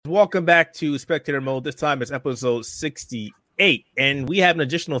welcome back to Spectator Mode. This time it's episode 68, and we have an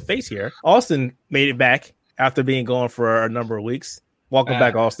additional face here. Austin made it back after being gone for a number of weeks. Welcome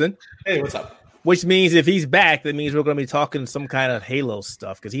back, Austin. Hey, what's up? Which means if he's back, that means we're going to be talking some kind of Halo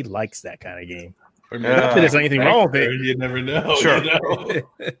stuff because he likes that kind of game. Not that there's anything wrong with it. You never know. Sure. You know?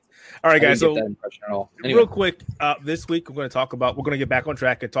 All right, guys. So anyway. real quick, this week we're going to get back on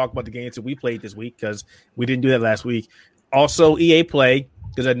track and talk about the games that we played this week because we didn't do that last week. Also, EA Play,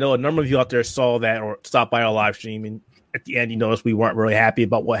 because I know a number of you out there saw that or stopped by our live stream, and at the end you noticed we weren't really happy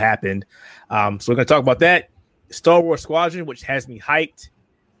about what happened. So we're going to talk about that. Star Wars Squadron, which has me hyped.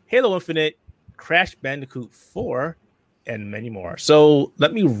 Halo Infinite, Crash Bandicoot 4, and many more. So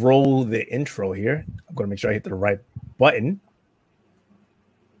let me roll the intro here. I'm going to make sure I hit the right button.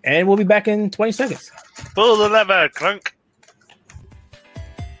 And we'll be back in 20 seconds. Pull the lever, Clunk.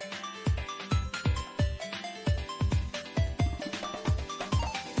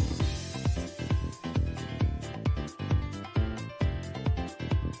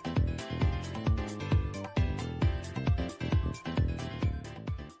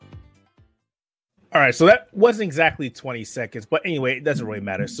 All right, so that wasn't exactly 20 seconds, but anyway, it doesn't really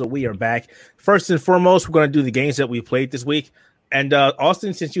matter. So we are back. First and foremost, we're going to do the games that we played this week. And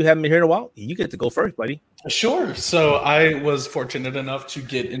Austin, since you haven't been here in a while, you get to go first, buddy. Sure. So I was fortunate enough to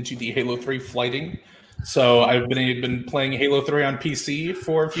get into the Halo 3 flighting. So I've been playing Halo 3 on PC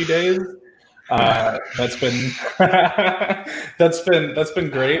for a few days. That's been that's been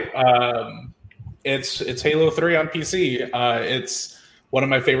great. It's Halo 3 on PC. It's one of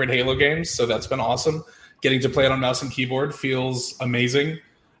my favorite Halo games, so that's been awesome. Getting to play it on mouse and keyboard feels amazing.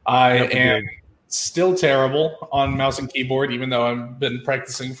 I am still terrible on mouse and keyboard, even though I've been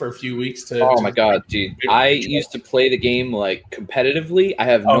practicing for a few weeks. Oh my god, dude! I used to play the game like competitively. I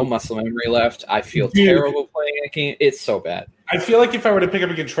have no muscle memory left. I feel terrible playing a game. It's so bad. I feel like if I were to pick up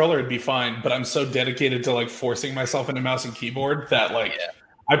a controller, it'd be fine. But I'm so dedicated to like forcing myself into mouse and keyboard that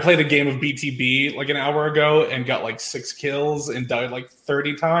I played a game of BTB like an hour ago and got like 6 kills and died like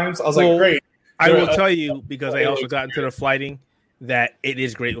 30 times. I was like, great. I will tell you, because I also got into the flighting, that it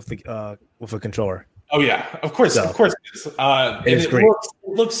is great with a controller. Oh yeah, of course it is. It is great. It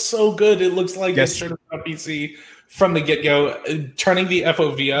looks so good. It looks like it's straight up on PC from the get-go. Turning the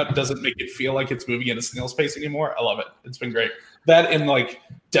FOV up doesn't make it feel like it's moving at a snail's pace anymore. I love it. It's been great. That and like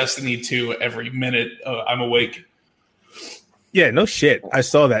Destiny 2 every minute I'm awake. Yeah, no shit. I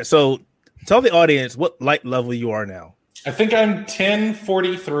saw that. So tell the audience what light level you are now. I think I'm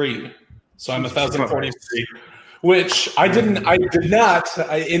 1043. So I'm 1043. Which I did not.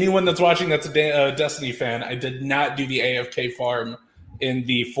 Anyone that's watching that's a Destiny fan, I did not do the AFK farm in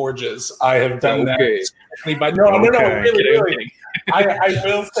the forges. I have done that. But no, really. I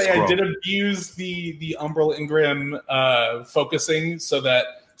will say I did abuse the Umbral Engram focusing so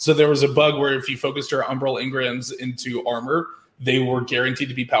there was a bug where if you focused your Umbral Engrams into armor, they were guaranteed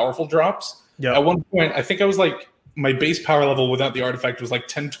to be powerful drops. Yep. At one point, I think I was like, my base power level without the artifact was like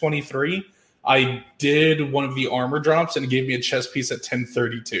 1023. I did one of the armor drops and it gave me a chest piece at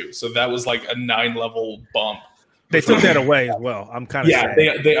 1032. So that was like a 9-level bump. They took that away as well. I'm kind of sad.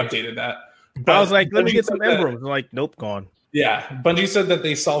 They updated that. But I was like, let me get some emblems. Like, nope, gone. Yeah. Bungie said that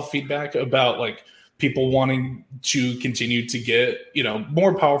they saw feedback about like people wanting to continue to get,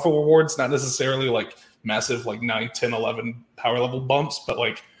 more powerful rewards, not necessarily like massive like 9, 10, 11 power level bumps, but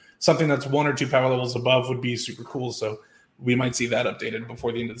like something that's 1 or 2 power levels above would be super cool. So we might see that updated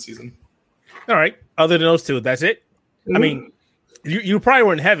before the end of the season. All right. Other than those two, that's it. I mean, you probably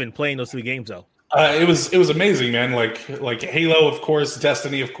were in heaven playing those 3 games, though. It was amazing, man. Like Halo, of course,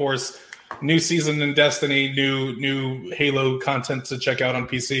 Destiny, of course. New season in Destiny, new Halo content to check out on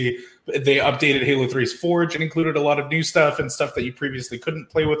PC. They updated Halo 3's Forge and included a lot of new stuff and stuff that you previously couldn't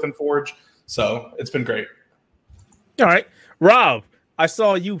play with in Forge. So it's been great. All right, Rob. I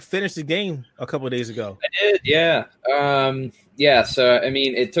saw you finish the game a couple of days ago. I did, yeah. So, I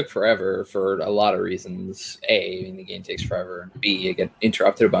mean, it took forever for a lot of reasons. A, I mean, the game takes forever. B, I get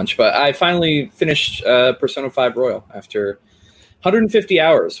interrupted a bunch. But I finally finished Persona 5 Royal after 150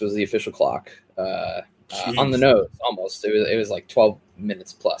 hours was the official clock. On the nose, almost. It was like 12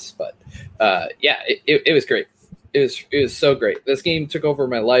 minutes plus. But, it was great. It was so great. This game took over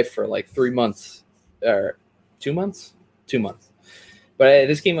my life for like 3 months. Or 2 months? 2 months. But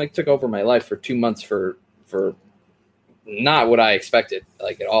this game like took over my life for 2 months for not what I expected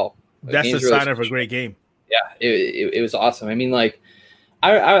like at all. That's the sign of a great game. Yeah, it was awesome. I mean, like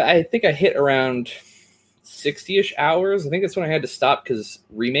I think I hit around 60-ish hours. I think that's when I had to stop because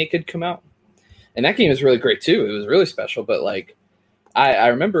Remake had come out, and that game is really great too. It was really special. But like I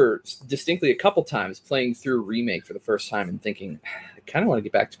remember distinctly a couple times playing through Remake for the first time and thinking, kind of want to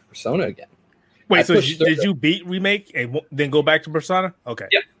get back to Persona again. Wait, so did you beat Remake and then go back to Persona? Okay.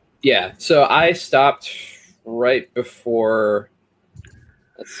 Yeah. So I stopped right before.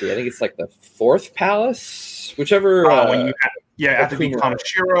 Let's see. I think it's like the 4th palace, whichever. When you had to beat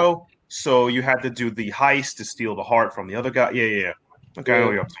Kaneshiro, so you had to do the heist to steal the heart from the other guy. Yeah. Okay, I know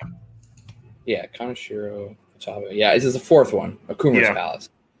what you're up to. Yeah, Kaneshiro. Yeah, this is the 4th one, Akuma's Palace.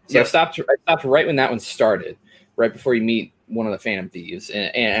 So I stopped right when that one started, right before you meet one of the Phantom Thieves,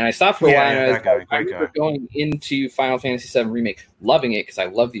 and I stopped for a while. And I remember going into Final Fantasy VII Remake, loving it because I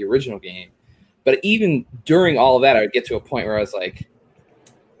love the original game. But even during all of that, I would get to a point where I was like,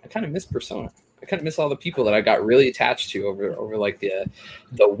 I kind of miss Persona. I kind of miss all the people that I got really attached to over like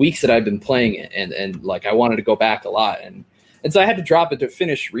the weeks that I've been playing it, and like I wanted to go back a lot, and so I had to drop it to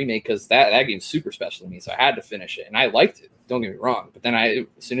finish Remake because that game's super special to me. So I had to finish it, and I liked it. Don't get me wrong, but then as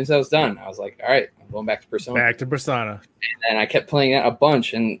soon as I was done, I was like, all right, I'm going back to Persona. Back to Persona. And I kept playing that a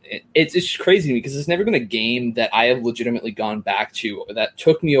bunch, and it's just crazy to me because it's never been a game that I have legitimately gone back to that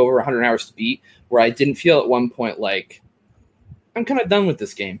took me over 100 hours to beat, where I didn't feel at one point like I'm kind of done with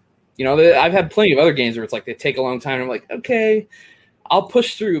this game. You know, I've had plenty of other games where it's like they take a long time, and I'm like, okay, I'll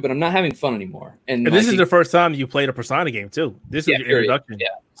push through, but I'm not having fun anymore. And this is the first time you played a Persona game too. This is your introduction. Yeah.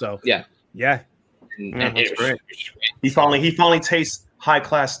 So yeah. And it was great. He finally tastes high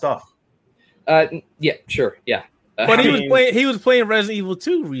class stuff. Yeah, sure, yeah. But he was playing Resident Evil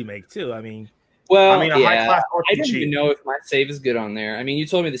 2 remake too. I mean, high class RPG. I don't even know if my save is good on there. I mean, you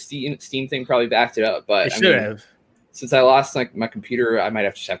told me the Steam thing probably backed it up, but it should have. Since I lost like my computer, I might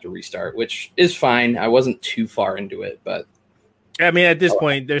just have to restart, which is fine. I wasn't too far into it, but I mean, at this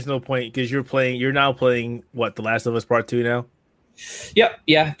point, there's no point because you're now playing what, The Last of Us Part 2 now? Yep.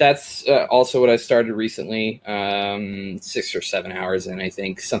 Yeah, that's also what I started recently. 6 or 7 hours in, I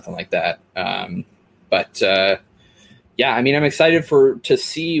think, something like that. But yeah, I mean, I'm excited to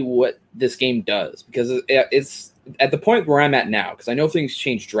see what this game does because it's at the point where I'm at now, because I know things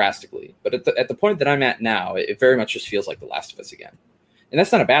change drastically, but at the point that I'm at now, it very much just feels like The Last of Us again. And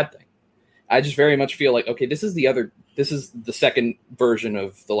that's not a bad thing. I just very much feel like, okay, this is the second version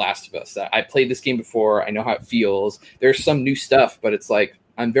of The Last of Us. I played this game before. I know how it feels. There's some new stuff, but it's like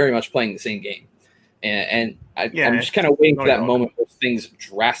I'm very much playing the same game. And I'm just kind of waiting for that moment where things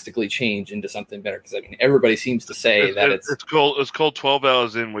drastically change into something better. Because I mean, everybody seems to say it's called 12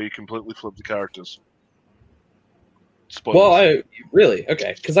 Hours In, where you completely flip the characters. Spoilers. Well, really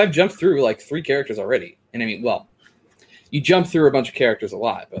okay, because I've jumped through like 3 characters already, and I mean, well, you jump through a bunch of characters a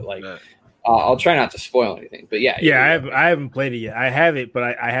lot, but like. Yeah. I'll try not to spoil anything, but yeah. I haven't played it yet. I have it, but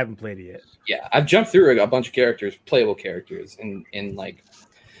I haven't played it yet. Yeah, I've jumped through a bunch of characters, playable characters, and like,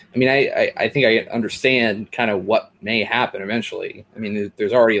 I mean, I think I understand kind of what may happen eventually. I mean,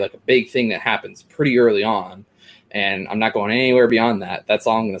 there's already like a big thing that happens pretty early on, and I'm not going anywhere beyond that. That's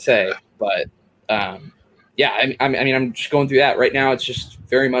all I'm going to say. But yeah, I mean, I'm just going through that right now. It's just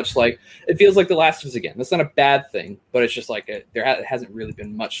very much like it feels like The Last of Us again. That's not a bad thing, but it's just like there hasn't really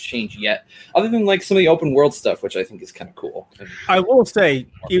been much change yet, other than like some of the open world stuff, which I think is kind of cool. I will say,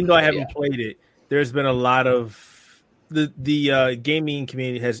 even though I haven't played it, there's been a lot of the gaming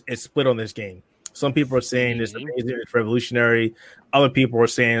community has split on this game. Some people are saying it's amazing, it's revolutionary. Other people are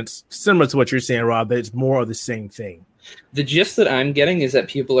saying it's similar to what you're saying, Rob, that it's more of the same thing. The gist that I'm getting is that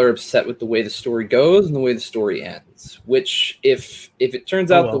people are upset with the way the story goes and the way the story ends, which if it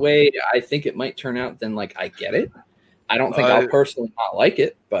turns out the way I think it might turn out, then like I get it. I don't think I'll personally not like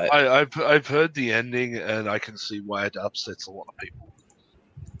it, but I've heard the ending and I can see why it upsets a lot of people.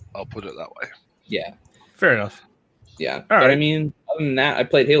 I'll put it that way. Yeah. Fair enough. Yeah. But I mean, other than that, I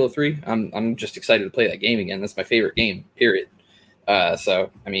played Halo 3. I'm just excited to play that game again. That's my favorite game, period.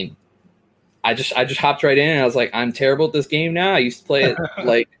 So I mean, I just hopped right in and I was like, I'm terrible at this game now. I used to play it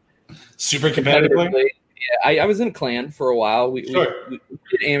like super competitively. Yeah, I was in a clan for a while. We did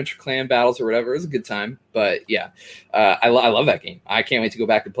amateur clan battles or whatever. It was a good time. But yeah, I love that game. I can't wait to go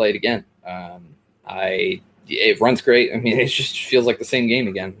back and play it again. It runs great. I mean, it just feels like the same game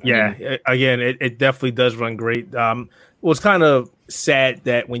again. Again, it definitely does run great. It was kind of sad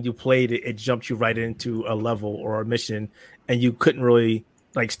that when you played it, it jumped you right into a level or a mission, and you couldn't really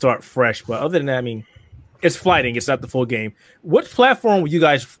like start fresh. But other than that, I mean, it's flighting. It's not the full game. What platform were you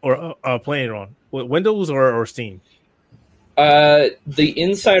guys playing it on? Windows or Steam? The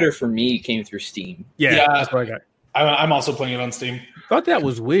Insider for me came through Steam. Yeah, that's what I got. I'm also playing it on Steam. Thought that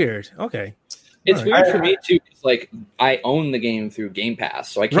was weird. Okay. It's weird for me too, because like I own the game through Game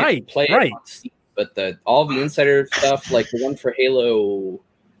Pass, so I can't play it on Steam. But all the Insider stuff, like the one for Halo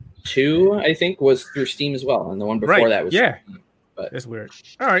 2, I think, was through Steam as well, and the one before that was Steam. But it's weird.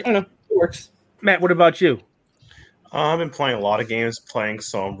 All right, I don't know. It works. Matt, what about you? I've been playing a lot of games, playing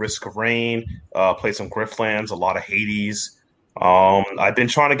some Risk of Rain, played some Griftlands, a lot of Hades. I've been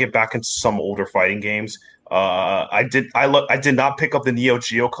trying to get back into some older fighting games. I did not pick up the Neo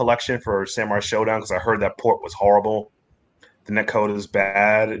Geo collection for Samurai Showdown because I heard that port was horrible. The netcode is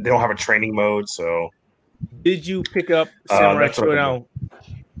bad. They don't have a training mode, so. Did you pick up Samurai that's what I've been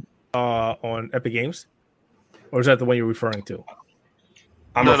Showdown on Epic Games, or is that the one you're referring to?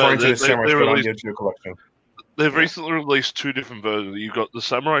 I'm referring to the Samurai Showdown Neo Geo collection. They've recently released two different versions. You've got the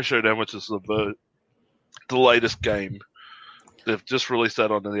Samurai Showdown, which is the latest game. They've just released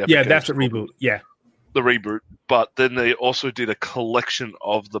that on the Epic Games that's a reboot. Yeah, the reboot. But then they also did a collection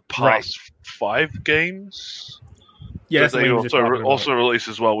of the past 5 games. Yeah, that's that they also released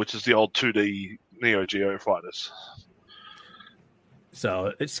as well, which is the old 2D Neo Geo fighters.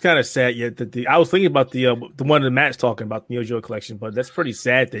 So it's kind of sad. Yeah, I was thinking about the one that Matt's talking about, the Neo Geo collection, but that's pretty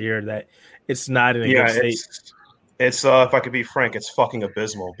sad to hear that it's not in a good state. It's if I could be frank, it's fucking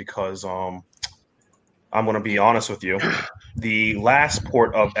abysmal because I'm going to be honest with you. The last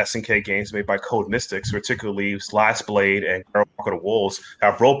port of SNK games made by Code Mystics, particularly Last Blade and Mark of the Wolves,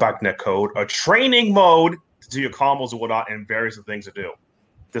 have rolled back netcode, a training mode to do your combos and whatnot, and various things to do.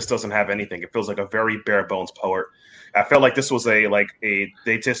 This doesn't have anything. It feels like a very bare bones port. I felt like this was they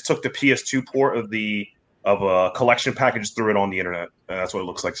just took the PS2 port of a collection pack and just threw it on the internet. That's what it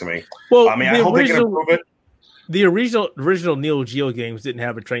looks like to me. Well, I mean, I hope they can improve it. The original Neo Geo games didn't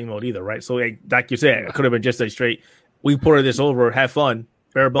have a training mode either, right? So, like you said, it could have been just a straight. We ported this over, have fun,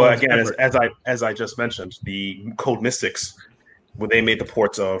 bare bones. But again, as I just mentioned, the Code Mystics, when they made the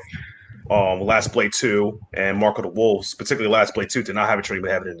ports of Last Blade 2 and Mark of the Wolves, particularly Last Blade 2, did not have a training,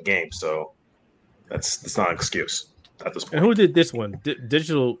 but have it in the game. So that's not an excuse at this point. And who did this one?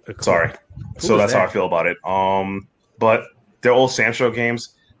 Digital. Sorry. So that's how I feel about it. But they're old Samsho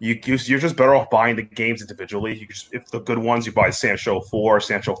games. You're just better off buying the games individually. If the good ones, you buy Samsho 4,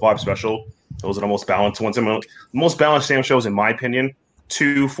 Samsho 5 Special. Those are the most balanced ones. The most balanced Samshos, in my opinion,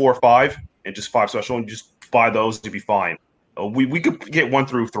 2, 4, 5, and just 5 Special, and you just buy those to be fine. We could get 1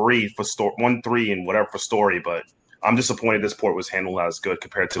 through 3 for 1, 3, and whatever for story, but I'm disappointed this port was handled not as good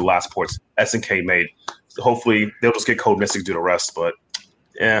compared to the last ports SNK made. So hopefully they'll just get Code Mystic to do the rest, but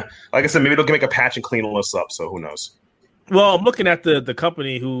yeah, like I said, maybe they'll make a patch and clean all this up. So who knows? Well, I'm looking at the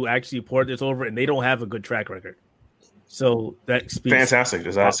company who actually poured this over, and they don't have a good track record. So that speaks fantastic.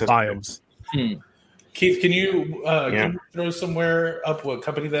 Volumes. Keith, can you throw somewhere up what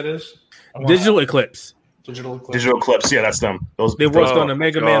company that is? Digital Eclipse. Digital Eclipse. Yeah, that's them. They worked on the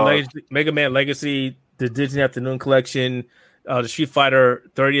Mega Man Legacy, the Disney Afternoon Collection, the Street Fighter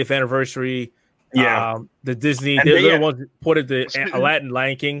 30th anniversary. Yeah, the Disney. They're the ones that ported the Aladdin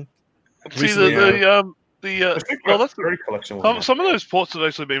Lion King. That's the collection. Some of those ports have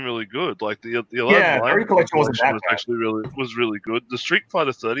actually been really good. Like the Aladdin Lion collection was actually really good. The Street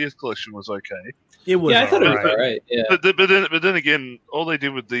Fighter 30th collection was okay. It was. Yeah, I thought it was alright. Yeah, but then again, all they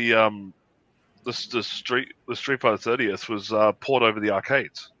did with the Street Fighter 30th was port over the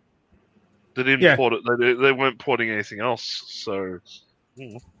arcades. They didn't port it. They weren't porting anything else. So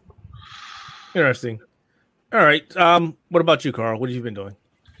interesting. All right. What about you, Carl? What have you been doing?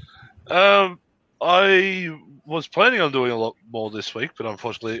 I was planning on doing a lot more this week, but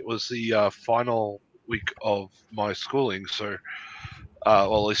unfortunately, it was the final week of my schooling. So,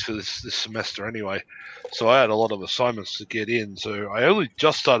 well, at least for this semester anyway. So I had a lot of assignments to get in. So I only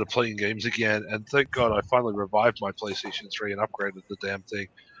just started playing games again, and thank God I finally revived my PlayStation 3 and upgraded the damn thing.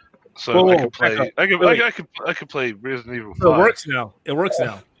 So I can play. I can play Resident Evil 5. It works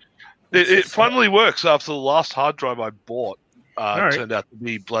now. It finally works after the last hard drive I bought turned out to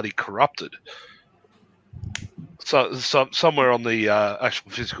be bloody corrupted. So somewhere on the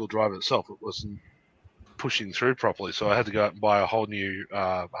actual physical drive itself, it wasn't pushing through properly. So I had to go out and buy a whole new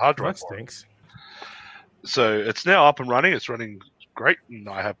hard drive. That stinks. So it's now up and running. It's running great, and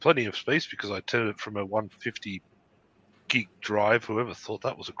I have plenty of space because I turned it from a 150 gig drive. Whoever thought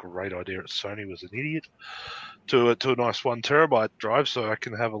that was a great idea at Sony was an idiot. To a nice 1 terabyte drive, so I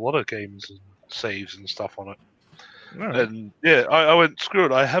can have a lot of games and saves and stuff on it. Right. And yeah, I went, screw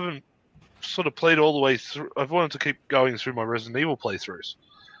it. I haven't sort of played all the way through. I've wanted to keep going through my Resident Evil playthroughs,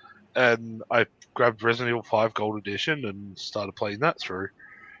 and I grabbed Resident Evil 5 Gold Edition and started playing that through.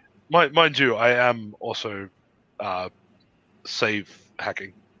 Mind you, I am also save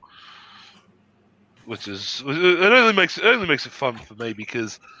hacking, which is it only makes it fun for me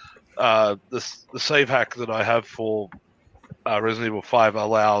because the save hack that I have for Resident Evil 5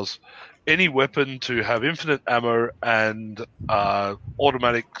 allows any weapon to have infinite ammo and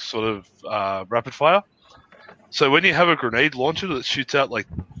automatic sort of rapid fire. So when you have a grenade launcher that shoots out like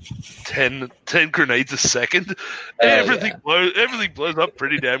 10 grenades a second, everything blows up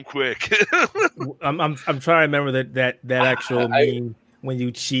pretty damn quick. I'm trying to remember that actual meme when you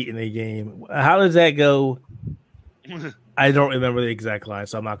cheat in a game. How does that go? I don't remember the exact line,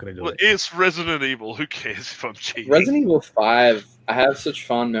 so I'm not going to do it. It's Resident Evil. Who cares if I'm cheating? Resident Evil 5, I have such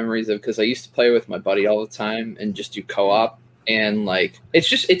fond memories of because I used to play with my buddy all the time and just do co-op. And like,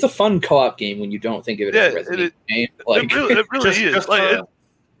 it's a fun co-op game when you don't think of it as a Resident Evil game. Like, it really is.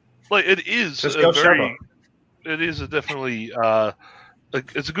 It is a very. It is a definitely.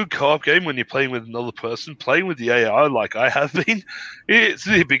 It's a good co-op game when you're playing with another person. Playing with the AI, like I have been,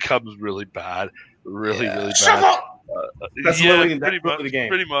 it becomes really bad. Really bad. Shut up! That's literally the game.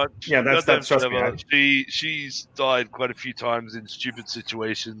 Pretty much. Yeah, that's trust me. She's died quite a few times in stupid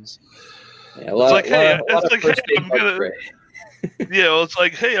situations. Yeah, it's like,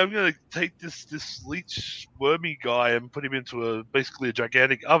 hey, I'm gonna take this leech wormy guy and put him into basically a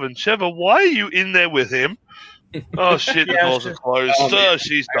gigantic oven. Trevor, why are you in there with him? Oh shit, the doors are closed.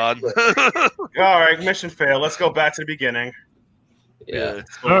 She's done. All right, mission failed. Let's go back to the beginning. Yeah.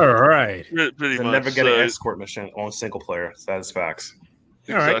 All right. Pretty much. Never get an escort mission on single player. That is facts.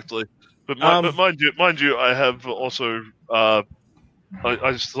 Exactly. But mind you, I have also. I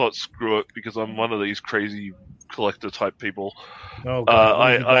just thought screw it because I'm one of these crazy collector type people. Oh,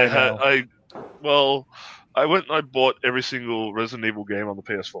 God. I went and I bought every single Resident Evil game on the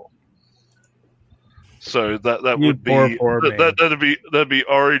PS4. So that would be that'd be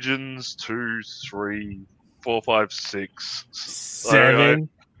Origins 2, 3, 4, 5, 6, 7.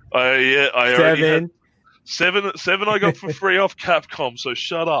 I already had 7. I got for free off Capcom. So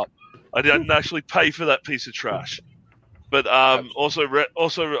shut up. I didn't actually pay for that piece of trash. But also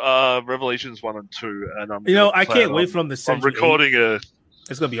Revelations 1 and 2, and I can't wait from the I'm recording 8.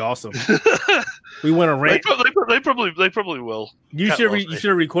 It's gonna be awesome. We want to rant. They probably will. You should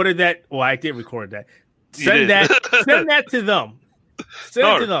have recorded that. Well, I did record that. Send that to them. Send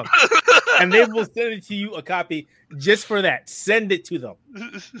it to them, and they will send it to you a copy just for that. Send it to them.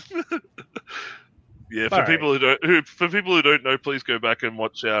 Yeah, for people who don't know, please go back and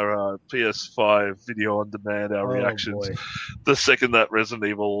watch our PS5 video on demand, our reactions. Boy. The second that Resident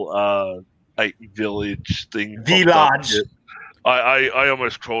Evil 8 Village thing, Village. I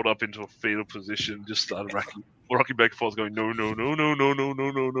almost crawled up into a fetal position, just started rocking back and forth, going no.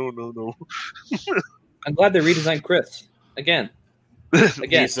 I'm glad they redesigned Chris again.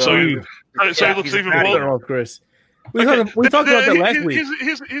 So it looks even more. Chris. We talked about that last week.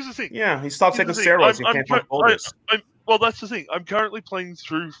 Here's the thing. Yeah, he stopped taking steroids. He can't punch boulders. Well, that's the thing. I'm currently playing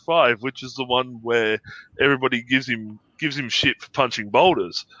through 5, which is the one where everybody gives him shit for punching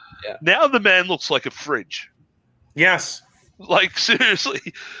boulders. Yeah. Now the man looks like a fridge. Yes. Like, seriously.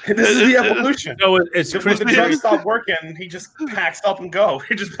 This is the evolution. No, it's Chris. When the drugs stop working, he just packs up and go.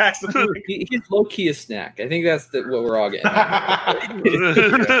 He just packs the food. He's low-key a snack. I think that's what we're all getting. All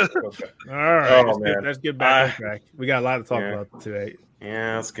right. Let's get back on track. We got a lot to talk about today.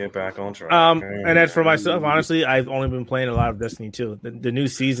 Yeah, let's get back on track. And as for myself, honestly, I've only been playing a lot of Destiny 2. The new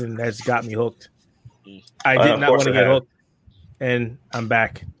season has got me hooked. I did not want to get hooked, and I'm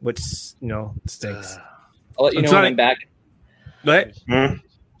back, which, stinks. I'll let you know when I'm back. Go ahead.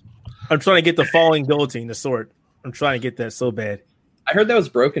 I'm trying to get the falling guillotine, the sword. I'm trying to get that so bad. I heard that was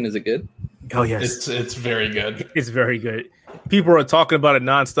broken. Is it good? Oh, yes. It's very good. It's very good. People are talking about it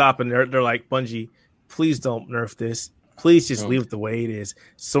nonstop, and they're like, Bungie, please don't nerf this. Please just leave it the way it is.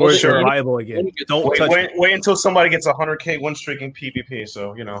 Swords are viable again. Don't touch it. Wait until somebody gets a 100K win streak in PvP.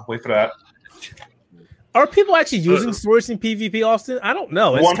 So, wait for that. Are people actually using swords in PvP, Austin? I don't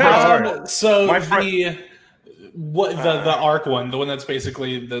know. It's kind of hard. So the arc one, the one that's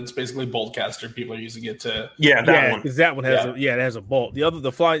basically Boltcaster, people are using it to that one. Because that one has it has a bolt. The other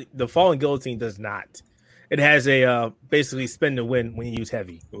the falling guillotine does not. It has a basically spin to win when you use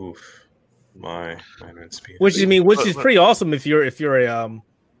heavy. Oof. My speed. Which is pretty awesome if you're a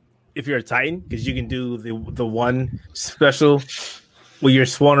Titan, because you can do the one special where you're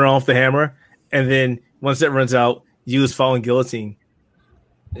swanning off the hammer, and then once that runs out, use falling guillotine.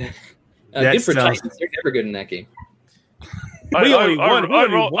 Good for Titans. They're never good in that game. We only won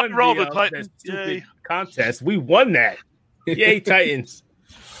the Titans contest. We won that. Yay, Titans!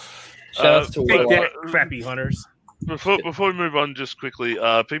 Shout out to take that, crappy hunters. Before we move on, just quickly,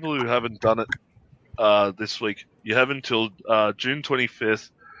 people who haven't done it this week, you have until June 25th,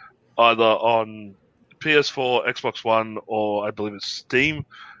 either on PS4, Xbox One, or I believe it's Steam.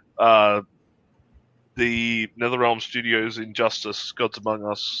 The NetherRealm Studios Injustice Gods Among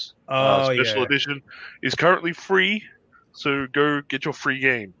Us Special Edition is currently free, so go get your free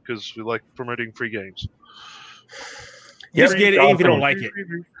game, because we like promoting free games. Just get it even if you don't like it.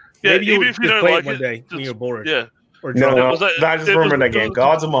 Yeah, Maybe even if you don't play like it one it, day when you're bored. Yeah. Or No, drunk. I just remember that game.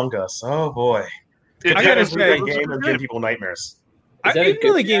 Gods Among Us. Oh boy. I gotta say, that game of giving people nightmares. Is that a even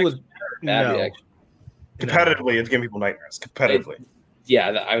though the good game was bad no. reaction? Competitively, it's giving people nightmares. Competitively.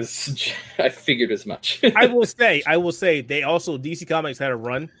 I figured as much. I will say they also DC Comics had a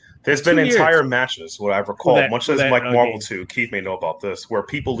run. There's been 2 years. entire matches, what I recall, much as like Marvel game. 2, Keith may know about this, where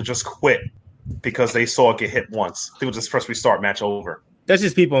people just quit because they saw it get hit once. They would just press restart, match over. That's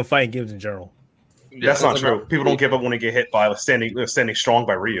just people in fighting games in general. That's not true. People don't give up when they get hit by standing strong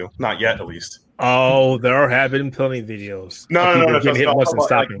by Ryu. Not yet, at least. Oh, there have been plenty of videos. No. Getting hit once and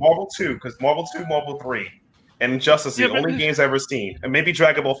stopping. Like Marvel 2, because Marvel 2, Marvel 3, and Injustice, the only games I've ever seen, and maybe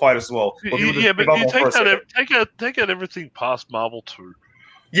Dragon Ball Fighter as well. But you take out everything past Marvel 2.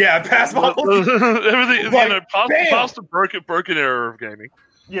 Yeah, past Marvel 2. Everything, like, past the broken era of gaming.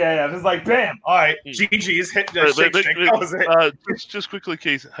 Yeah, it's like, bam. All right, GG's hit the shake. That was it. Just quickly,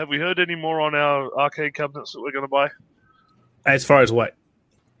 Keith, have we heard any more on our arcade cabinets that we're going to buy? As far as what?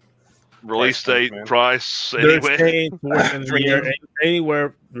 Release date, price, anywhere.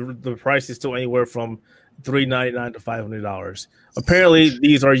 Anywhere. The price is still anywhere from $399 to $500. Apparently,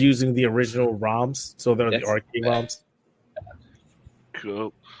 these are using the original ROMs, so they're the arcade ROMs.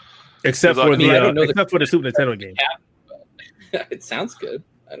 Cool. Except for the Super Nintendo game. It sounds good.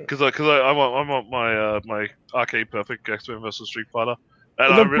 Because I want my Arcade Perfect X-Men vs Street Fighter,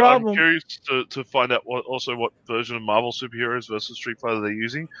 and I'm curious to find out what version of Marvel superheroes versus Street Fighter they're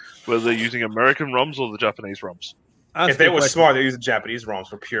using, whether they're using American ROMs or the Japanese ROMs. If they were smart, they're using Japanese ROMs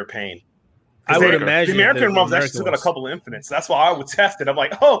for pure pain. I would imagine the American ROMs actually still got a couple of infinites. That's why I would test it. I'm like,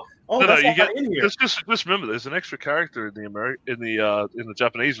 that's not in here. Just remember, there's an extra character in the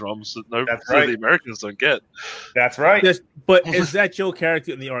Japanese ROMs that the Americans don't get. That's right. Yes, but is that your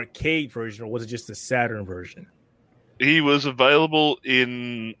character in the arcade version, or was it just the Saturn version? He was available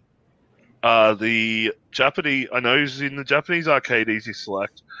in the Japanese. I know he's in the Japanese arcade, Easy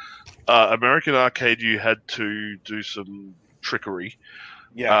Select. American arcade, you had to do some trickery.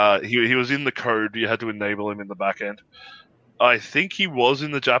 Yeah, he was in the code. You had to enable him in the back end. I think he was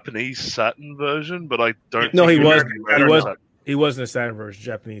in the Japanese Saturn version, but I don't. No, he was. He was in the Saturn version.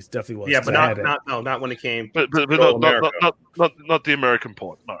 Japanese definitely was. Yeah, but not when it came. But not the American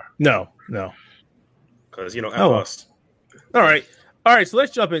port. No. Because All right. So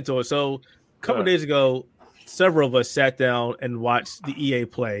let's jump into it. So a couple of days ago, several of us sat down and watched the EA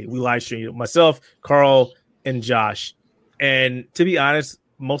play. We live streamed myself, Carl, and Josh. And to be honest,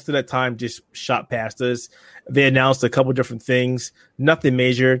 most of that time just shot past us. They announced a couple different things, nothing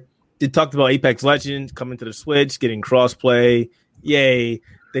major. They talked about Apex Legends coming to the Switch, getting crossplay. Yay.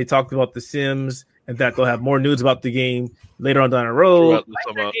 They talked about The Sims and that they'll have more news about the game later on down the road.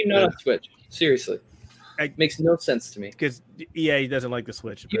 Not on Switch. Seriously. It makes no sense to me. Because EA doesn't like the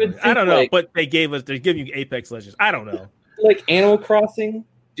Switch. I don't know, but they're giving you Apex Legends. I don't know. Like Animal Crossing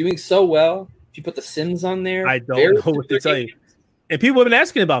doing so well. If you put The Sims on there, I don't know what to tell you. And people have been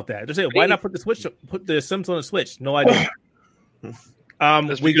asking about that. They're saying, why not put the Sims on the Switch? No idea. It's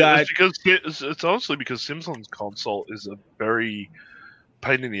honestly because Sims on console is a very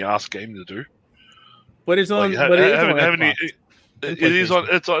pain in the ass game to do. But it's on. It is on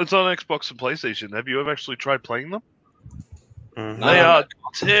Xbox and PlayStation. Have you ever actually tried playing them? Mm-hmm. They are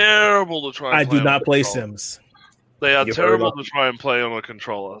terrible to try. I do not play Sims. They are terrible to try and play on a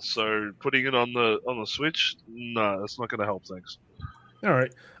controller. So putting it on the Switch, no, that's not going to help things. All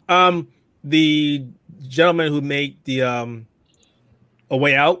right. The gentleman who made the A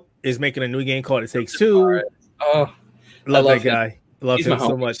Way Out is making a new game called It Takes Two. Right. Oh, love that guy. Love him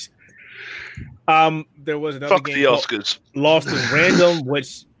so much. There was another game the Oscars. Lost in Random,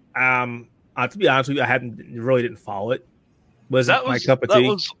 which to be honest with you, I didn't follow it. That was my cup of tea. That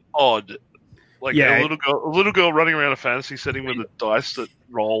was odd. Like a little girl running around a fantasy setting with a dice that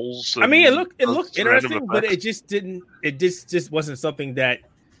rolls. I mean, it looked interesting, but it just didn't. It just wasn't something that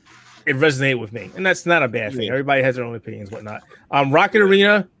it resonated with me, and that's not a bad thing. Everybody has their own opinions, whatnot. Rocket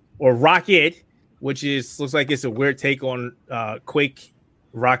Arena or Rocket, which looks like it's a weird take on Quake,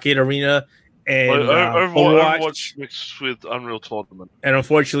 Rocket Arena, and Overwatch mixed with Unreal Tournament, and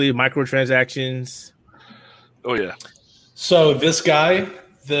unfortunately, microtransactions. Oh yeah. So this guy.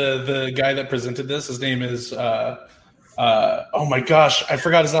 The guy that presented this, his name is oh my gosh, I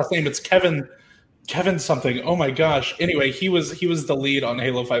forgot his last name. It's Kevin something. Oh my gosh. Anyway, he was the lead on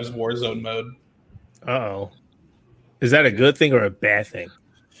Halo 5's Warzone mode. Uh-oh. Is that a good thing or a bad thing?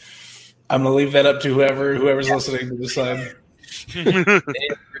 I'm gonna leave that up to whoever's listening to decide.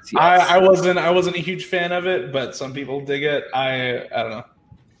 I wasn't a huge fan of it, but some people dig it. I don't know.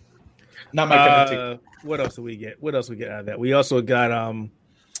 Not my cup of tea. What else do we get? What else we get out of that? We also got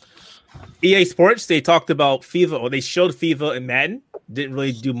EA Sports. They talked about FIFA, or they showed FIFA and Madden. Didn't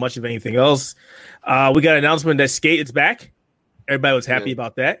really do much of anything else. We got an announcement that Skate is back. Everybody was happy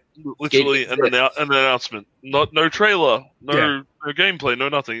about that. Literally an announcement. No trailer, no gameplay, no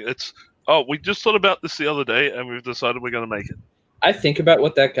nothing. It's we just thought about this the other day, and we've decided we're going to make it. I think about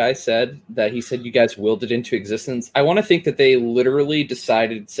what that guy said, that he said you guys willed it into existence. I want to think that they literally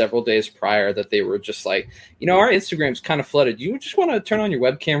decided several days prior that they were just like, our Instagram's kind of flooded. You just want to turn on your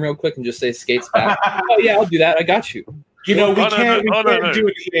webcam real quick and just say Skate's back? Oh, yeah, I'll do that. I got you. We can't do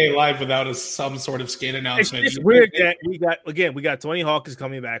an EA Live without some sort of Skate announcement. It's weird that we got Tony Hawk is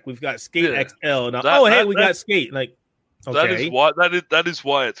coming back. We've got Skate XL. Now, we got Skate. Like, okay. That is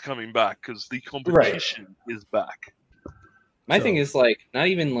why it's coming back, because the competition is back. My thing is not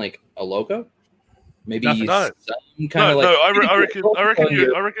even a logo. Maybe some kind of I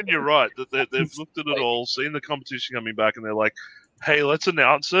reckon you're right. That they've looked at it all, seen the competition coming back, and they're like, "Hey, let's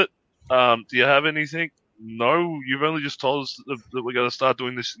announce it. Do you have anything?" No, you've only just told us that we're going to start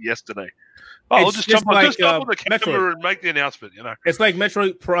doing this yesterday. I'll just jump on the camera and make the announcement. It's like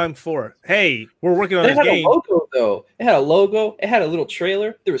Metroid Prime 4. Hey, we're working on this game. It had a logo, though. It had a logo. It had a little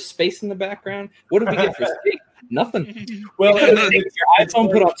trailer. There was space in the background. What did we get for Skate? Nothing. Well, take your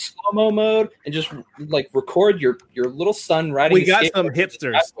iPhone, put on slow-mo mode, and just record your little son riding. We got some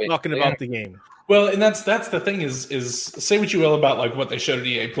hipsters talking about the game. Well, and that's the thing is say what you will about what they showed at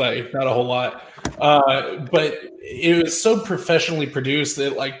EA Play, not a whole lot, but it was so professionally produced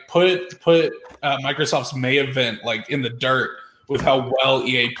that put Microsoft's May event in the dirt with how well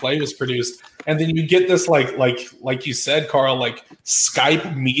EA Play was produced, and then you get this like you said, Carl,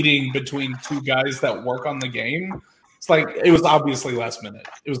 Skype meeting between two guys that work on the game. It's it was obviously last minute.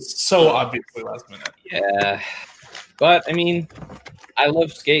 It was so obviously last minute. Yeah, but I mean, I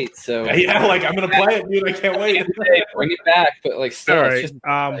love Skate, so yeah, I'm gonna play it, dude. I can't wait. Bring it back, but still, all right. It's just,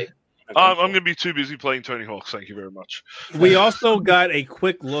 I'm going to be too busy playing Tony Hawk. Thank you very much. We also got a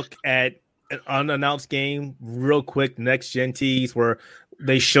quick look at an unannounced game, real quick, next gen tease, where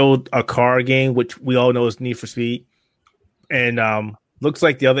they showed a car game, which we all know is Need for Speed, and looks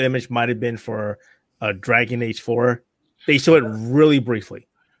like the other image might have been for Dragon Age 4. They showed it really briefly.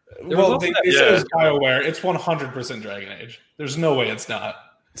 Well, they said it was BioWare. It's 100% Dragon Age. There's no way it's not.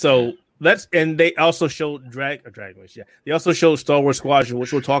 So and they also showed Dragon Age. Yeah, they also showed Star Wars Squadron,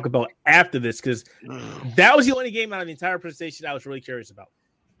 which we'll talk about after this, because that was the only game out of the entire presentation I was really curious about.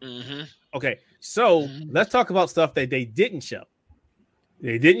 Mm-hmm. Okay, so let's talk about stuff that they didn't show.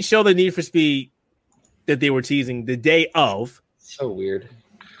 They didn't show the Need for Speed that they were teasing the day of. So weird.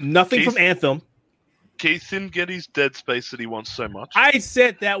 Nothing from Anthem. Keith didn't get his Dead Space that he wants so much. I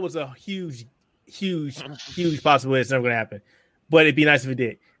said that was a huge possibility. It's never going to happen. But it'd be nice if it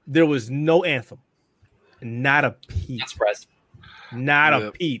did. There was no Anthem. Not a peep. Not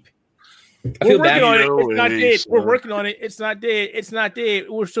a peep. I feel bad. It's not dead. We're working on it. It's not dead. It's not dead.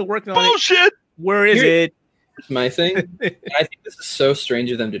 We're still working on it. Bullshit. Where is it? My thing, and I think this is so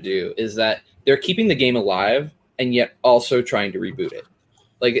strange of them to do, is that they're keeping the game alive and yet also trying to reboot it.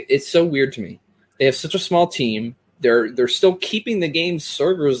 It's so weird to me. They have such a small team. They're still keeping the game's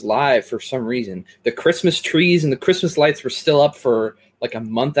servers live for some reason. The Christmas trees and the Christmas lights were still up for a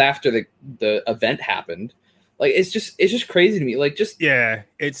month after the event happened. It's just crazy to me.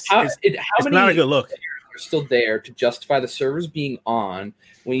 It's how many not a good look. Are still there to justify the servers being on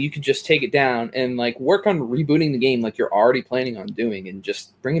when you could just take it down and work on rebooting the game like you're already planning on doing and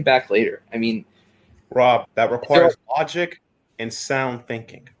just bring it back later. I mean, Rob, that requires logic and sound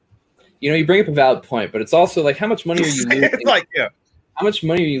thinking. You bring up a valid point, but it's also how much money are you losing? How much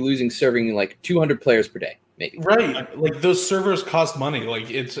money are you losing serving 200 players per day? Maybe. Right. Those servers cost money.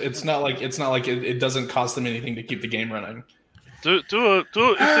 It's not like it doesn't cost them anything to keep the game running. Do it. If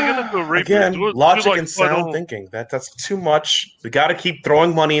they're gonna do a reboot, again, logic and sound thinking. That's too much. We got to keep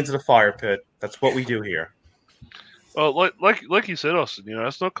throwing money into the fire pit. That's what we do here. Well, like you said, Austin,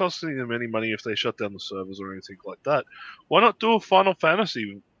 it's not costing them any money if they shut down the servers or anything like that. Why not do a Final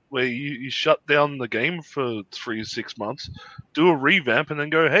Fantasy where you shut down the game for 3 to 6 months, do a revamp, and then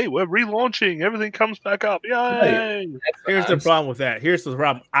go, hey, we're relaunching. Everything comes back up. Yay! Right. Here's the problem with that. Here's the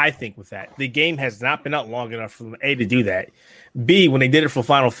problem I think with that. The game has not been out long enough for them, A, to do that. B, when they did it for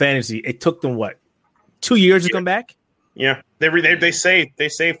Final Fantasy, it took them, 2 years to come back? Yeah. They saved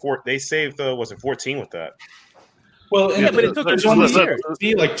was it 14 with that? Well, but it took them 20 years.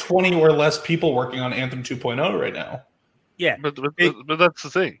 See 20 or less people working on Anthem 2.0 right now. Yeah, but that's the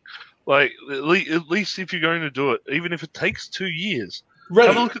thing. At least if you're going to do it, even if it takes 2 years,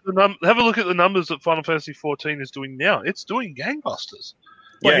 have a look at the numbers that Final Fantasy 14 is doing now. It's doing gangbusters.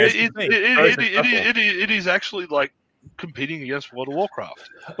 But Yeah, here's the thing. it is actually like competing against World of Warcraft.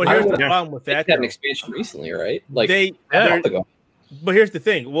 But here's the problem with that. They had an expansion recently, right? Like But here's the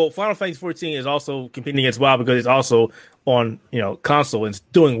thing. Well, Final Fantasy 14 is also competing against WoW because it's also on console and it's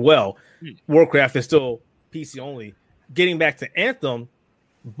doing well. Warcraft is still PC only. Getting back to Anthem,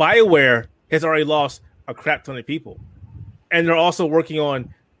 BioWare has already lost a crap ton of people, and they're also working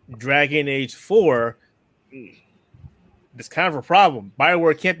on Dragon Age 4. It's kind of a problem.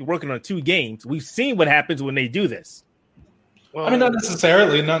 BioWare can't be working on 2 games. We've seen what happens when they do this. Well, I mean, not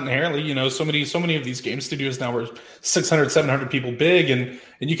necessarily, not inherently. So many of these game studios now are 600, 700 people big, and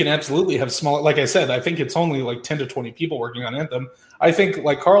you can absolutely have small. Like I said, I think it's only like 10 to 20 people working on Anthem. I think,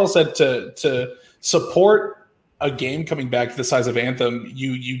 like Carl said, to support a game coming back the size of Anthem,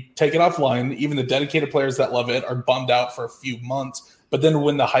 you take it offline. Even the dedicated players that love it are bummed out for a few months. But then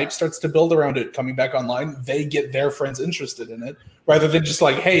when the hype starts to build around it coming back online, they get their friends interested in it rather than just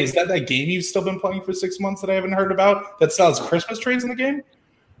like, hey, is that game you've still been playing for 6 months that I haven't heard about that still has Christmas trees in the game?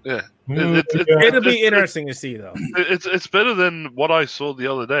 Yeah. It'll be interesting to see, though. It's better than what I saw the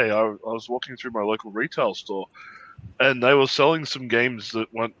other day. I was walking through my local retail store, and they were selling some games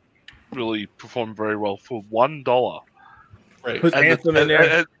that weren't really performed very well for $1. Right. Put Anthem in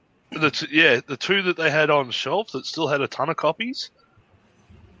there. The 2 that they had on shelf that still had a ton of copies,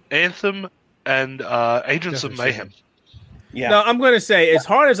 Anthem and Agents of Mayhem. Yeah. No, I'm going to say, as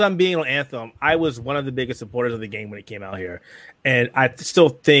hard as I'm being on Anthem, I was one of the biggest supporters of the game when it came out here. And I still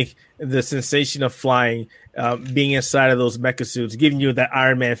think the sensation of flying, being inside of those mecha suits, giving you that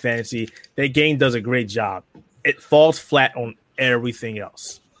Iron Man fantasy, that game does a great job. It falls flat on everything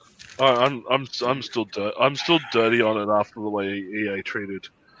else. I'm still dirty on it after the way EA treated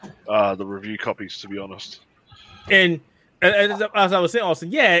the review copies, to be honest. And as I was saying, Austin,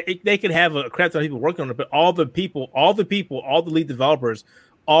 they could have a crap ton of people working on it, but all the lead developers,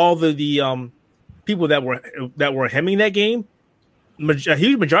 all the people that were hemming that game, a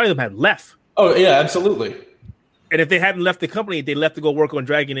huge majority of them have left. Oh yeah, absolutely. And if they hadn't left the company, they left to go work on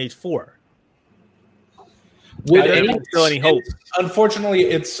Dragon Age 4. Still any hope? Unfortunately,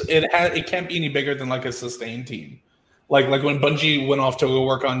 it can't be any bigger than like a sustained team. Like when Bungie went off to go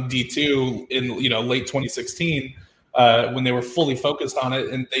work on D2 in late 2016. When they were fully focused on it,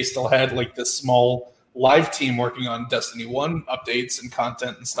 and they still had like this small live team working on Destiny 1 updates and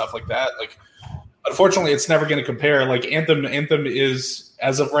content and stuff like that. Like, unfortunately, it's never going to compare. Like Anthem is,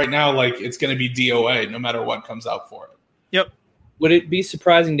 as of right now, like it's going to be DOA no matter what comes out for it. Yep. Would it be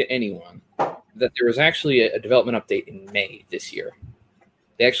surprising to anyone that there was actually a development update in May this year?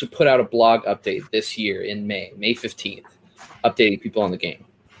 They actually put out a blog update this year in May 15th, updating people on the game.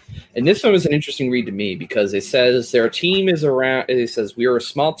 And this one was an interesting read to me because it says their team is around. It says we are a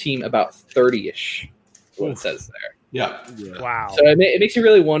small team, about 30-ish. What it says there. Yeah. Wow. So it makes you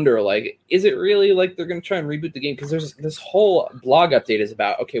really wonder, like, is it really like they're going to try and reboot the game? Because there's this whole blog update is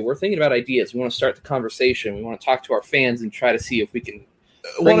about, okay, we're thinking about ideas. We want to start the conversation. We want to talk to our fans and try to see if we can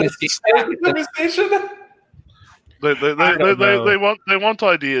bring this game back. Conversation. They want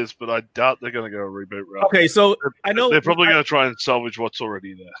ideas, but I doubt they're going to go a reboot route. Okay, so I know they're probably going to try and salvage what's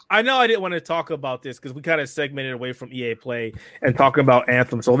already there. I know I didn't want to talk about this because we kind of segmented away from EA Play and talking about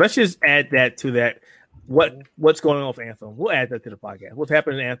Anthem. So let's just add that to that. What's going on with Anthem? We'll add that to the podcast. What's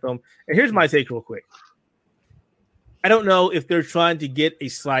happening in Anthem? And here's my take real quick. I don't know if they're trying to get a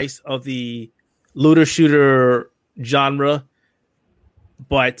slice of the looter shooter genre,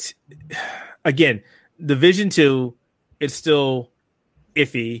 but again, Division 2, it's still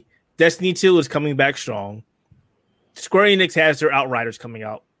iffy. Destiny 2 is coming back strong. Square Enix has their Outriders coming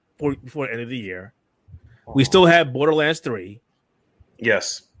out before the end of the year. We still have Borderlands 3.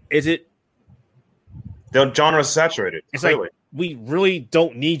 Yes. Is it? The genre is saturated. It's clearly. like, we really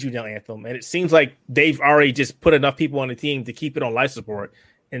don't need you now, Anthem. And it seems like they've already just put enough people on the team to keep it on life support.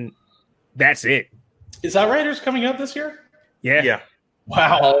 And that's it. Is Outriders coming out this year? Yeah. Yeah.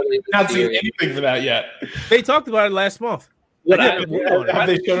 Wow. Not seen anything for that yet. They talked about it last month. Have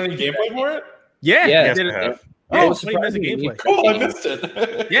they shown any gameplay for it? Yeah. Yes, they have. Oh, 20 minutes of gameplay. Cool, I missed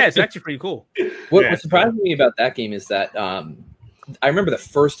it. Yeah, it's actually pretty cool. What surprised me about that game is that I remember the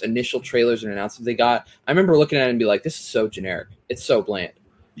first initial trailers and announcements they got. I remember looking at it and be like, this is so generic. It's so bland.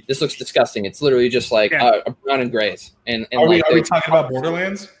 This looks disgusting. It's literally just like a brown and grays. And are we talking about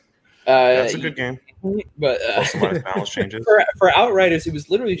Borderlands? That's a good game. But balance changes. For Outriders, it was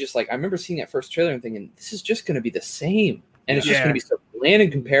literally just like, I remember seeing that first trailer and thinking, this is just going to be the same. And it's just going to be so bland in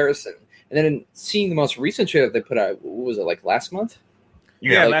comparison. And then seeing the most recent trailer they put out, what was it, like last month?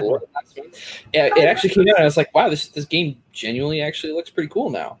 Yeah, it actually came out, and I was like, wow, this game genuinely actually looks pretty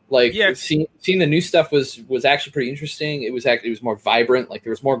cool now. Like, seeing the new stuff was actually pretty interesting. It was more vibrant. Like, there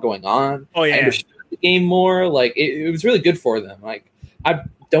was more going on. Oh yeah, I understood the game more. Like, it was really good for them. Like, I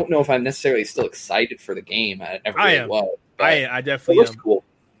don't know if I'm necessarily still excited for the game. I never really was. I definitely am. Cool.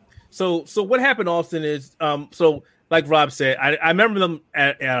 So what happened, Austin, is so like Rob said, I remember them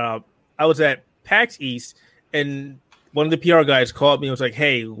at I was at PAX East, and one of the PR guys called me and was like,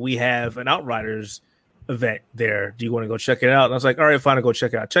 hey, we have an Outriders event there. Do you want to go check it out? And I was like, all right, fine, I'll go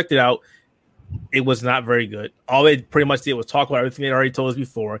check it out. Checked it out. It was not very good. All they pretty much did was talk about everything they already told us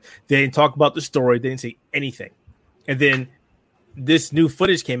before. They didn't talk about the story. They didn't say anything. And then this new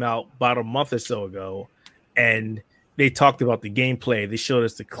footage came out about a month or so ago, and they talked about the gameplay. They showed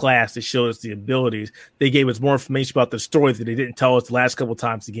us the class. They showed us the abilities. They gave us more information about the story that they didn't tell us the last couple of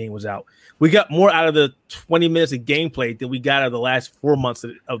times the game was out. We got more out of the 20 minutes of gameplay than we got out of the last 4 months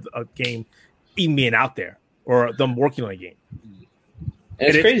of game even being out there or them working on a game. And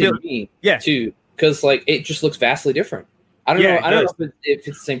it's crazy to me, too, because like it just looks vastly different. I don't know. I don't know if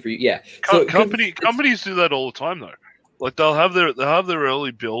it's the same for you. Yeah, companies do that all the time, though. Like they'll have their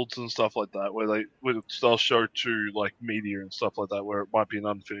early builds and stuff like that, where they'll show to like media and stuff like that, where it might be an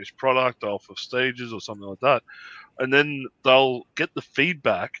unfinished product off of stages or something like that, and then they'll get the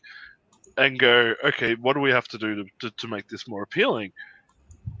feedback and go, okay, what do we have to do to make this more appealing?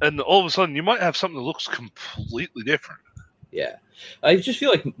 And all of a sudden, you might have something that looks completely different. Yeah, I just feel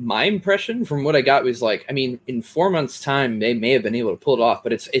like my impression from what I got was like, I mean, in 4 months' time, they may have been able to pull it off,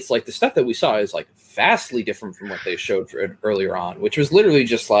 but it's like the stuff that we saw is like vastly different from what they showed earlier on, which was literally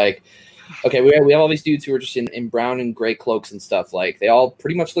just like, okay, we have all these dudes who are just in brown and gray cloaks and stuff. Like they all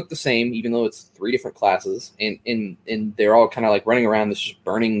pretty much look the same, even though it's 3 different classes, and they're all kind of like running around this just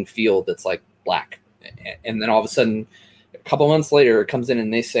burning field that's like black. And then all of a sudden, a couple months later, it comes in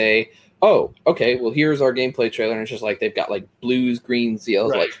and they say, oh, okay, well, here's our gameplay trailer. And it's just like they've got like blues, greens,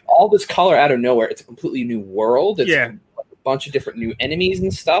 yellows, like all this color out of nowhere. It's a completely new world. It's a bunch of different new enemies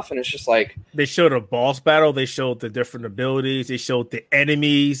and stuff. And it's just like they showed a boss battle. They showed the different abilities. They showed the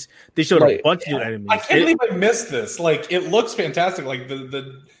enemies. They showed a bunch of new enemies. I can't believe I missed this. Like, it looks fantastic. Like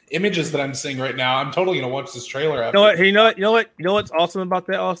the images that I'm seeing right now, I'm totally going to watch this trailer. You know what? Hey, you know what's awesome about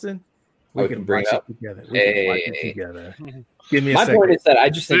that, Austin? We can bring it together. We can watch it together. Give me a second. My point is that I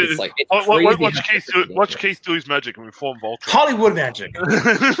just think it's like watch Keith do his magic and we form Voltron. Hollywood magic.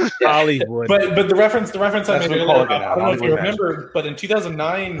 Hollywood. But the reference I made earlier, I don't know if you remember, but in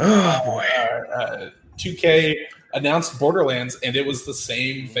 2009, 2K announced Borderlands, and it was the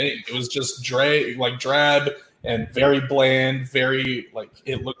same thing. It was just drab and very bland, very like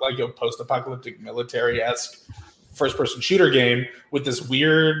it looked like a post-apocalyptic military-esque first-person shooter game with this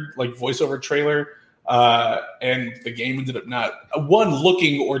weird like voiceover trailer. And the game ended up not one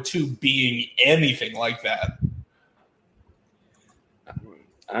looking or two being anything like that.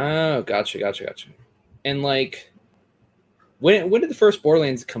 Oh, gotcha. And like, when did the first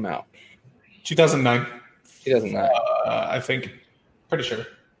Borderlands come out? 2009. 2009. I think. Pretty sure.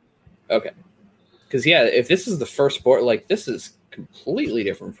 Okay. Because if this is the first this is completely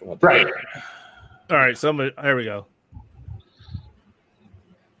different from what. Right. All right. So here we go.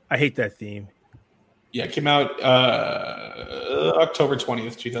 I hate that theme. Yeah, it came out October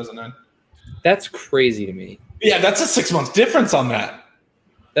 20th, 2009. That's crazy to me. Yeah, that's a 6 month difference on that.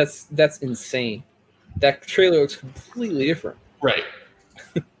 That's insane. That trailer looks completely different. Right.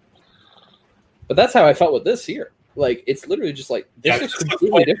 But that's how I felt with this here. Like, it's literally just like, this looks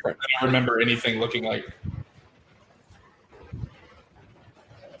completely different. I don't remember anything looking like.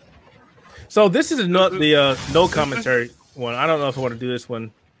 So this is not the no commentary one. I don't know if I want to do this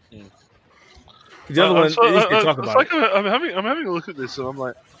one. The other one, you can talk about. Like I'm having a look at this, and I'm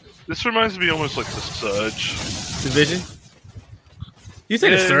like, this reminds me almost like the Surge Division. You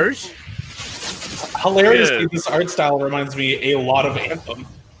say the Surge? Hilariously, this art style reminds me a lot of Anthem.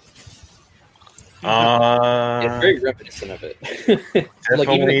 It's very reminiscent of it. Like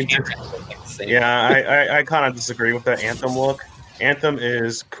even the camera looks like the same. Yeah, I kind of disagree with that Anthem look. Anthem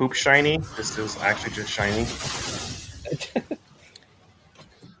is poop shiny. This is actually just shiny.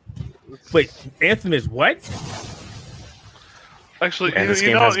 Wait, Anthem is what? Actually, and this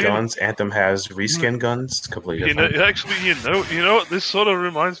game has guns. Anthem has reskin guns. Completely different. You know what this sort of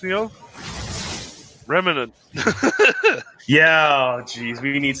reminds me of? Remnant. Yeah, jeez,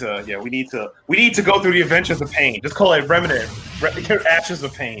 we need to go through the Adventures of Pain. Just call it Remnant. Ashes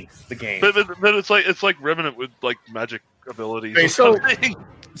of Pain. The game. But it's like Remnant with like magic abilities. Okay, so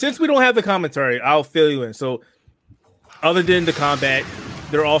since we don't have the commentary, I'll fill you in. So, other than the combat,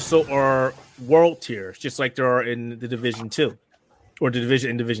 there also are world tiers, just like there are in the Division 2. or the division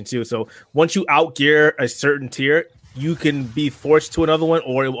in Division 2. So once you outgear a certain tier, you can be forced to another one,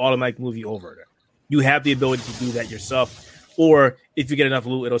 or it will automatically move you over there. You have the ability to do that yourself. Or if you get enough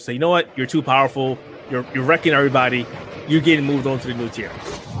loot, it'll say, you know what, you're too powerful, you're wrecking everybody, you're getting moved on to the new tier,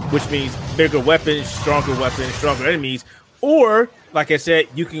 which means bigger weapons, stronger enemies. Or, like I said,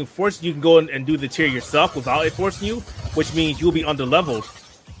 you can go in and do the tier yourself without it forcing you, which means you'll be under-leveled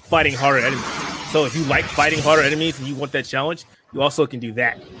fighting harder enemies. So if you like fighting harder enemies and you want that challenge, you also can do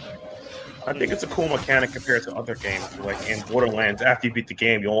that. I think it's a cool mechanic compared to other games. Like in Borderlands, after you beat the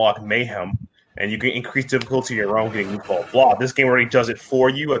game, you unlock Mayhem, and you can increase difficulty of your own getting new blah. This game already does it for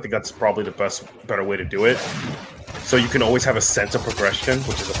you. I think that's probably the better way to do it. So you can always have a sense of progression,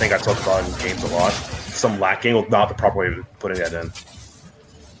 which is a thing I talk about in games a lot. Some lacking or not the proper way of putting that in.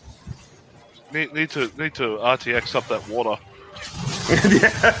 Need to RTX up that water.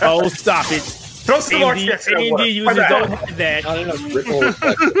 Yeah. Oh, stop it! Throw some RTX in that water. AMD users don't have that. I don't know. Ripple.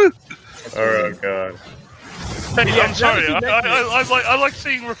 Oh god. Hey, Yeah, I'm sorry. that's I like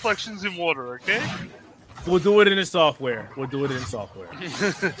seeing reflections in water. Okay. We'll do it in the software. But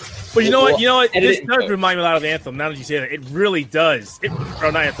you know what? This does remind me a lot of Anthem. Now that you say that, it really does.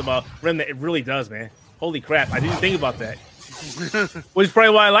 Not Anthem, Remnant. It really does, man. Holy crap! I didn't think about that. Which is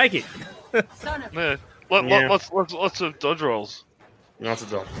probably why I like it. Yeah. Let's have dodge rolls. Lots of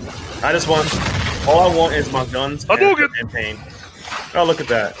dodge. All I want is my guns and campaign. Oh, look at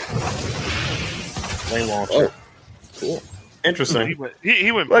that. Lane launcher. Oh, cool. Interesting.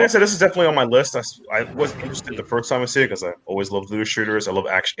 He went. Like I said, this is definitely on my list. I was interested the first time I see it because I always love looter shooters. I love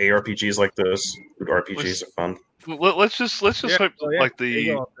action ARPGs like this. Good RPGs are fun. Let's just hope like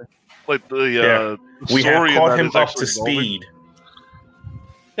the we have story caught him up evolving. to speed.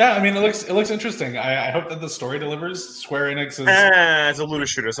 Yeah, I mean, it looks interesting. I hope that the story delivers. Square Enix is... it's a looter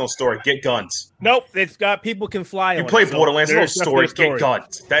shooter. There's no story. Get guns. Nope, it's got people can fly. You play Borderlands, there's no story. Get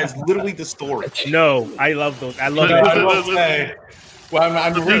guns. That is literally the story. No, I love those. I love I it. will say, well,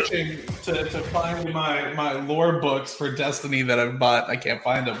 I'm reaching to find my lore books for Destiny that I've bought. I can't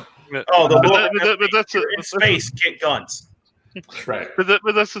find them. Oh, but that's in space. Get guns. Right. But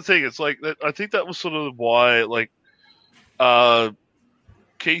that's the thing. It's like I think that was sort of why, like,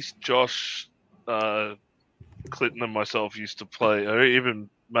 Keith, Josh, Clinton, and myself used to play, or even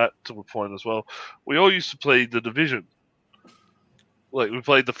Matt to a point as well. We all used to play The Division. Like, we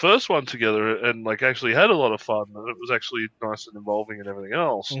played the first one together and like actually had a lot of fun. And it was actually nice and involving and everything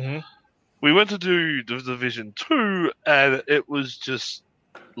else. Mm-hmm. We went to do The Division 2, and it was just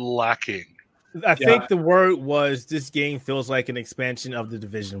lacking. I think the word was this game feels like an expansion of The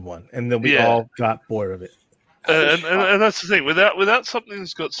Division 1, and then we all got bored of it. And that's the thing. Without something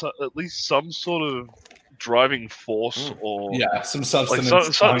that's got at least some sort of driving force or some substance,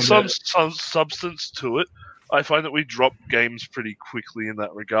 like some substance to it, I find that we drop games pretty quickly in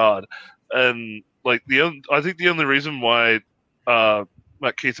that regard. And like I think the only reason why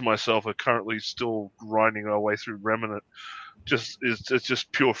Matt Keith and myself are currently still grinding our way through Remnant it's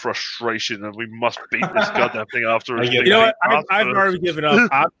just pure frustration, and we must beat this goddamn thing after. You know what? I've already given up.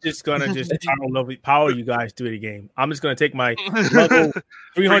 I'm just gonna power you guys to the game. I'm just gonna take my level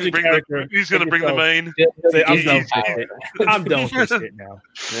 300 character. He's gonna bring the main. I'm done with this shit now.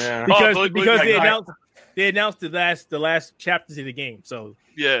 Yeah. Because they announced the last chapters of the game. So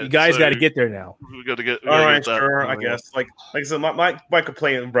you guys got to get there now. We got to get. All right, sure. I guess. Like I said, my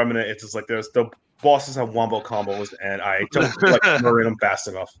complaint in Remnant, it's just like there's the bosses have wombo combos, and I don't like murdering them fast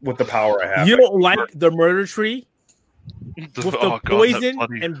enough with the power I have. You don't like the murder tree with the poison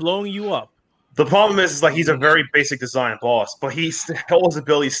and blowing you up. The problem is like he's a very basic design boss, but all his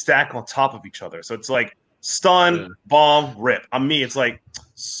abilities stack on top of each other. So it's like stun, bomb, rip. On me, it's like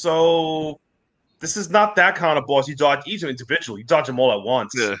so. This is not that kind of boss. You dodge each individually. You dodge them all at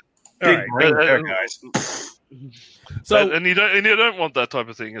once. Yeah. Big brain there, guys. So and you don't want that type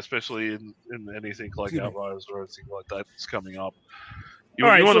of thing, especially in anything like Outriders or anything like that that's coming up. You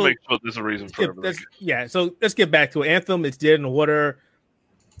want to make sure there's a reason for everything. Yeah, so let's get back to it. Anthem, it's dead in the water.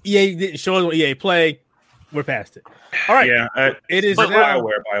 EA didn't show us what EA play. We're past it. All right. Yeah, it is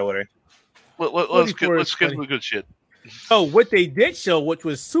BioWare. Let's get to the good shit. So what they did show, which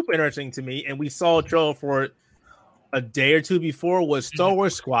was super interesting to me, and we saw a trailer for it a day or two before, was Star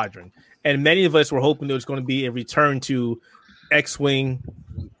Wars Squadron. And many of us were hoping there was going to be a return to X-Wing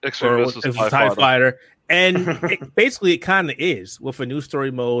versus TIE Fighter. And it kind of is, with a new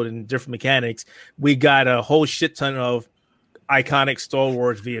story mode and different mechanics. We got a whole shit ton of iconic Star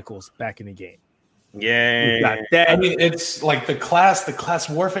Wars vehicles back in the game. Yeah. I mean, it's like the class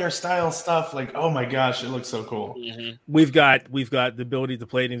warfare style stuff. Like, oh my gosh, it looks so cool. Mm-hmm. We've got the ability to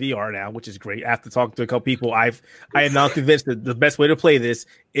play it in VR now, which is great. After talking to a couple people, I am now convinced that the best way to play this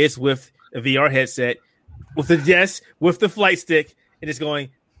is with a VR headset, with the flight stick, and it's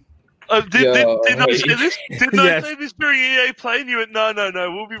going. Didn't I say this? Didn't I say this during EA Play? And you went, no,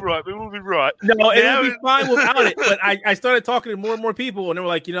 we'll be right. We will be right. No, it would be fine without it. But I started talking to more and more people, and they were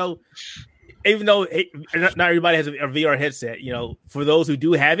like, even though not everybody has a VR headset, for those who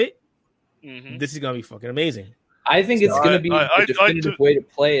do have it, this is going to be fucking amazing. I think it's going to be the definitive way to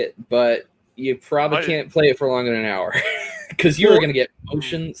play it, but you probably can't play it for longer than an hour because you're going to get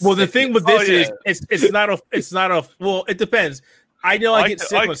motion. Well, the thing with this is it's not a. Well, it depends. I know I get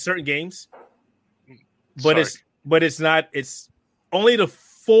sick on certain games, but it's not. It's only the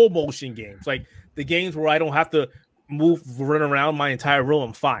full motion games, like the games where I don't have to run around my entire room.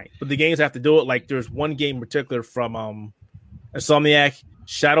 I'm fine, but the games I have to do it. Like there's one game in particular from Insomniac,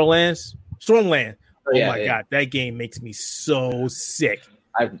 Shadowlands, Stormland. Oh my god, that game makes me so sick.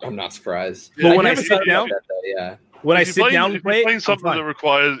 I'm not surprised. But when I sit down, when I sit down and play,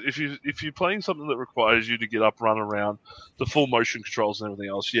 if you're playing something that requires you to get up, run around, the full motion controls and everything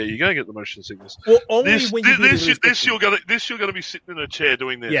else, you're gonna get the motion sickness. Well, only when you you're gonna be sitting in a chair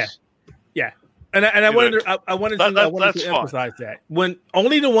doing this. Yeah. And I wanted to emphasize that when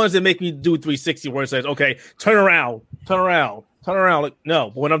only the ones that make me do 360 where it says, okay, turn around. Like, no,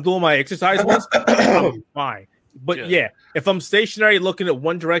 but when I'm doing my exercise ones, I'm fine. But if I'm stationary looking at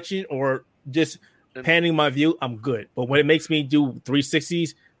one direction or just panning my view, I'm good. But when it makes me do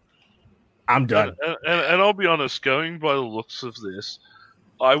 360s, I'm done. And I'll be honest, going by the looks of this,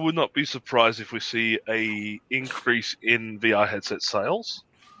 I would not be surprised if we see a increase in VR headset sales.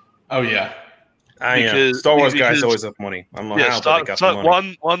 Oh yeah. Star Wars guys always have money. I'm like,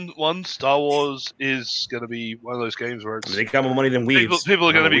 One Star Wars is going to be one of those games where they got more money than we. People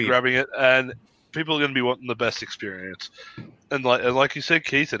are going to be grabbing it, and people are going to be wanting the best experience. And like you said,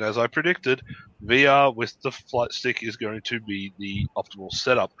 Keith, and as I predicted, VR with the flight stick is going to be the optimal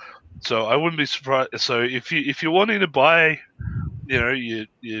setup. So I wouldn't be surprised. So if you're wanting to buy, your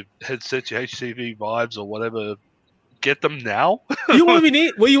headset, your HTV vibes or whatever. Get them now. You won't even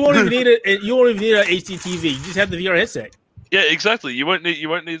need. Well, you won't even need it. You won't even need an HDTV. You just have the VR headset. Yeah, exactly. You won't need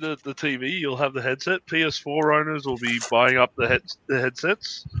the TV. You'll have the headset. PS4 owners will be buying up the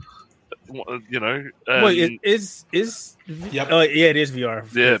headsets. Wait, it is. Yep. Oh, yeah, it is VR.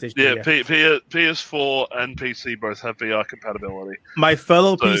 PS4 and PC both have VR compatibility. My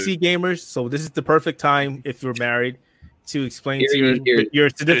fellow PC gamers. So this is the perfect time if you're married to explain to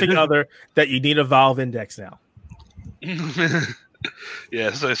your significant other that you need a Valve Index now. Yeah,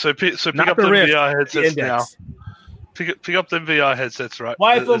 so pick up the VR headsets now. Pick up them VR headsets, right?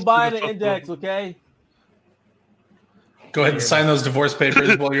 Wife, I'm buying an Index, okay? Go ahead and sign those divorce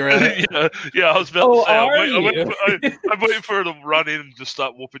papers while you're at it. I was about to say, I'm waiting for her to run in and just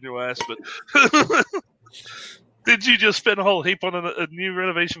start whooping your ass, but did you just spend a whole heap on a new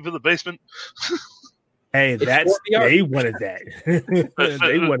renovation for the basement? Hey, they wanted that.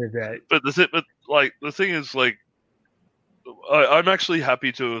 They wanted that. But the thing is, like, I'm actually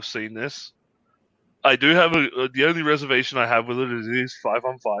happy to have seen this. I do have the only reservation I have with it is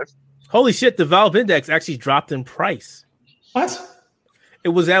 5-on-5. Holy shit! The Valve Index actually dropped in price. What? It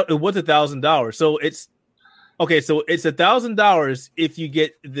was $1,000. So it's okay. So it's $1,000 if you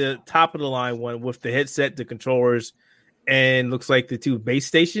get the top of the line one with the headset, the controllers, and looks like the 2 base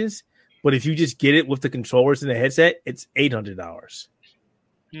stations. But if you just get it with the controllers and the headset, it's $800.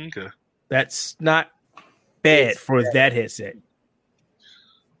 Okay, that's not bad for that headset.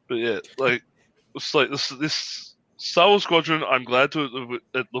 But yeah, like it's like this Star Wars Squadron. I'm glad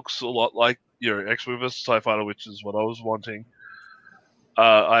it looks a lot like X-Wing vs TIE Fighter, which is what I was wanting.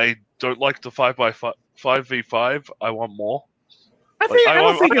 I don't like the 5v5. I want more. I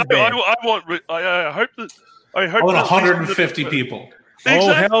don't think it's bad. I hope that. I want 150 people. Exactly.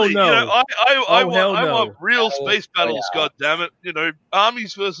 Oh hell no! I want real space battles. God damn it!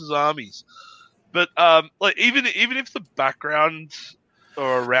 Armies versus armies. But like even if the background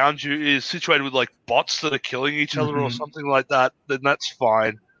or around you is situated with like bots that are killing each other or something like that, then that's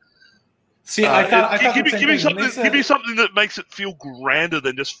fine. See, I thought give me something that makes it feel grander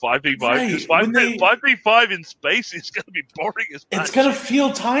than just 5v5. Because 5v5 in space is going to be boring as much. It's going to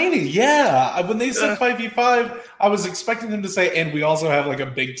feel tiny. Yeah, when they said 5v5, I was expecting them to say, and we also have like a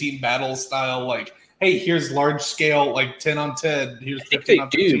big team battle style, like, hey, here's large scale, like 10 on 10. Here's 15 on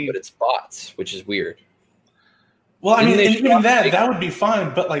 15. But it's bots, which is weird. Well, I mean, even that would be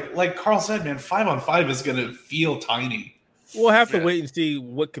fine. But like Carl said, man, 5-on-5 is going to feel tiny. We'll have to wait and see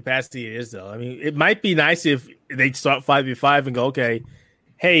what capacity it is, though. I mean, it might be nice if they start 5v5 and go, okay,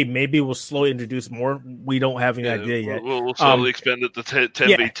 hey, maybe we'll slowly introduce more. We don't have any idea yet. We'll slowly expand it to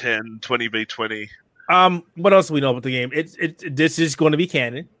 10v10, 20v20. What else do we know about the game? This is going to be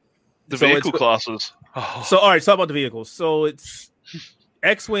canon. The vehicle classes. Oh. So, all right, talk about the vehicles. So it's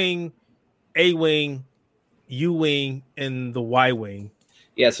X-Wing, A-Wing, U-Wing, and the Y-Wing.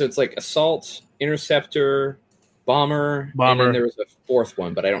 Yeah, so it's like Assault, Interceptor, Bomber, and then there was a fourth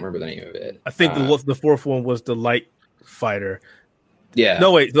one, but I don't remember the name of it. I think the fourth one was the Light Fighter. Yeah.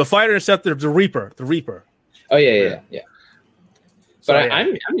 No, wait, the Fighter Interceptor, the Reaper. Oh, yeah. So, but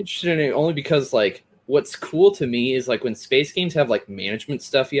I'm interested in it only because, like, what's cool to me is, like, when space games have, like, management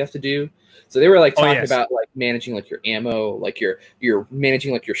stuff you have to do. So they were, like, talking about, like, managing, like, your ammo, like, you're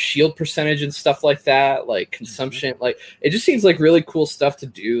managing, like, your shield percentage and stuff like that, like, consumption. Like, it just seems like really cool stuff to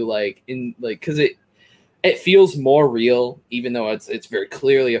do, like, in, like, because it feels more real, even though it's very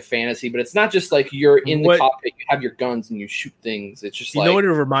clearly a fantasy. But it's not just like you're in the cockpit, you have your guns and you shoot things. It's just you know what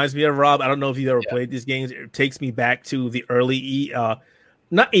it reminds me of, Rob. I don't know if you've ever played these games. It takes me back to the early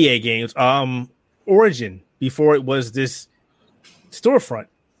not EA games, Origin, before it was this storefront.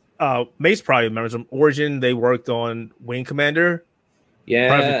 Mace probably remembers them. Origin, they worked on Wing Commander,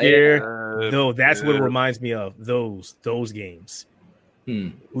 Privateer. No, that's what it reminds me of. Those games.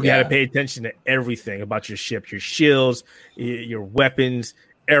 We got to pay attention to everything about your ship, your shields, your weapons,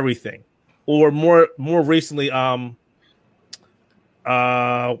 everything. Or more recently, what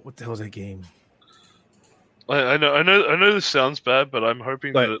the hell is that game? I know this sounds bad, but I'm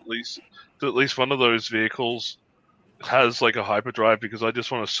hoping that at least one of those vehicles has like a hyperdrive, because I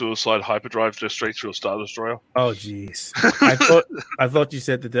just want a suicide hyperdrive just straight through a Star Destroyer. Oh jeez. I thought you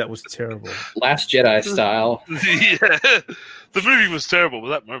said that was terrible. Last Jedi style. Yeah. The movie was terrible, but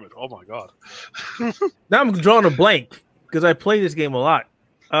that moment, oh my god. Now I'm drawing a blank because I play this game a lot.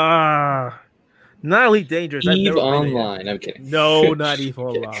 Not Elite Dangerous. EVE Online. I'm kidding. No, not EVE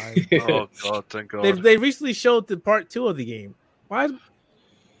Online. Oh god, thank God. They recently showed the part 2 of the game. Why am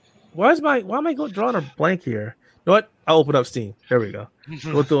I drawing a blank here? You know what? I'll open up Steam. There we go.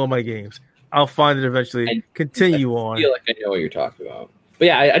 Go through all my games. I'll find it eventually. Continue on. I feel like I know what you're talking about. But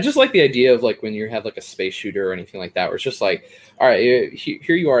yeah, I just like the idea of like when you have like a space shooter or anything like that, where it's just like, all right,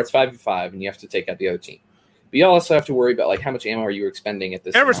 here you are, it's 5v5, and you have to take out the other team. But you also have to worry about like how much ammo are you expending at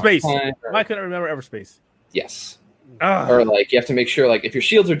this Everspace. Why couldn't I remember Everspace? Yes. Or like you have to make sure like if your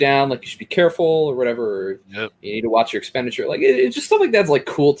shields are down, like you should be careful or whatever. Or you need to watch your expenditure. Like it's just stuff like that's like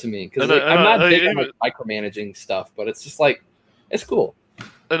cool to me because like, I'm not big on like micromanaging stuff, but it's just like it's cool.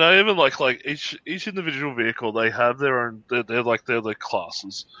 And I even like each individual vehicle, they have their own. They're their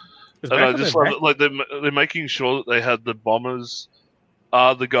classes, and I just love it. Like they're making sure that they have the bombers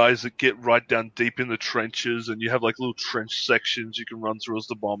are the guys that get right down deep in the trenches, and you have like little trench sections you can run through as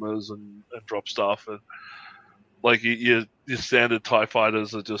the bombers and drop stuff. And like your standard TIE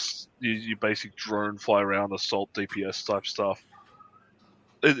fighters are just your basic drone fly around assault DPS type stuff.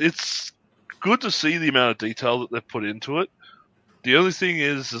 It's good to see the amount of detail that they've put into it. The only thing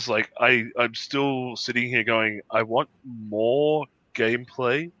is like I'm still sitting here going, I want more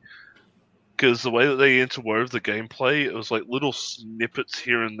gameplay, because the way that they interwove the gameplay, it was like little snippets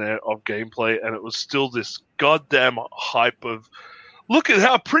here and there of gameplay, and it was still this goddamn hype of, look at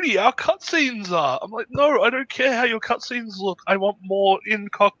how pretty our cutscenes are. I'm like, no, I don't care how your cutscenes look. I want more in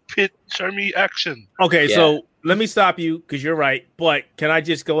cockpit. Show me action. Okay, so let me stop you because you're right. But can I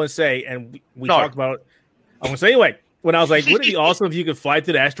just go and say, and we talked about, I'm going to say anyway. When I was like, wouldn't it be awesome if you could fly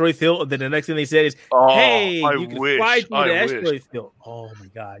to the asteroid field? And then the next thing they said is, hey, you can fly to the asteroid field. Oh, my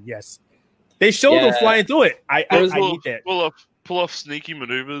God, yes. They showed them flying through it. I need that. Pull off sneaky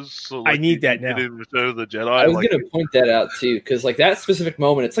maneuvers. So I need that now. In Return of the Jedi. I was going to point that out, too, because like that specific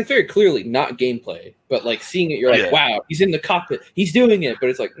moment, it's like very clearly not gameplay. But like seeing it, you're like, wow, he's in the cockpit. He's doing it. But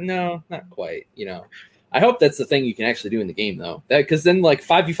it's like, no, not quite, you know. I hope that's the thing you can actually do in the game, though. Because then like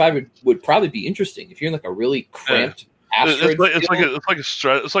 5v5 would probably be interesting. If you're in like a really cramped It's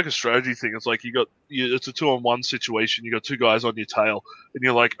like a strategy thing. It's like it's a 2-on-1 situation. You got two guys on your tail, and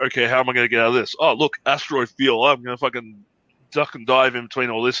you're like, okay, how am I going to get out of this? Oh, look, asteroid field. I'm going to fucking duck and dive in between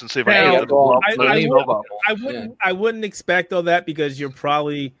all this and see if I can get I wouldn't expect all that because you're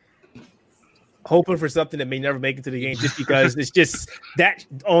probably hoping for something that may never make it to the game, just because it's just that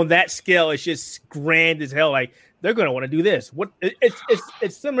on that scale, it's just grand as hell. Like they're going to want to do this.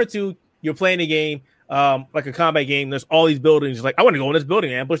 It's similar to you're playing a game. Like a combat game, there's all these buildings. Like, I want to go in this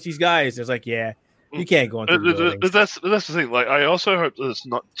building and ambush these guys. It's like, yeah, you can't go into the buildings. That's the thing. Like, I also hope that it's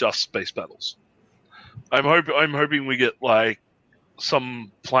not just space battles. I'm hoping we get like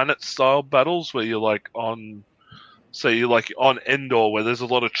some planet style battles where you're like on say you like on Endor where there's a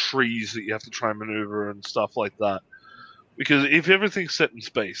lot of trees that you have to try and maneuver and stuff like that. Because if everything's set in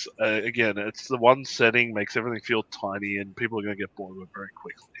space, again, it's the one setting makes everything feel tiny, and people are going to get bored of it very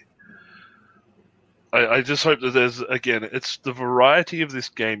quickly. I just hope that it's the variety of this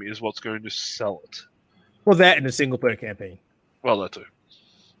game is what's going to sell it. Well, that and the single player campaign. Well, that too.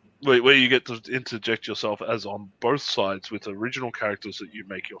 Where you get to interject yourself as on both sides with original characters that you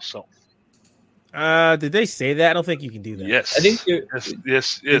make yourself. Did they say that? I don't think you can do that. Yes. I think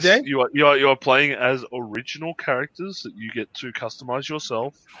yes. You are playing as original characters that you get to customize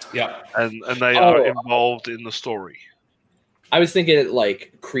yourself. Yeah. And they are involved in the story. I was thinking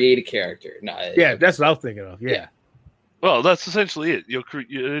like create a character. No, yeah, that's what I was thinking of. Yeah. Well, that's essentially it.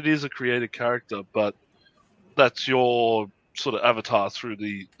 It is a created character, but that's your sort of avatar through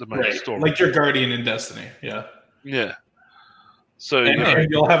the main story. Like your Guardian in Destiny. Yeah. Yeah. So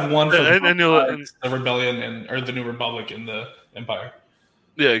and you'll have one for the Rebellion or the New Republic in the Empire.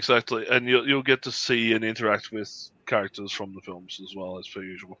 Yeah, exactly. And you'll get to see and interact with characters from the films as well, as per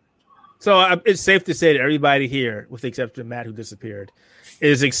usual. So it's safe to say that everybody here, with the exception of Matt, who disappeared,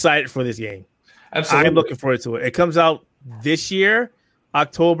 is excited for this game. Absolutely. I'm looking forward to it. It comes out this year,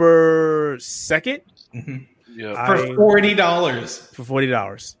 October 2nd. Mm-hmm. Yeah, for $40. For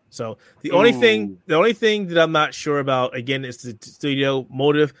 $40. So the only thing that I'm not sure about, again, is the studio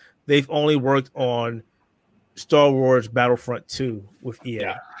motive. They've only worked on Star Wars Battlefront 2 with EA.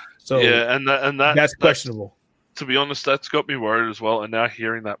 Yeah. So yeah, and that's questionable. To be honest, that's got me worried as well. And now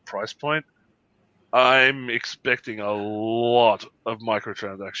hearing that price point, I'm expecting a lot of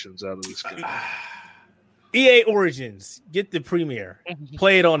microtransactions out of this game. EA Origins, get the premiere,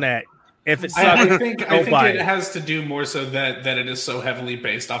 play it on that. If it's I think it has to do more so that it is so heavily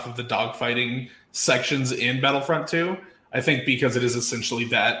based off of the dogfighting sections in Battlefront 2. I think because it is essentially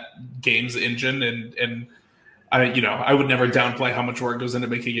that game's engine, and I would never downplay how much work goes into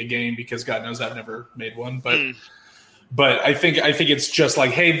making a game because God knows I've never made one, but I think it's just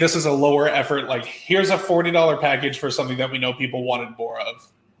like, hey, this is a lower effort. Like, here's a $40 package for something that we know people wanted more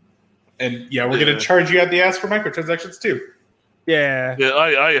of, and we're going to charge you at the ass for microtransactions too. Yeah.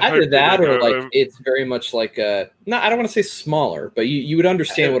 I either that or like it's very much like I don't want to say smaller, but you would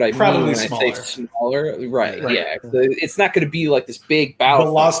understand what I mean when smaller. I say smaller, right? Yeah, it's not going to be like this big battle.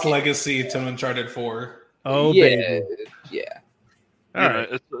 The Lost Legacy to Uncharted 4. Oh yeah, baby. Yeah. All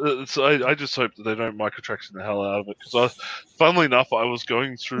right. I just hope that they don't microtransaction the hell out of it because, funnily enough, I was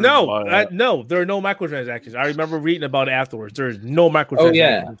going through. No, there are no microtransactions. I remember reading about it afterwards. There is no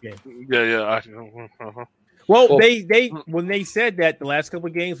microtransactions in this game. Yeah. Well, they when they said that the last couple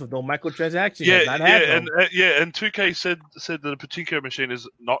of games with no microtransactions, and 2K said that a particular machine is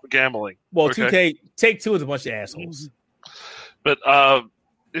not gambling. Well, okay? 2K Take-Two is a bunch of assholes. But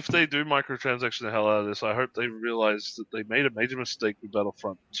if they do microtransaction the hell out of this, I hope they realize that they made a major mistake with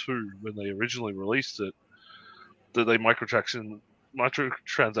Battlefront 2 when they originally released it. That they microtransaction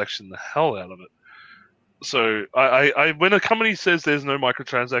the hell out of it. So I when a company says there's no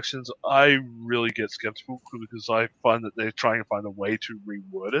microtransactions, I really get skeptical because I find that they're trying to find a way to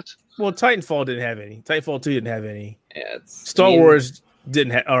reword it. Well, Titanfall didn't have any. Titanfall 2 didn't have any. Yeah, Star Wars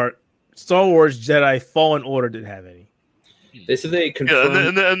didn't have, or Star Wars Jedi Fallen Order didn't have any. They said they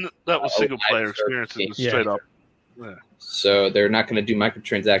confirmed. Yeah, and that was single player experience. It was straight up. Yeah. So they're not going to do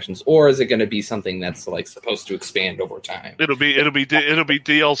microtransactions, or is it going to be something that's like supposed to expand over time? It'll be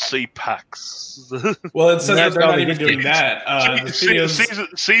DLC packs. Well, it says that they're not even doing that.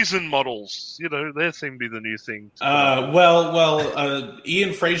 Season models, they seem to be the new thing.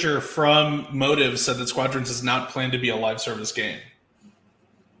 Ian Fraser from Motive said that Squadrons is not planned to be a live service game.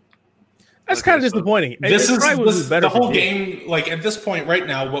 That's kind of disappointing. The whole game. Like at this point, right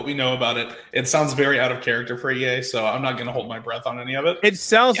now, what we know about it sounds very out of character for EA. So I'm not going to hold my breath on any of it. It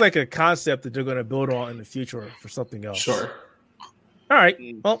sounds like a concept that they're going to build on in the future for something else. Sure. All right.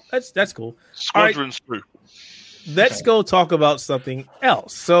 Well, that's cool. Squadrons through. Let's go talk about something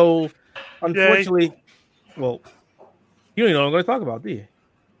else. So, unfortunately, you don't know what I'm going to talk about, do you?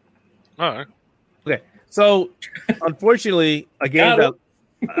 All right. Okay. So, unfortunately, a game that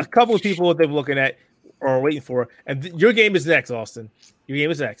a couple of people they've been looking at or waiting for, and your game is next, Austin. Your game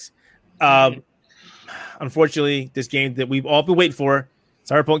is next. Unfortunately, this game that we've all been waiting for,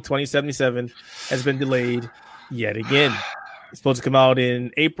 Cyberpunk 2077, has been delayed yet again. It's supposed to come out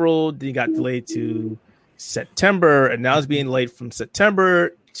in April, then it got delayed to September, and now it's being delayed from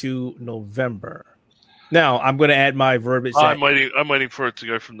September to November. Now, I'm going to add my verbiage. I'm waiting for it to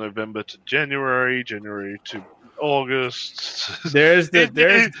go from November to January to August.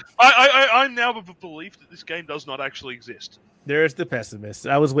 I I'm now of a belief that this game does not actually exist. There's the pessimist.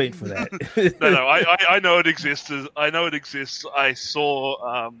 I was waiting for that. No, I know it exists. I know it exists. I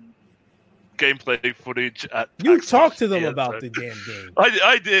saw gameplay footage at. You PAX talked to last them year, about so- the damn game.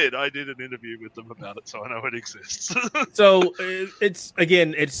 I did an interview with them about it, so I know it exists. So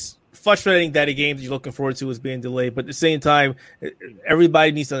it's frustrating that a game that you're looking forward to is being delayed, but at the same time,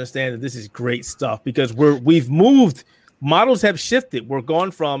 everybody needs to understand that this is great stuff because we've moved. Models have shifted. We're gone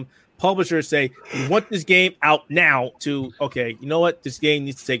from publishers say we want this game out now to okay, you know what? This game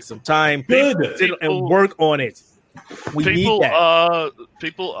needs to take some time and work on it. We need that.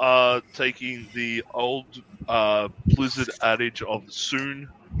 People are taking the old Blizzard adage of soon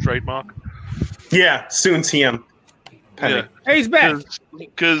trademark. Yeah, soon TM. Yeah. Hey, he's back.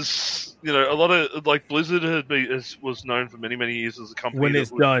 Because a lot of Blizzard was known for many years as a company When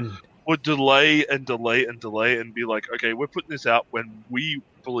it's done would delay and be like, okay, we're putting this out when we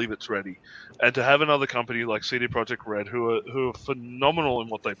believe it's ready, and to have another company like CD Projekt Red who are phenomenal in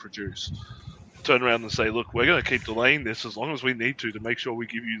what they produce turn around and say, look, we're going to keep delaying this as long as we need to make sure we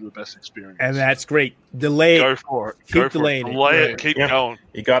give you the best experience. And that's great. Delay. Go for it. Keep delaying it. Delay it. Keep going.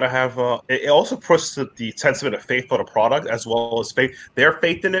 You got to have. It also puts the sentiment of faith for the product as well as faith. Their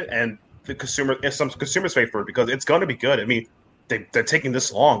faith in it and the consumer, and some consumers' faith for it because it's going to be good. I mean, they're taking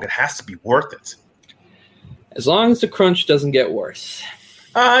this long. It has to be worth it. As long as the crunch doesn't get worse.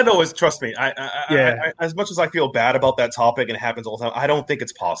 I know. Trust me. I as much as I feel bad about that topic and it happens all the time, I don't think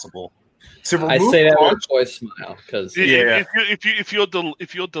it's possible. I say that with a boy smile because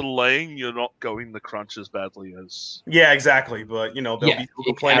if you're delaying, you're not going the crunch as badly as exactly. But there'll be people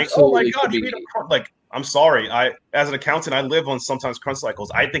complaining. Oh my god, you need a crunch! Like I'm sorry, as an accountant, I live on sometimes crunch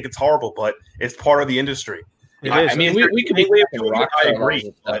cycles. I think it's horrible, but it's part of the industry. I mean, we could be rock. I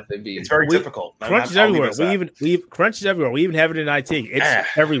agree. It's very difficult. Crunch is everywhere. Crunch is everywhere. We even have it in IT. It's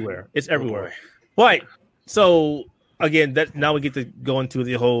everywhere. It's everywhere. But so again, that now we get to go into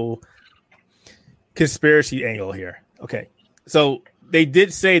the whole conspiracy angle here. Okay, so they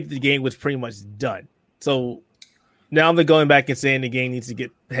did say that the game was pretty much done. So now they're going back and saying the game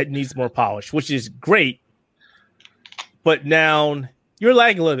needs more polish, which is great. But now you're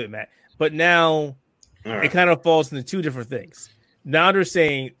lagging a little bit, Matt. But now it kind of falls into two different things. Now they're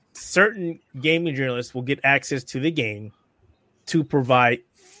saying certain gaming journalists will get access to the game to provide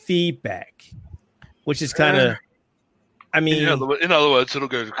feedback, which is kind of. I mean, in other words, it'll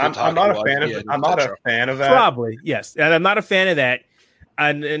go to I'm not a fan of it. I'm not a fan of that. Probably, yes. And I'm not a fan of that.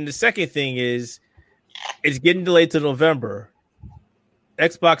 And the second thing is it's getting delayed to November.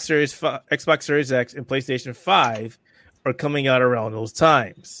 Xbox Series X and PlayStation 5 are coming out around those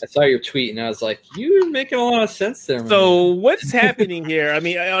times. I saw your tweet and I was like, you're making a lot of sense there, man. So what's happening here? I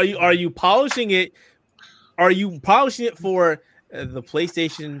mean, are you polishing it? Are you polishing it for the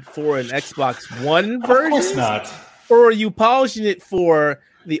PlayStation 4 and Xbox One version? Of course not. Or are you polishing it for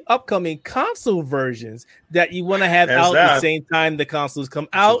the upcoming console versions that you want to have out at the same time the consoles come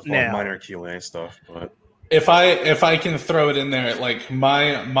out now? Minor QA stuff, but if I can throw it in there, like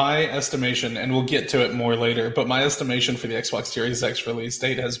my estimation, and we'll get to it more later, but my estimation for the Xbox Series X release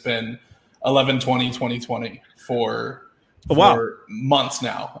date has been 11/20/2020 for months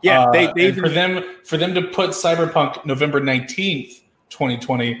now. Yeah, for them to put Cyberpunk November 19th.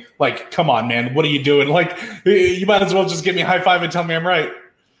 2020, like, come on, man, what are you doing? Like, you might as well just give me a high five and tell me I'm right.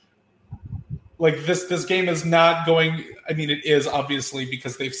 Like, this game is not going. I mean, it is obviously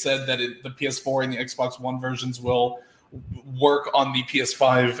because they've said that the PS4 and the Xbox One versions will work on the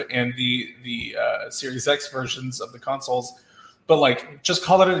PS5 and the Series X versions of the consoles. But like, just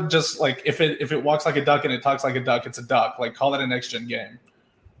call it just like if it walks like a duck and it talks like a duck, it's a duck. Like, call it a next gen game.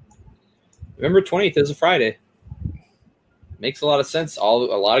 November 20th is a Friday. Makes a lot of sense. A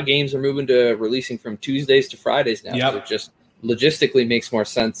lot of games are moving to releasing from Tuesdays to Fridays now. Yep. So it just logistically makes more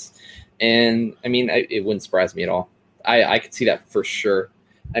sense. And I mean, it wouldn't surprise me at all. I could see that for sure.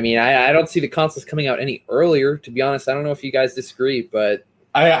 I mean, I don't see the consoles coming out any earlier, to be honest. I don't know if you guys disagree, but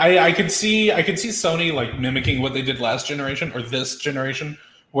I could see Sony like mimicking what they did last generation or this generation,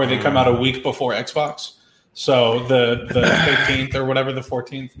 where they come out a week before Xbox. So the 13th or whatever, the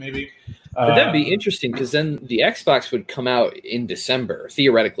 14th maybe. But that'd be interesting because then the Xbox would come out in December,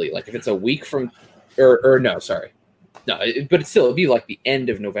 theoretically. Like if it's a week from, but it'd be like the end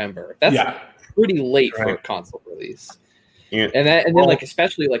of November. That's pretty late for a console release. Yeah. And then like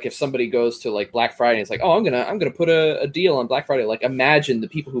especially like if somebody goes to like Black Friday and it's like, oh, I'm gonna put a deal on Black Friday. Like imagine the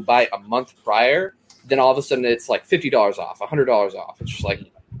people who buy a month prior, then all of a sudden it's like $50 off, $100 off. It's just like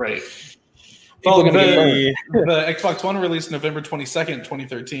right. Well, the Xbox One released November 22nd,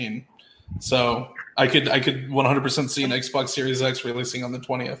 2013. So I could 100% see an Xbox Series X releasing on the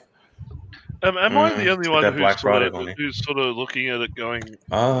 20th. Am I the only one who's sort of looking at it going,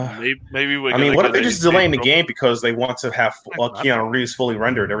 maybe we're what if they just delaying the game because they want to have Keanu Reeves fully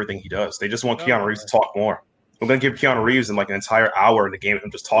rendered everything he does? They just want Keanu Reeves to talk more. We're going to give Keanu Reeves an entire hour in the game of him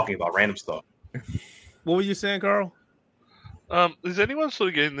just talking about random stuff. What were you saying, Carl? Is anyone sort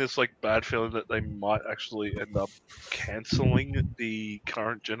of getting this bad feeling that they might actually end up canceling the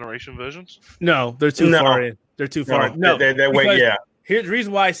current generation versions? No, they're too far in. They're too far in. No, they're way, yeah. Here's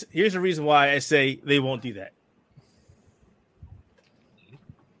the reason why I say they won't do that.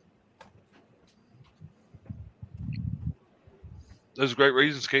 Those are great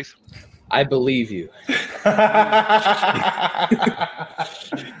reasons, Keith. I believe you.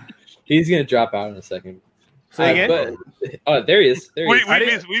 He's gonna drop out in a second. Say again? There he is.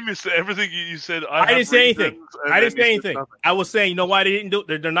 We missed everything you said. I didn't say anything. I was saying, you know why they didn't do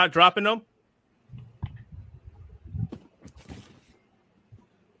it? They're not dropping them.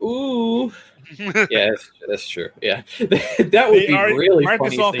 Ooh. Yeah, that's true. Yeah. That would be really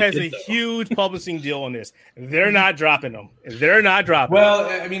funny. Microsoft has a huge publishing deal on this. They're not dropping them. Well,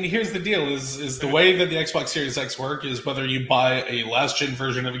 I mean, here's the deal is the way that the Xbox Series X work is whether you buy a last gen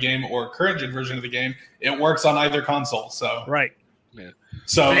version of a game or a current gen version of the game, it works on either console. So right. Yeah.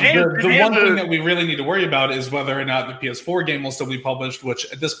 So the one thing that we really need to worry about is whether or not the PS4 game will still be published, which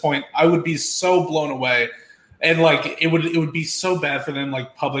at this point I would be so blown away. And it would be so bad for them,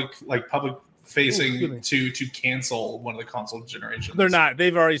 public facing to cancel one of the console generations. They're not.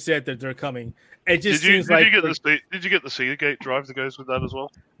 They've already said that they're coming. It just did you get the Seagate drive that goes with that as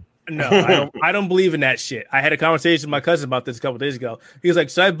well? No, I don't believe in that shit. I had a conversation with my cousin about this a couple of days ago. He was like,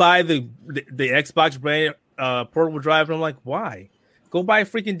 "Should I buy the Xbox brand portable drive?" And I'm like, "Why? Go buy a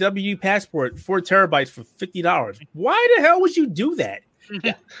freaking WU Passport, 4 terabytes for $50. Why the hell would you do that?"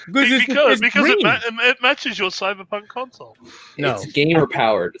 Yeah. Because it matches your Cyberpunk console. No. It's gamer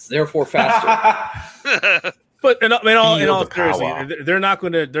powered. It's therefore faster. But in all seriousness, they're not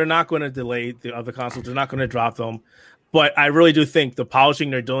going to delay the other consoles. They're not going to drop them. But I really do think the polishing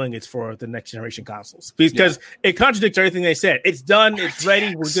they're doing is for the next generation consoles because it contradicts everything they said. It's done. It's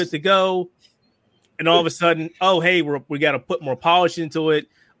ready. We're good to go. And all of a sudden, we got to put more polish into it,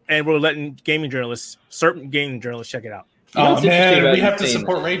 and we're letting certain gaming journalists check it out. Oh man, we have to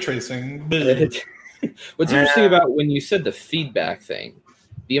support ray tracing. What's interesting about when you said the feedback thing,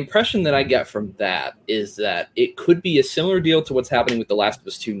 the impression that I get from that is that it could be a similar deal to what's happening with The Last of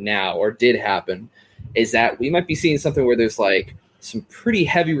Us 2 now, or did happen, is that we might be seeing something where there's some pretty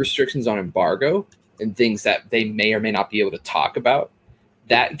heavy restrictions on embargo and things that they may or may not be able to talk about.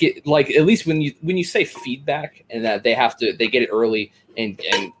 That get at least when you say feedback and that they get it early and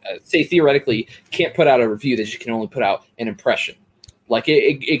say theoretically can't put out a review that you can only put out an impression.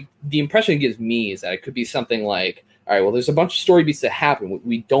 The impression it gives me is that it could be something like, all right, well, there's a bunch of story beats that happen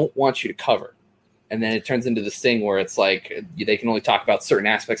we don't want you to cover, and then it turns into this thing where it's they can only talk about certain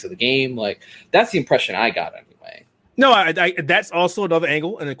aspects of the game. That's the impression I got anyway. No, I that's also another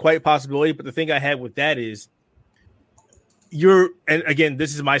angle and a quite possibility. But the thing I had with that is. And again,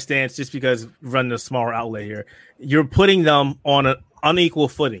 this is my stance just because running a smaller outlet here, you're putting them on an unequal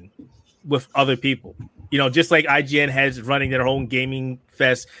footing with other people. Just like IGN has running their own gaming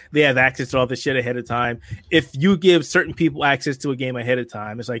fest, they have access to all this shit ahead of time. If you give certain people access to a game ahead of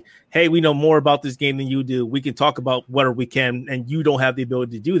time, it's like, hey, we know more about this game than you do. We can talk about whatever we can, and you don't have the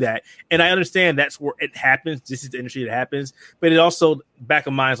ability to do that. And I understand that's where it happens. This is the industry that happens. But it also, back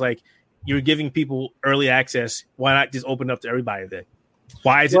of mind, is you're giving people early access. Why not just open up to everybody then?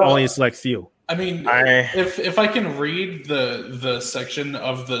 Why is it only a select few? I mean, if I can read the section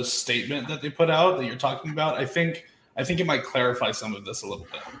of the statement that they put out that you're talking about, I think it might clarify some of this a little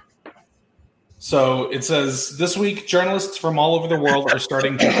bit. So it says, this week, journalists from all over the world are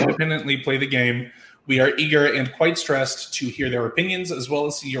starting to independently play the game. We are eager and quite stressed to hear their opinions as well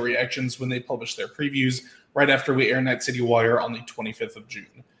as see your reactions when they publish their previews right after we air Night City Wire on the 25th of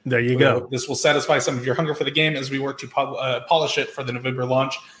June. There you go. This will satisfy some of your hunger for the game as we work to polish it for the November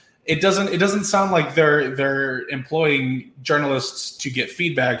launch. It doesn't sound like they're employing journalists to get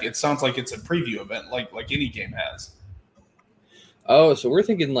feedback. It sounds like it's a preview event, like any game has. Oh, so we're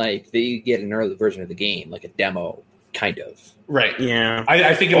thinking they get an early version of the game, like a demo, kind of. Right. Yeah.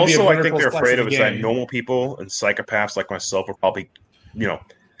 I think it'll also, I think they're afraid of is that normal people and psychopaths like myself will probably,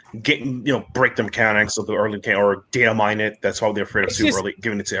 break the mechanics of the early game or data mine it. That's why they're afraid of super early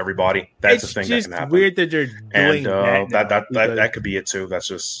giving it to everybody. That's the thing that can happen. It's weird that they're doing that could be it too. That's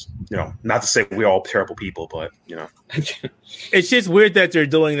just not to say we're all terrible people, but it's just weird that they're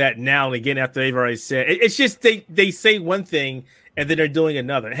doing that now and again after they've already said it's just they say one thing and then they're doing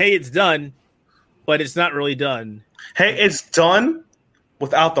another. Hey, it's done, but it's not really done. Hey, it's done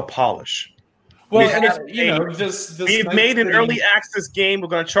without the polish. Well, we've made an early access game. We're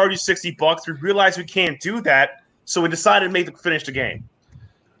going to charge you $60. We realized we can't do that, so we decided to finish the game.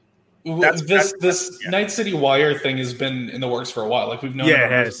 This Night City Wire thing has been in the works for a while. Like we've known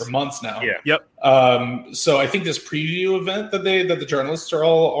about it for months now. Yeah. Yep. So I think this preview event that the journalists are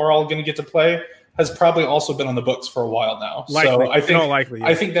all going to get to play has probably also been on the books for a while now. Likely. So I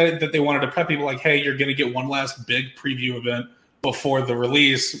think Yeah. that they wanted to prep people like, hey, you're going to get one last big preview event before the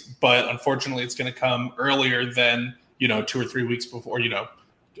release, but unfortunately it's going to come earlier than 2 or 3 weeks before,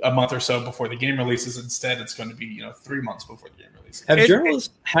 a month or so before the game releases. Instead, it's going to be 3 months before the game releases. Have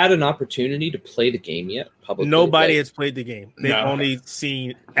journalists had an opportunity to play the game yet? Publicly? Nobody has played the game. They've only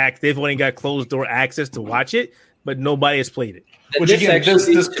seen they've only got closed door access to watch it, but nobody has played it. Which again,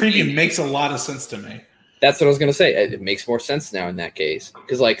 this preview makes a lot of sense to me. That's what I was going to say. It makes more sense now in that case.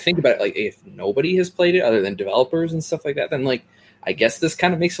 Because, think about it. If nobody has played it other than developers and stuff like that, then, I guess this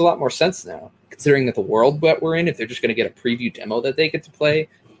kind of makes a lot more sense now. Considering that the world that we're in, if they're just going to get a preview demo that they get to play,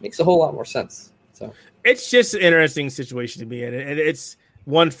 makes a whole lot more sense. So it's just an interesting situation to be in. And it's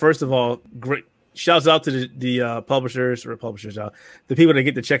one, first of all, great. Shouts out to the publishers, the people that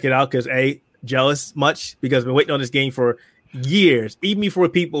get to check it out because, jealous much because I've been waiting on this game for years, even before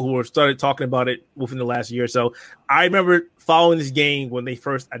people who started talking about it within the last year or so. I remember following this game when they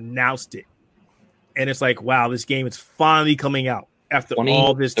first announced it, and it's like, wow, this game is finally coming out after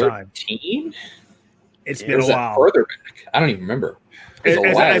all this time. It's been a while. Further back, I don't even remember.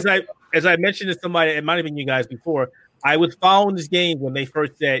 As I mentioned to somebody, it might have been you guys before. I was following this game when they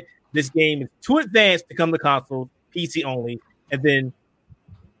first said this game is too advanced to come to console, PC only, and then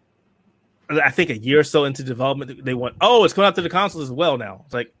I think a year or so into development, they went, it's coming out to the consoles as well now.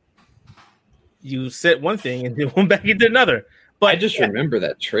 It's like you said one thing and then went back into another. But I just remember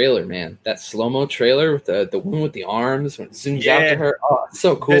that trailer, man. That slow-mo trailer with the one with the arms when it zooms out to her. Oh, it's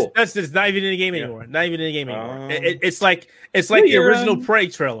so cool. That's not even in the game anymore. Not even in the game anymore. It's like the original Prey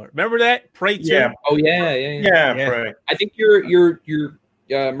trailer. Remember that? Prey 2? Yeah. Oh, yeah. Prey. I think your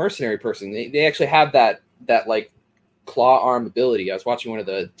mercenary person, they actually have that claw arm ability. I was watching one of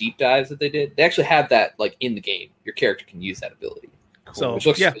the deep dives that they did. They actually have that in the game. Your character can use that ability. So which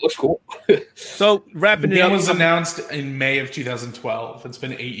looks cool. So wrapping the it up, game was announced in May of 2012. It's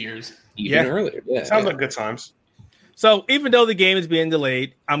been 8 years. Even earlier. Yeah, sounds like good times. So even though the game is being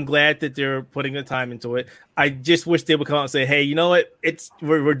delayed, I'm glad that they're putting the time into it. I just wish they would come out and say, hey, you know what?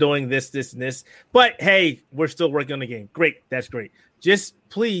 We're doing this, and this. But hey, we're still working on the game. Great. That's great. Just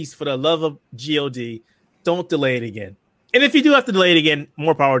please, for the love of GOD, don't delay it again. And if you do have to delay it again,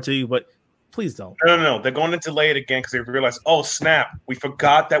 more power to you, but please don't. No. They're going to delay it again because they realize, oh, snap. We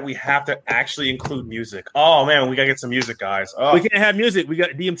forgot that we have to actually include music. Oh, man, we got to get some music, guys. Oh. We can't have music. We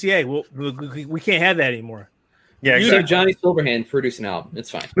got DMCA. We can't have that anymore. Yeah, exactly. So Johnny Silverhand produce an album. It's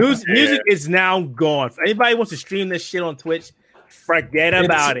fine. Music is now gone. If anybody wants to stream this shit on Twitch, forget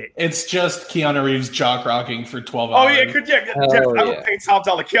about it. It's just Keanu Reeves jock rocking for 12 hours. Oh, yeah. I would pay top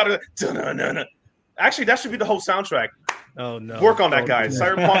dollar. Keanu. Actually, that should be the whole soundtrack. Oh, no. Work on that, guys.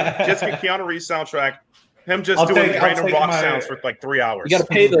 Cyberpunk, just get Keanu Reeves soundtrack. Him just doing random rock sounds for 3 hours. You got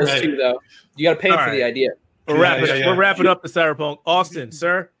to pay those two, though. You got to pay for the idea. We're wrapping up the Cyberpunk. Austin,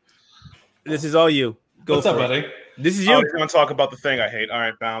 sir, this is all you. What's up, buddy? This is you. We're going to talk about the thing I hate. All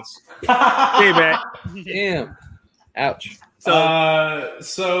right, bounce. Hey, man. Damn. Ouch. So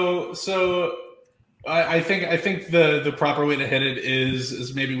I think the proper way to hit it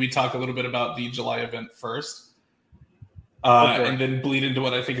is maybe we talk a little bit about the July event first, and then bleed into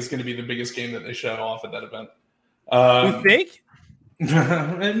what I think is going to be the biggest game that they show off at that event. You think?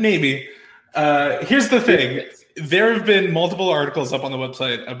 Maybe. Here's the thing. There have been multiple articles up on the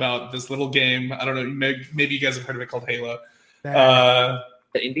website about this little game. I don't know. Maybe you guys have heard of it called Halo. The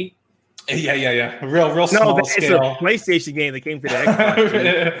indie? Yeah. Real small scale. It's a PlayStation game that came to the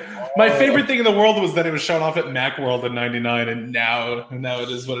Xbox. My favorite thing in the world was that it was shown off at Macworld in '99, and now it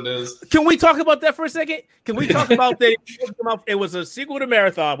is what it is. Can we talk about that for a second? Can we talk about that? It was a sequel to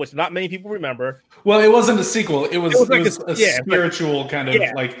Marathon, which not many people remember. Well, it wasn't a sequel. It was a spiritual kind of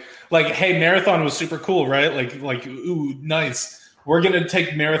like, hey, Marathon was super cool, right? Like, ooh, nice. We're gonna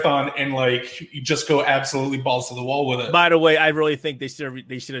take Marathon and just go absolutely balls to the wall with it. By the way, I really think they should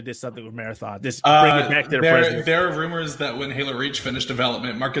have did something with Marathon. Just bring it back to the present. There are rumors that when Halo Reach finished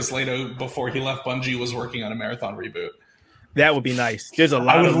development, Marcus Leto, before he left Bungie, was working on a Marathon reboot. That would be nice. There's a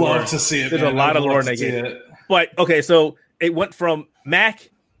lot. I would love to see it. There's a lot of lore in that game. But okay, so it went from Mac,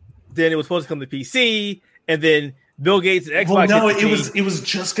 then it was supposed to come to PC, and then Bill Gates and Xbox. Well, no, it was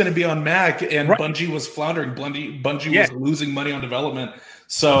just going to be on Mac, and Bungie was floundering. Bungie was losing money on development.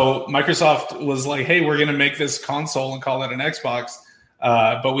 So Microsoft was like, hey, we're going to make this console and call it an Xbox,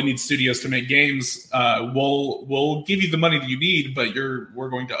 but we need studios to make games. We'll give you the money that you need, but we're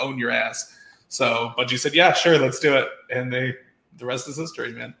going to own your ass. So Bungie said, yeah, sure, let's do it. And the rest is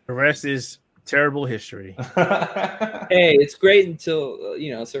history, man. The rest is terrible history. Hey, it's great until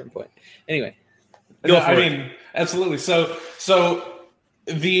a certain point. Anyway, absolutely. So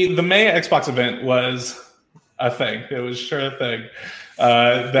the May Xbox event was a thing. It was sure a thing.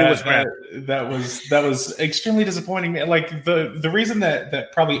 That was extremely disappointing. Like the reason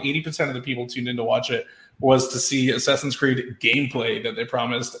that probably 80% of the people tuned in to watch it was to see Assassin's Creed gameplay that they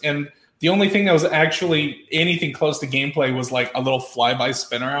promised, and the only thing that was actually anything close to gameplay was like a little flyby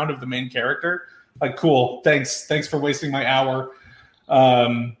spin around of the main character. Like, cool, thanks for wasting my hour.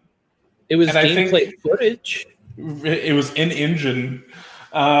 It was gameplay footage. It was in engine.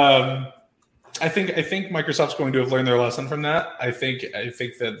 I think Microsoft's going to have learned their lesson from that. I think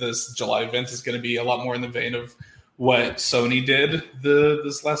that this July event is going to be a lot more in the vein of what Sony did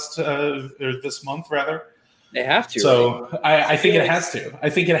this month rather. They have to. So right? I think it has to. I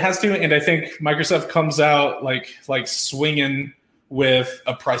think it has to, and I think Microsoft comes out like swinging with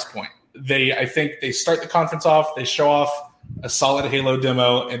a price point. I think they start the conference off, they show off a solid Halo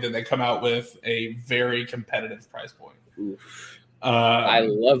demo, and then they come out with a very competitive price point. I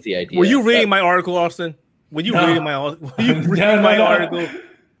love the idea. Were you reading my article, Austin? Were you reading my article?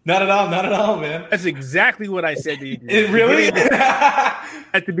 Not at all, man. That's exactly what I said to you. Really?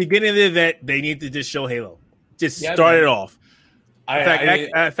 At the beginning of the event, they need to just show Halo. Just start it off.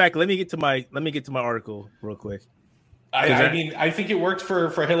 In fact, let me get to my article real quick. I think it worked for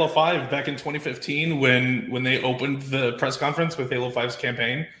Halo 5 back in 2015 when they opened the press conference with Halo 5's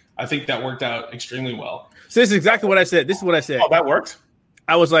campaign. I think that worked out extremely well. So this is exactly what I said. This is what I said. Oh, that worked?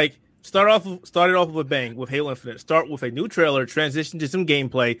 I was like, start it off with a bang with Halo Infinite. Start with a new trailer, transition to some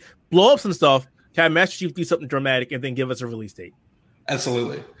gameplay, blow up some stuff, have Master Chief do something dramatic, and then give us a release date.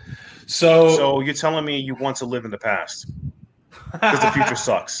 Absolutely. So you're telling me you want to live in the past? Because the future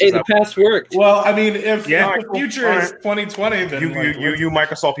sucks. Hey, the past worked. Well, I mean, if the future is 2020, then you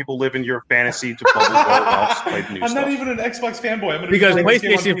Microsoft people live in your fantasy to bubble I'm not even an Xbox fanboy. Because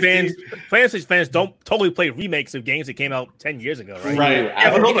PlayStation fans don't totally play remakes of games that came out 10 years ago, right? Right.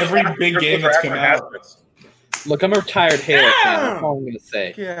 Every big game that's come out. Look, I'm a retired Halo fan. That's all I'm going to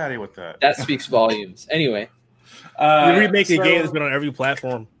say. Get out of here with that. That speaks volumes. Anyway. We remake a game that's been on every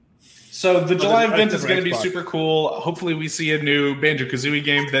platform. So the July event is going to be super cool. Hopefully, we see a new Banjo-Kazooie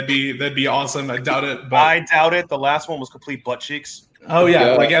game. That'd be awesome. I doubt it. But I doubt it. The last one was complete butt cheeks. Oh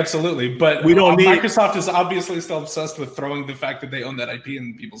yeah, like absolutely. But we don't need Microsoft is obviously still obsessed with throwing the fact that they own that IP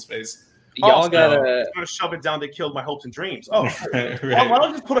in people's face. Y'all gotta shove it down. They killed my hopes and dreams. Oh, right. Why don't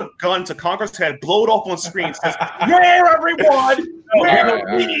you just put a gun to Congress' head, blow it off on screen, says, "Where everyone?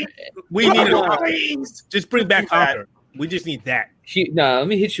 We need it. Just bring back Conquer. We just need that. Let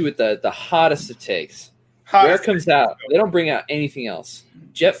me hit you with the hottest it takes. Where it comes out, they don't bring out anything else.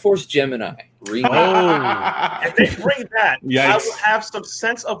 Jet Force Gemini. If they bring that, Yikes. I will have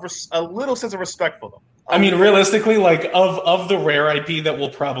a little sense of respect for them. I mean, realistically, like of the rare IP that we'll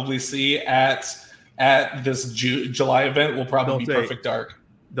probably see at this July event, will probably be Perfect Dark.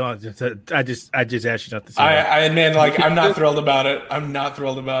 No, I just asked you not to say that. I'm not thrilled about it. I'm not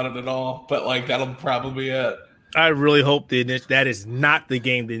thrilled about it at all. But like, that'll probably be it. I really hope that is not the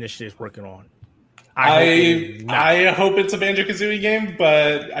game the initiative is working on. I hope it's a Banjo-Kazooie game,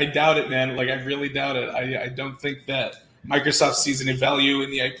 but I doubt it, man. Like, I really doubt it. I don't think that Microsoft sees any value in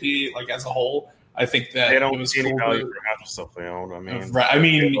the IP, like, as a whole. I think that they don't see any value for half the stuff they own. I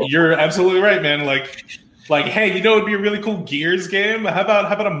mean, you're absolutely right, man. Like, hey, you know, it'd be a really cool Gears game. How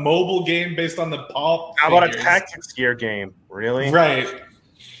about a mobile game based on the pop? How about a tactics gear game? Really? Right.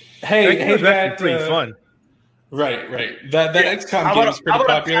 Hey, that's pretty fun. Right. That XCOM game is pretty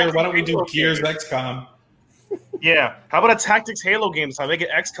popular. Why don't we do Gears XCOM? Yeah. How about a tactics Halo game? So I make it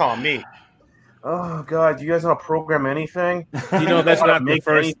XCOM. Me. Oh God, do you guys know how to program anything? You know that's not the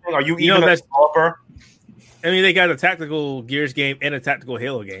first. Anything? Are you even a developer? I mean, they got a tactical Gears game and a tactical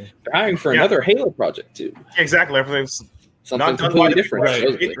Halo game. They're hiring for another Halo project too. Exactly, everything's something not completely different.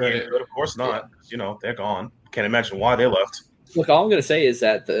 Right. Of course not. Yeah. You know, they're gone. Can't imagine why they left. Look, all I'm going to say is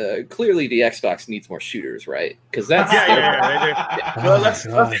that clearly the Xbox needs more shooters, right? Because that's Well, let's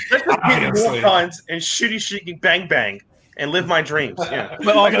just get more guns and shooting bang bang and live my dreams. Yeah.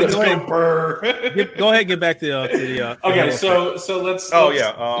 But also, go ahead, get back to the. Okay, so let's. Go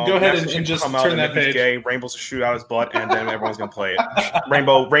ahead and just turn that page. Gay, Rainbow's to shoot out his butt, and then everyone's gonna play it.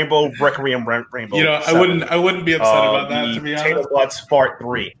 Rainbow Requiem, Rainbow. You know, I wouldn't be upset about that. To be honest, Taylor Butts Fart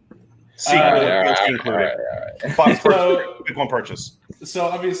 3. Sequel All right. Big one purchase. So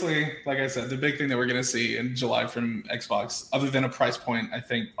obviously, like I said, the big thing that we're going to see in July from Xbox, other than a price point, I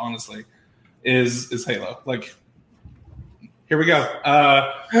think honestly, is Halo. Like, here we go.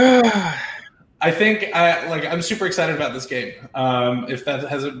 I think I'm super excited about this game. If that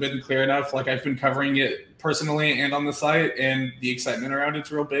hasn't been clear enough, like I've been covering it personally and on the site, and the excitement around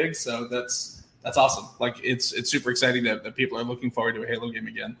it's real big. So that's awesome. Like it's super exciting that people are looking forward to a Halo game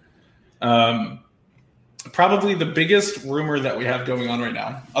again. Probably the biggest rumor that we have going on right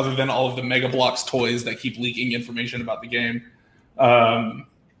now, other than all of the Mega Bloks toys that keep leaking information about the game,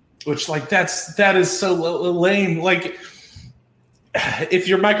 which like that is so lame. Like, if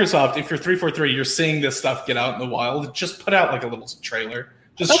you're Microsoft, if you're 343, you're seeing this stuff get out in the wild, just put out like a little trailer.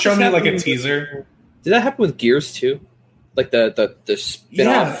 Just show me like a teaser. Did that happen with Gears too? Like the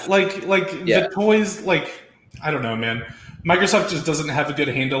spin-off? The toys, like, I don't know, man. Microsoft just doesn't have a good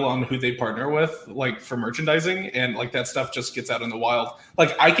handle on who they partner with, like for merchandising, and like that stuff just gets out in the wild.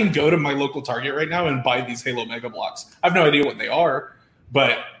 Like I can go to my local Target right now and buy these Halo Mega Bloks. I have no idea what they are,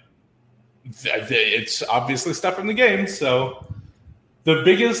 but it's obviously stuff from the game. So the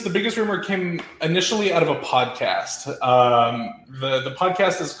biggest rumor came initially out of a podcast. The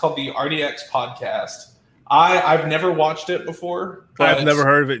podcast is called the RDX Podcast. I've never watched it before. I've never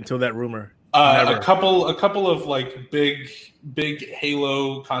heard of it until that rumor. A couple of like big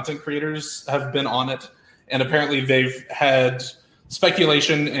Halo content creators have been on it, and apparently they've had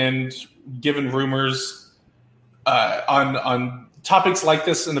speculation and given rumors on topics like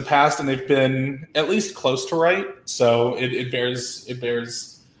this in the past, and they've been at least close to right. So it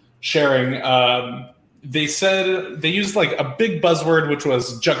bears sharing. They said they used like a big buzzword, which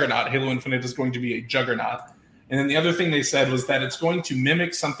was juggernaut. Halo Infinite is going to be a juggernaut. And then the other thing they said was that it's going to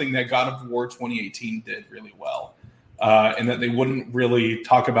mimic something that God of War 2018 did really well, and that they wouldn't really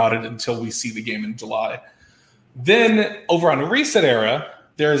talk about it until we see the game in July. Then over on Reset Era,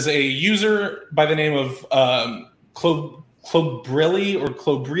 there's a user by the name of Clobrilli.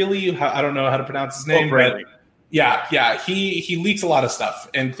 I don't know how to pronounce his name. But yeah. He leaks a lot of stuff,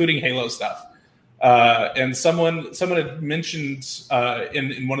 including Halo stuff. And someone had mentioned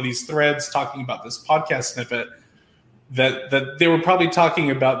in one of these threads talking about this podcast snippet that they were probably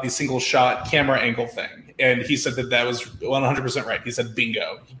talking about the single shot camera angle thing. And he said that was 100% right. He said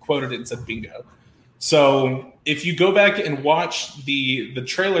bingo. He quoted it and said bingo. So if you go back and watch the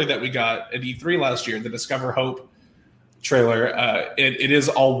trailer that we got at E3 last year, the Discover Hope trailer, it is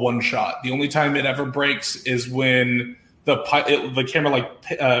all one shot. The only time it ever breaks is when the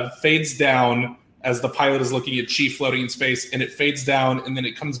camera fades down as the pilot is looking at Chief floating in space, and it fades down, and then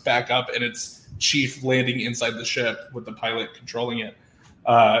it comes back up, and it's Chief landing inside the ship with the pilot controlling it.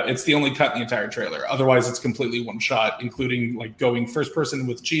 It's the only cut in the entire trailer. Otherwise, it's completely one shot, including like going first person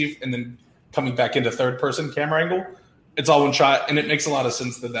with Chief and then coming back into third person camera angle. It's all one shot, and it makes a lot of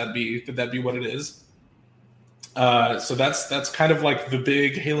sense that be what it is. So that's kind of like the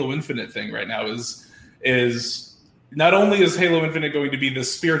big Halo Infinite thing right now is not only is Halo Infinite going to be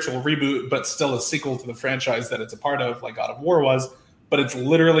this spiritual reboot, but still a sequel to the franchise that it's a part of, like God of War was, but it's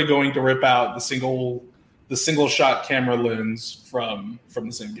literally going to rip out the single shot camera lens from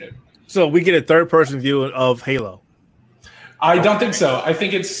the same game. So we get a third person view of Halo. I don't think so. I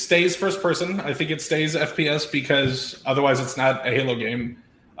think it stays first person. I think it stays FPS because otherwise it's not a Halo game.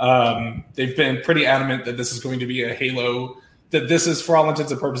 They've been pretty adamant that this is going to be a Halo, that this is for all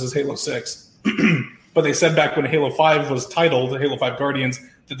intents and purposes Halo 6. But they said back when Halo 5 was titled Halo 5 Guardians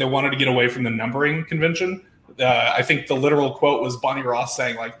that they wanted to get away from the numbering convention. I think the literal quote was Bonnie Ross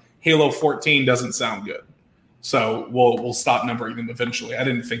saying like Halo 14 doesn't sound good. So we'll stop numbering them eventually. I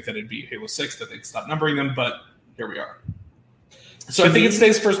didn't think that it'd be Halo 6 that they'd stop numbering them, but here we are. So I think it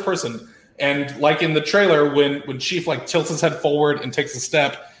stays first person. And like in the trailer, when Chief like tilts his head forward and takes a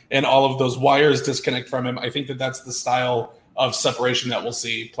step and all of those wires disconnect from him, I think that's the style of separation that we'll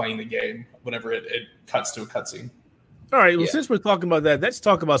see playing the game whenever it cuts to a cutscene. All right. Well, since we're talking about that, let's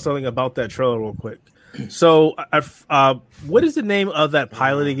talk about something about that trailer real quick. So, what is the name of that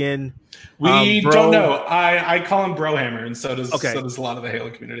pilot again? We don't know. I call him Brohammer, and so does a lot of the Halo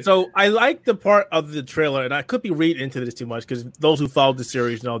community. So I like the part of the trailer, and I could be reading into this too much because those who followed the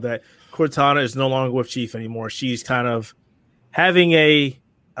series know that Cortana is no longer with Chief anymore. She's kind of having a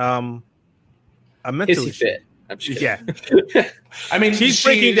mental issue. Fit. I'm just yeah. I mean, she's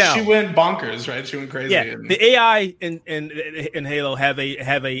breaking down. She went bonkers, right? She went crazy. Yeah, the AI in Halo have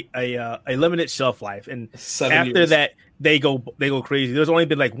a limited shelf life, and 7 after years. that they go crazy. There's only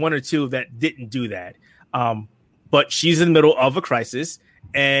been like one or two that didn't do that. But she's in the middle of a crisis,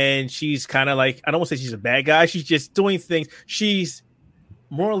 and she's kind of like, I don't want to say she's a bad guy. She's just doing things. She's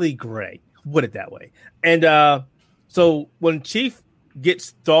morally gray. Put it that way. And so when Chief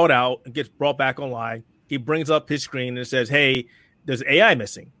gets thawed out and gets brought back online, he brings up his screen and says, "Hey, there's AI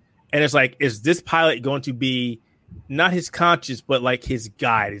missing." And it's like, is this pilot going to be not his conscience, but like his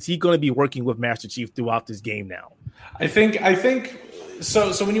guide? Is he going to be working with Master Chief throughout this game now? I think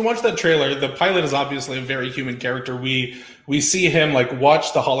so. So when you watch that trailer, the pilot is obviously a very human character. We see him like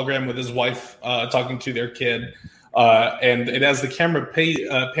watch the hologram with his wife talking to their kid, and as the camera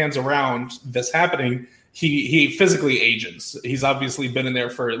pans around this happening, he physically ages. He's obviously been in there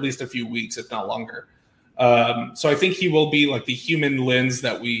for at least a few weeks, if not longer. So I think he will be like the human lens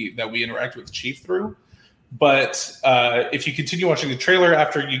that we interact with Chief through. But if you continue watching the trailer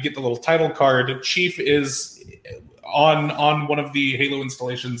after you get the little title card, Chief is on one of the Halo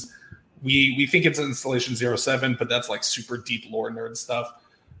installations. We think it's installation 07, but that's like super deep lore nerd stuff.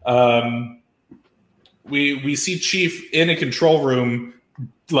 We see Chief in a control room,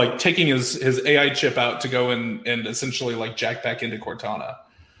 like taking his AI chip out to go and essentially like jack back into Cortana.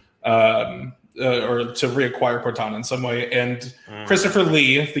 Or to reacquire Cortana in some way. And Christopher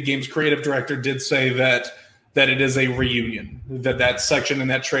Lee, the game's creative director, did say that it is a reunion, that section in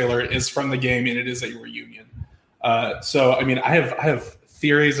that trailer is from the game and it is a reunion. So, I mean, I have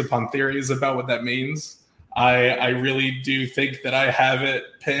theories upon theories about what that means. I really do think that I have it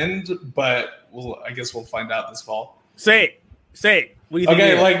pinned, but I guess we'll find out this fall. Say it. What do you think?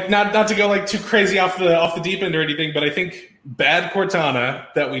 Okay, like not to go like too crazy off the deep end or anything, but I think bad Cortana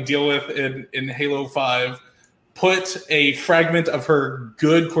that we deal with in Halo 5 put a fragment of her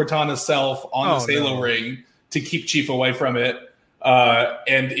good Cortana self on this Halo ring to keep Chief away from it.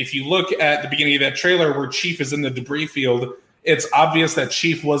 And if you look at the beginning of that trailer where Chief is in the debris field, it's obvious that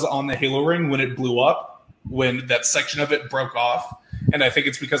Chief was on the Halo ring when it blew up, when that section of it broke off. And I think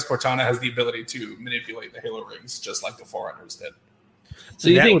it's because Cortana has the ability to manipulate the Halo rings just like the Forerunners did. So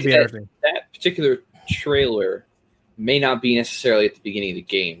you think that particular trailer may not be necessarily at the beginning of the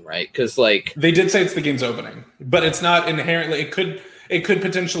game, right? Because like they did say it's the game's opening, but it's not inherently. It could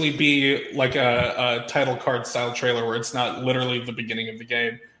potentially be like a title card style trailer where it's not literally the beginning of the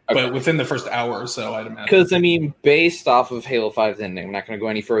game, but within the first hour or so, I'd imagine. Because I mean, based off of Halo 5's ending, I'm not going to go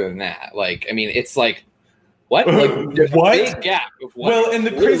any further than that. Like, I mean, it's like what? Like, there's what? A big gap of what well, and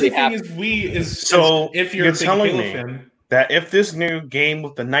the crazy thing happened. is if you're telling me fan. That if this new game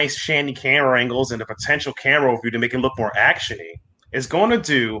with the nice shiny camera angles and the potential camera overview to make it look more actiony is going to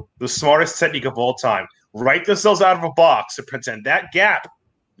do the smartest technique of all time, write themselves out of a box to pretend that gap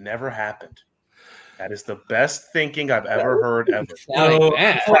never happened. That is the best thinking I've ever heard ever.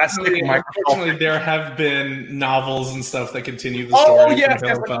 Unfortunately, there have been novels and stuff that continue the story. Oh yes,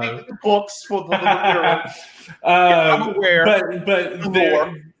 the books for the I'm aware, but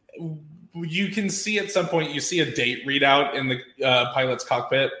you can see at some point, you see a date readout in the pilot's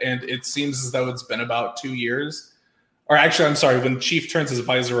cockpit, and it seems as though it's been about 2 years. Or actually, I'm sorry, when Chief turns his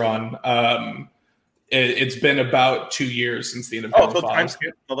visor on, it's been about 2 years since the end of Halo 5. Time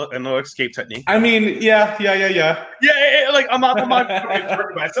skip, no escape technique. I mean, yeah. Yeah, like, I'm not it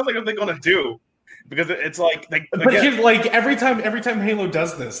sounds like what they're going to do. Because it's like... But every time Halo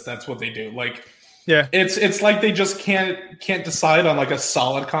does this, that's what they do. Like... Yeah, it's like they just can't decide on like a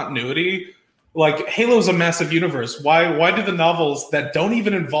solid continuity. Like Halo's a massive universe. Why do the novels that don't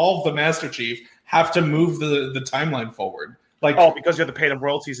even involve the Master Chief have to move the timeline forward? Like because you have to pay them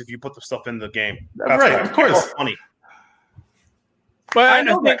royalties if you put the stuff in the game. That's right, of course. Funny. But I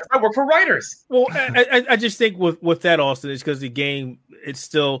know that because I work for writers. Well, I just think with that, Austin, is because the game, it's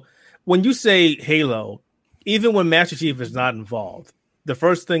still, when you say Halo, even when Master Chief is not involved, the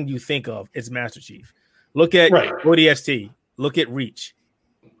first thing you think of is Master Chief. Look at ODST. Look at Reach.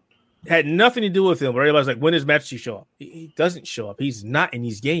 It had nothing to do with him. But everybody's like, when does Master Chief show up? He doesn't show up. He's not in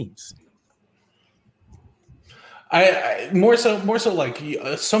these games. I more so like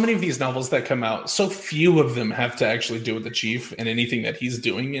so many of these novels that come out, so few of them have to actually do with the Chief and anything that he's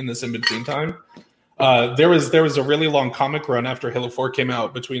doing in this in between time. There was a really long comic run after Halo 4 came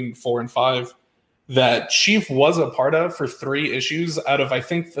out between 4 and 5. That Chief was a part of for 3 issues out of, I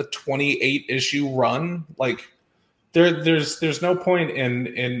think, the 28 issue run. Like, there's no point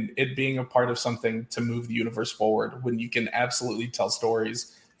in it being a part of something to move the universe forward when you can absolutely tell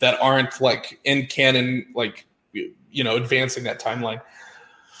stories that aren't like in canon, like, you know, advancing that timeline.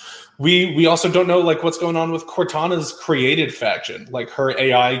 We also don't know like what's going on with Cortana's created faction, like her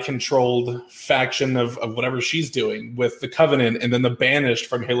AI controlled faction of whatever she's doing with the Covenant and then the Banished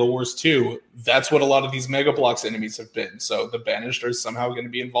from Halo Wars 2. That's what a lot of these Mega Bloks enemies have been. So the Banished are somehow going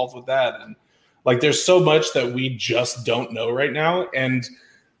to be involved with that. And like there's so much that we just don't know right now. And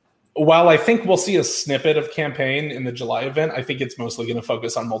while I think we'll see a snippet of campaign in the July event, I think it's mostly going to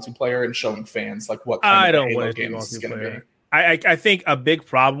focus on multiplayer and showing fans like what kind of Halo game is going to be. I think a big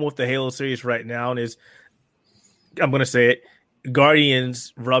problem with the Halo series right now is, I'm going to say it,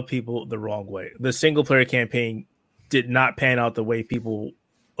 Guardians rub people the wrong way. The single player campaign did not pan out the way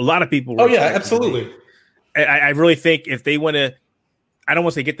a lot of people were. Oh yeah, absolutely. I really think if they want to, I don't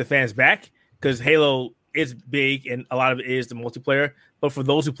want to say get the fans back, because Halo is big and a lot of it is the multiplayer. But for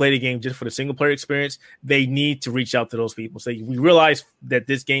those who play the game just for the single player experience, they need to reach out to those people. Say, we realize that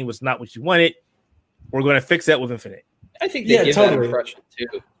this game was not what you wanted. We're going to fix that with Infinite. I think they give that impression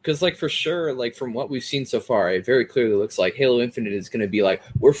too, because like for sure, like from what we've seen so far, it very clearly looks like Halo Infinite is going to be like,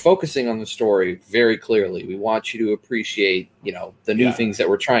 we're focusing on the story very clearly. We want you to appreciate, the new things that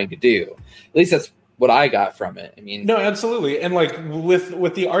we're trying to do. At least that's what I got from it. I mean, no, absolutely, and like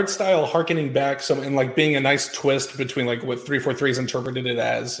with the art style harkening back some and like being a nice twist between like what 343's interpreted it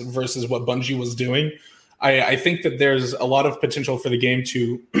as versus what Bungie was doing. I think that there's a lot of potential for the game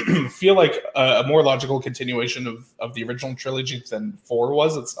to feel like a more logical continuation of the original trilogy than 4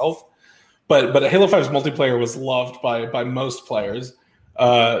 was itself. But Halo 5's multiplayer was loved by most players.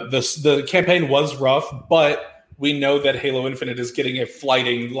 The campaign was rough, but we know that Halo Infinite is getting a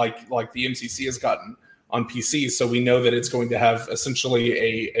flighting like the MCC has gotten on PC. So we know that it's going to have essentially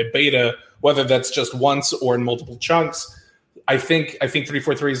a beta, whether that's just once or in multiple chunks. I think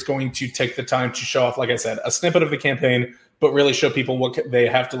 343 is going to take the time to show off, like I said, a snippet of the campaign, but really show people what they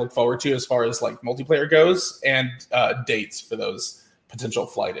have to look forward to as far as like multiplayer goes and dates for those potential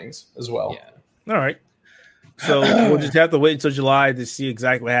flightings as well. Yeah. All right. So we'll just have to wait until July to see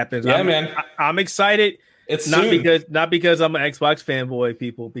exactly what happens. Yeah, I'm excited. It's not soon. not because I'm an Xbox fanboy,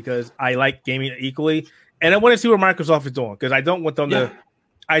 people, because I like gaming equally, and I want to see what Microsoft is doing, because I don't want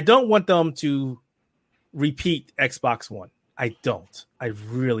them to repeat Xbox One. I don't. I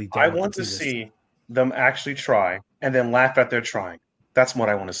really don't. I want to see them actually try and then laugh at their trying. That's what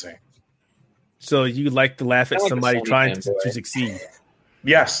I want to see. So you like to laugh at somebody trying to succeed?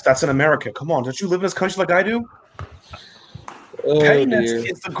 Yes, that's in America. Come on, don't you live in this country like I do? Pettiness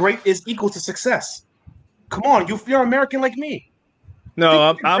is equal to success. Come on, you're American like me.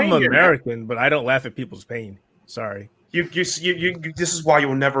 No, I'm American, but I don't laugh at people's pain. Sorry. You. This is why you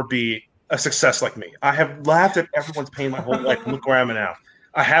will never be a success like me. I have laughed at everyone's pain my whole life. Look where I am now.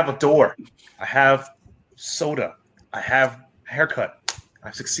 I have a door. I have soda. I have a haircut.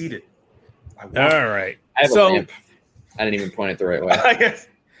 I've succeeded. All right. I have a lamp. I didn't even point it the right way.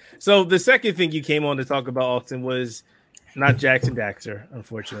 So the second thing you came on to talk about, Austin, was not Jackson Daxter,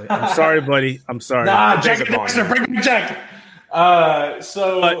 unfortunately. I'm sorry, buddy. I'm sorry. Nah, Jackson Daxter, bring me Jack.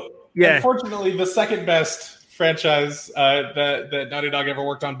 Unfortunately, the second best franchise that Naughty Dog ever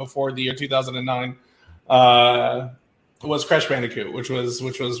worked on before the year 2009 was Crash Bandicoot, which was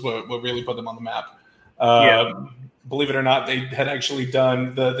what really put them on the map. Believe it or not, they had actually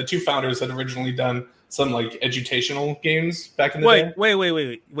done the two founders had originally done some like edutational games back in the day.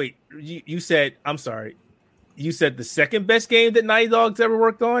 Wait. You said, I'm sorry. You said the second best game that Naughty Dog's ever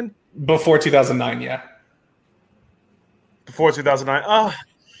worked on? Before 2009, yeah. Before 2009.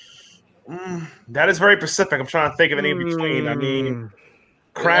 That is very specific. I'm trying to think of any in between. I mean,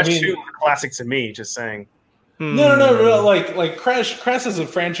 Crash 2 is a classic to me, just saying. No. Like Crash as a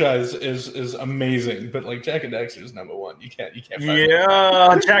franchise is amazing, but like Jak and Daxter is number one. You can't find it.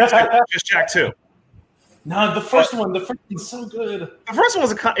 Jak 2. Just Jak 2. No, the first one's so good. The first one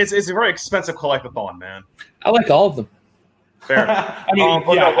is a very expensive collectathon, man. I like all of them. Fair. I mean,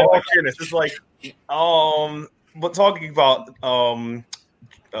 all fairness, it's like but talking about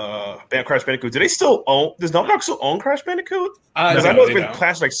Crash Bandicoot, do they still own? Does Naughty Dog still own Crash Bandicoot? Because I know it's been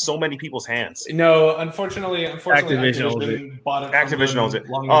clashed like so many people's hands. No, unfortunately, Activision bought it. Activision owns it.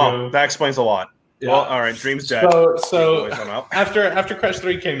 That explains a lot. Yeah. Well, all right, Dream's dead. So after Crash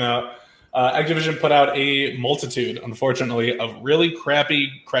 3 came out, Activision put out a multitude, unfortunately, of really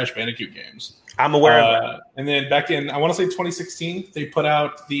crappy Crash Bandicoot games. I'm aware of that. And then back in, I want to say 2016, they put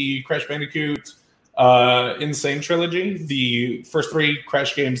out the Crash Bandicoot Insane Trilogy, the first 3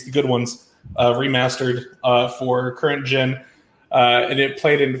 Crash games, the good ones, remastered for current gen. And it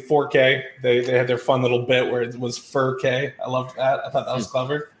played in 4K. They had their fun little bit where it was 4K. I loved that. I thought that was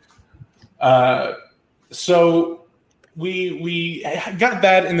clever. So we got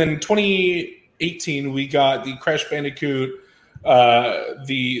that, and then in 2018 we got the Crash Bandicoot,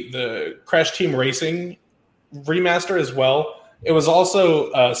 the Crash Team Racing remaster as well. It was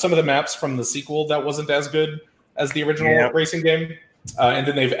also some of the maps from the sequel that wasn't as good as the original racing game, and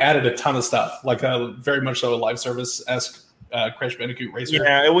then they've added a ton of stuff, like a very much so a live service-esque Crash Bandicoot Racer.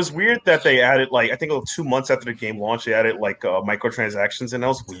 Yeah, it was weird that they added I think it was 2 months after the game launched, they added microtransactions, and that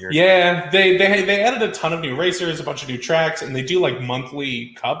was weird. Yeah, they added a ton of new racers, a bunch of new tracks, and they do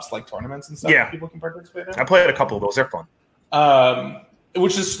monthly cups, tournaments and stuff. Yeah, that people can participate in. I played a couple of those; they're fun.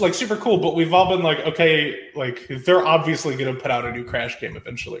 Which is super cool, but we've all been okay, they're obviously going to put out a new Crash game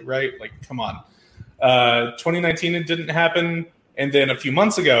eventually, right? Come on. 2019 it didn't happen, and then a few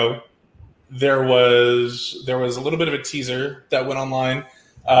months ago there was a little bit of a teaser that went online.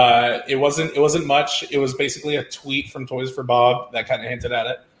 It wasn't much. It was basically a tweet from Toys for Bob that kind of hinted at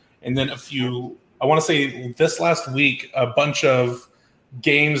it, and then I want to say this last week, a bunch of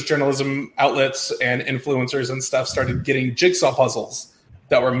games journalism outlets and influencers and stuff started getting jigsaw puzzles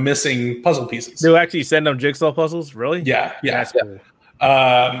that were missing puzzle pieces. They'll actually send them jigsaw puzzles? Really? Yeah. That's cool.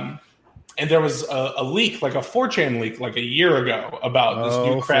 And there was a leak, a 4chan leak, a year ago about this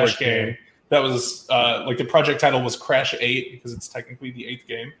new Crash 4chan game. That was the project title was Crash 8 because it's technically the 8th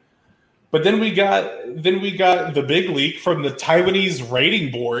game. But then we got the big leak from the Taiwanese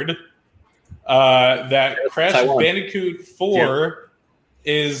rating board that Crash Bandicoot 4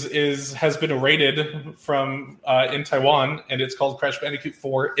 has been rated from in Taiwan, and it's called Crash Bandicoot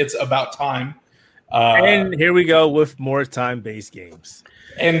 4. It's about time. And here we go with more time-based games.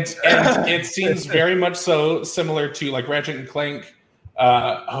 And it seems very much so similar to Ratchet and Clank.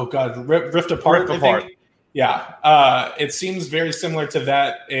 Rift Apart. I think. Yeah, it seems very similar to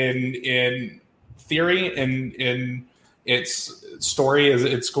that in theory. In its story, is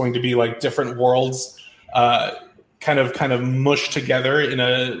it's going to be different worlds, kind of mushed together in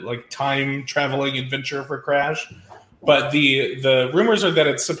a time traveling adventure for Crash. But the rumors are that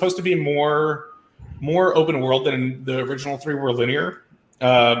it's supposed to be more open world than the original 3 were linear,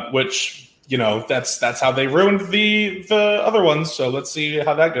 which that's how they ruined the other ones. So let's see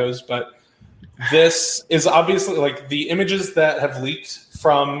how that goes. But this is obviously the images that have leaked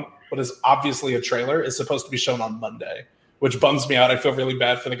from what is obviously a trailer is supposed to be shown on Monday, which bums me out. I feel really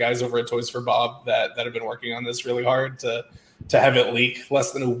bad for the guys over at Toys for Bob that have been working on this really hard to have it leak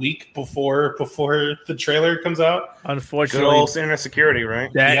less than a week before the trailer comes out. Unfortunately, good old internet security, right?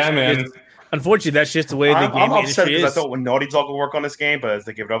 Yeah, man. Unfortunately, that's just the way the game I'm upset industry is. I thought when Naughty Dog would work on this game, but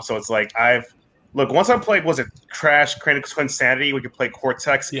they give it up. So it's once I played, was it Crash, Bandicoot Insanity? We could play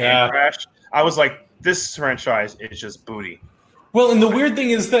Cortex and Crash. I was like, this franchise is just booty. Well, and the weird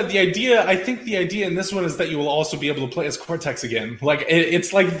thing is that I think the idea in this one is that you will also be able to play as Cortex again.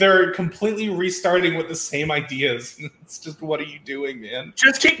 It's they're completely restarting with the same ideas. It's just, what are you doing, man?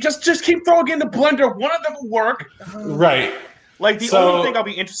 Just keep throwing it in the blender. One of them will work. Right. The only thing I'll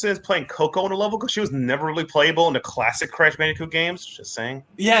be interested in is playing Coco in a level because she was never really playable in the classic Crash Bandicoot games. Just saying.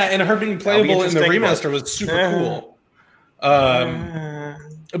 Yeah, and her being playable in the remaster was super cool.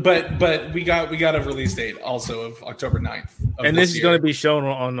 But we got a release date also of October 9th. And this is going to be shown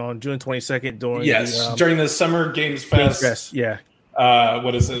on June 22nd during the Summer Games Fest. Yeah.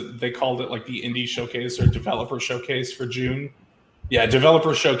 What is it? They called it the Indie Showcase or Developer Showcase for June. Yeah,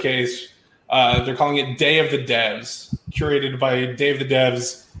 Developer Showcase. They're calling it Day of the Devs, curated by Day of the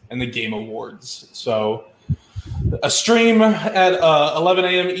Devs and the Game Awards. So a stream at 11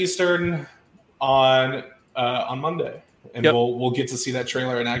 a.m. Eastern on Monday. And we'll get to see that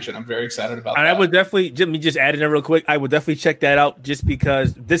trailer in action. I'm very excited about that. I would definitely, let me just add in real quick. I would definitely check that out just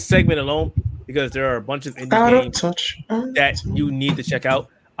because this segment alone, because there are a bunch of indie games that you need to check out.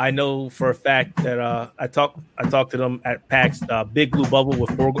 I know for a fact that I talked to them at PAX. Big Blue Bubble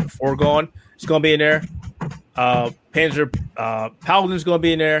with Foregone. It's going to be in there. Panzer Paladin's going to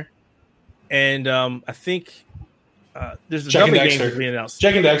be in there. And I think there's another game that's being announced.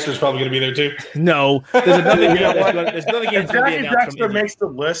 Jack and Dexter's probably going to be there too. No, there's another game that's going to be announced. Jack and Dexter makes the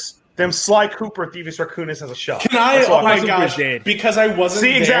list. Them Sly Cooper, Thieves Raccoonus has a shot. Can I? Oh my gosh! Dead. Because I wasn't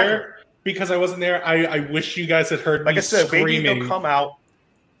there. Exactly. Because I wasn't there. I wish you guys had heard me screaming. Maybe they'll come out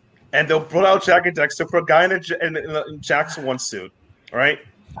and they'll put out Jack and Dexter, put a guy in Jack's one suit, all right?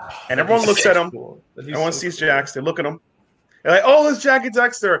 And everyone looks at him. Cool. Everyone sees Jax. They look at him. They're like, "Oh, it's Jack and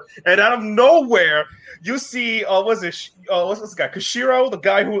Dexter!" And out of nowhere, you see, what's this guy? Koshiro, the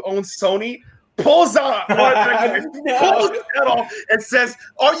guy who owns Sony, pulls out, pulls his head off, and says,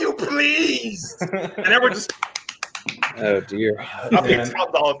 "Are you pleased?" And everyone just, oh dear. I'd be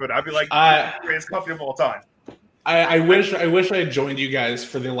 $12 for it. I'd be like, greatest company of all time. I wish I had joined you guys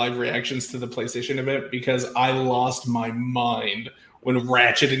for the live reactions to the PlayStation event because I lost my mind when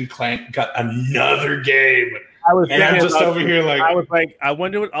Ratchet and Clank got another game. I'm just over here I was like, I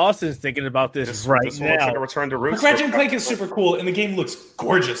wonder what Austin's thinking about this now. Looks like a return to roots. Ratchet and Clank is super cool, and the game looks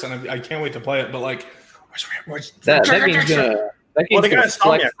gorgeous, and I can't wait to play it. But that game's gonna they got a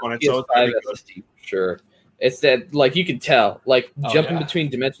Insomniac on it, so it's SSD for sure. It's that, like, you can tell, like, jumping yeah. between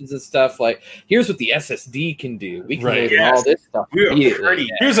dimensions and stuff. Like, here's what the SSD can do. We can Right, do all this stuff.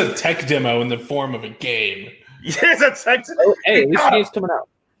 Here's a tech demo in the form of a game. Here's a tech demo. Oh, hey, at least the game's coming out.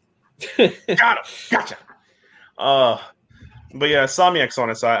 Got him. Gotcha. But yeah, Insomniac's on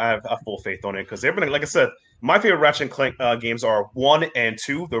it, so I have full faith on it because they've been, like I said, my favorite Ratchet and Clank games are 1 and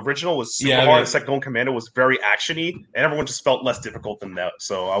 2. The original was super hard. The second one, Commando, was very actiony, and everyone just felt less difficult than that.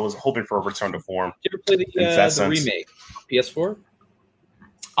 So I was hoping for a return to form. Did you ever play the remake, PS4?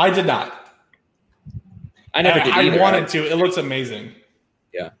 I did not. I never did either. I wanted to. It looks amazing.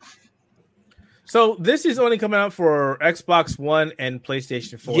 Yeah. So this is only coming out for Xbox One and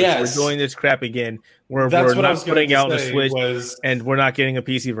PlayStation 4. Yes. So we're doing this crap again. We're That's not putting out the Switch, was, and we're not getting a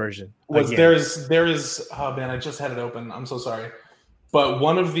PC version. There is oh man, I just had it open. I'm so sorry. But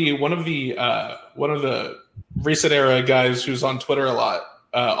one of the recent era guys who's on Twitter a lot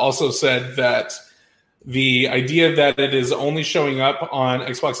also said that the idea that it is only showing up on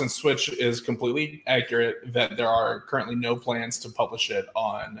Xbox and Switch is completely accurate. That there are currently no plans to publish it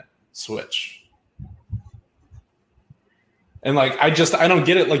on Switch. And like, I don't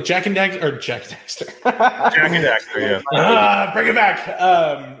get it. Like Jack and Daxter. Jack and Daxter, yeah. Bring it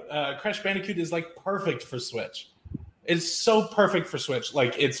back. Crash Bandicoot is like perfect for Switch. It's so perfect for Switch.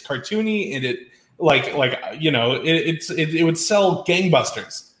 Like it's cartoony and it would sell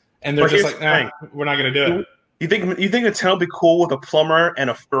gangbusters. And they're just like, nah, we're not gonna do it. You think Nintendo would be cool with a plumber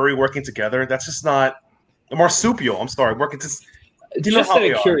and a furry working together? That's just not a marsupial. I'm sorry, working to. Just out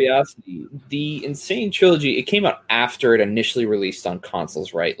of curiosity, the Insane Trilogy, it came out after it initially released on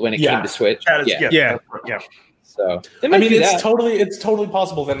consoles, right? When it came to Switch. Yeah. So I mean, it's totally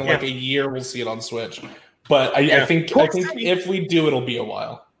possible that in like a year we'll see it on Switch. But I think if we do, it'll be a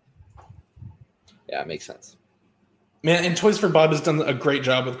while. Yeah, it makes sense. Man, and Toys for Bob has done a great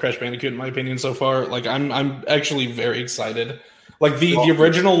job with Crash Bandicoot, in my opinion, so far. Like, I'm actually very excited. Like the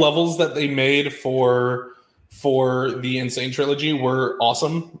original levels that they made for the Insane Trilogy were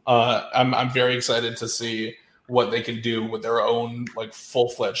awesome. I'm very excited to see what they can do with their own like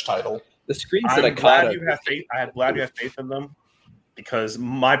full-fledged title. The screens that I caught. I'm glad you have faith in them, because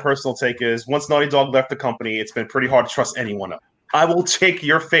my personal take is once Naughty Dog left the company, it's been pretty hard to trust anyone else. I will take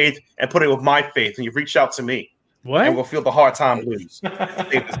your faith and put it with my faith, and you reach out to me. What? And we'll feel the hard time blues. Save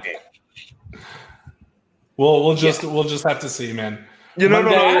this game. We'll just have to see, man.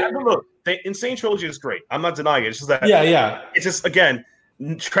 Look, the Insane Trilogy is great. I'm not denying it. It's just that it's just, again,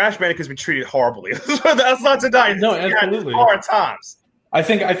 Crash Bandicoot has been treated horribly. That's not denying. No, absolutely. Hard times. I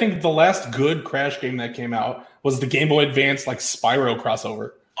think the last good Crash game that came out was the Game Boy Advance like Spyro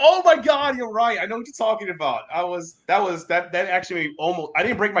crossover. Oh my God, you're right. I know what you're talking about. That actually almost. I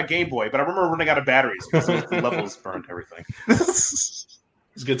didn't break my Game Boy, but I remember running out of batteries because the levels burned everything. It's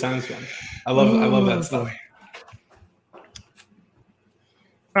good times, man. I love that stuff.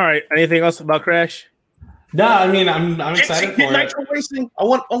 All right. Anything else about Crash? No, I mean I'm excited for it. Nitro Racing. I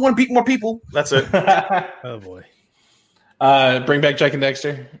want to beat more people. That's it. Oh boy. Bring back Jack and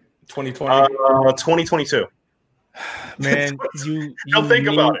Dexter. 2020. 2022. Man, you don't think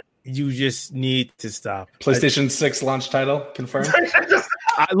about it. You just need to stop. PlayStation 6 launch title confirmed.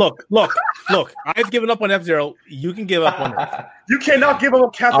 Look. I've given up on F-Zero. You can give up on it. You cannot give up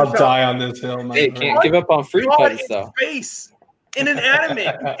on Captain. I'll die on this hill. Hey, can't give up on Freedom Fighters though. Space in an anime.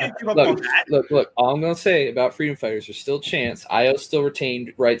 You can't give up on that. Look. All I'm gonna say about Freedom Fighters, there's still a chance. IO still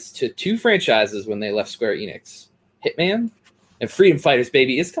retained rights to 2 franchises when they left Square Enix: Hitman and Freedom Fighters.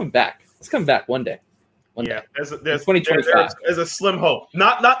 Baby, it's coming back. It's coming back one day. There's 2025. There's a slim hope.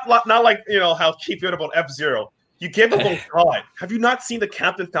 Not like how keep it about F-Zero. You gave up on God. Have you not seen the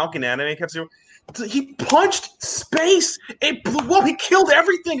Captain Falcon anime? F-Zero? He punched space. It blew up. He killed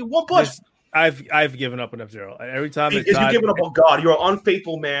everything in one punch. I've given up on F-Zero. Every time you've given up on God. You're an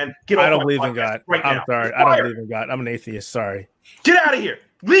unfaithful man. I don't believe in God. Right I'm sorry. I don't believe in God. I'm an atheist. Sorry. Get out of here.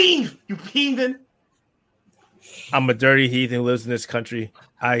 Leave, you heathen. I'm a dirty heathen who lives in this country.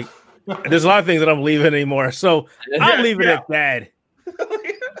 There's a lot of things that I don't believe in anymore. So I'm leaving it at that.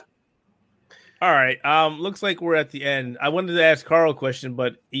 All right. Looks like we're at the end. I wanted to ask Carl a question,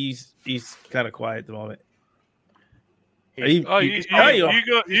 but he's kind of quiet at the moment. You guys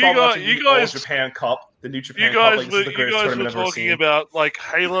Japan Cup. The New Japan you guys Cup, were talking about like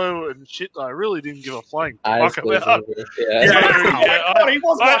Halo and shit that I really didn't give a flying fuck about.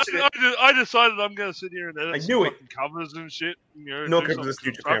 I decided I'm going to sit here and edit some covers and shit. No covers this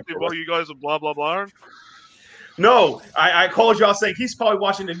New Japan. While you guys are blah blah blah. No, I called you out saying he's probably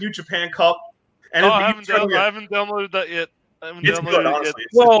watching the New Japan Cup. And I haven't downloaded that yet.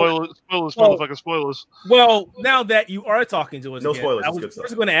 Spoilers. Well, now that you are talking to us, no spoilers. I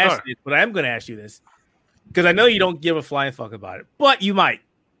was going to ask this, but I am going to ask you this. because I know you don't give a flying fuck about it, but you might.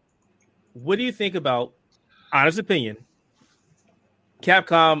 What do you think about, honest opinion,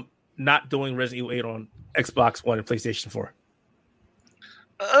 Capcom not doing Resident Evil 8 on Xbox One and PlayStation 4?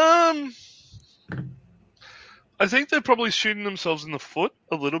 I think they're probably shooting themselves in the foot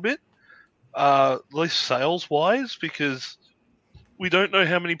a little bit, at least sales-wise, because we don't know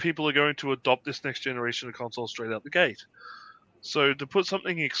how many people are going to adopt this next generation of console straight out the gate. So to put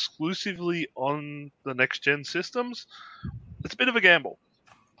something exclusively on the next-gen systems, it's a bit of a gamble.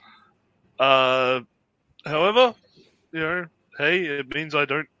 However, hey, it means I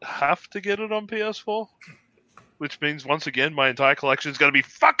don't have to get it on PS4, which means, once again, my entire collection is going to be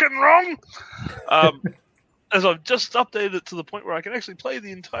fucking wrong. As I've just updated it to the point where I can actually play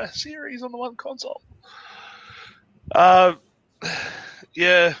the entire series on the one console.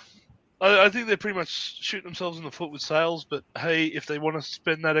 Yeah, I think they're pretty much shooting themselves in the foot with sales, but hey, if they want to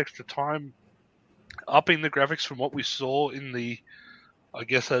spend that extra time upping the graphics from what we saw in the, I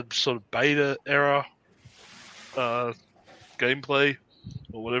guess, that sort of beta era gameplay,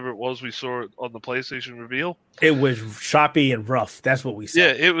 or whatever it was we saw on the PlayStation reveal. It was choppy and rough. That's what we saw.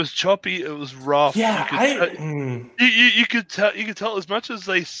 Yeah, it was choppy. It was rough. Yeah, you could tell as much as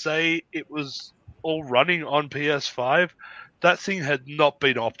they say it was all running on PS5. That thing had not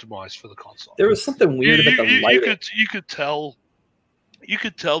been optimized for the console. There was something weird about the lighting. You could tell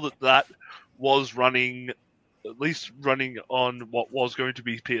that was running, at least running on what was going to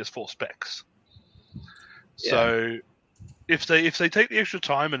be PS4 specs. Yeah. So if they take the extra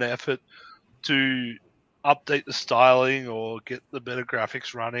time and effort to update the styling or get the better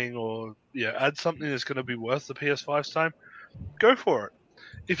graphics running, or add something that's going to be worth the PS5's time, go for it.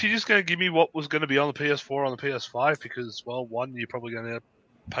 If you're just going to give me what was going to be on the PS4 on the PS5, because, well, one, you're probably going to end up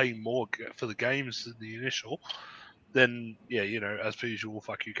paying more for the games than the initial, then, as per usual,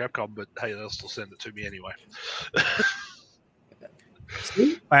 fuck you, Capcom, but hey, they'll still send it to me anyway.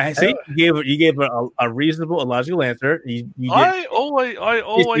 See, you gave a reasonable, a logical answer. I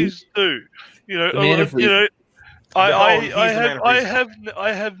always do.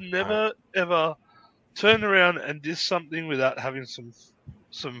 I have never ever turned around and did something without having some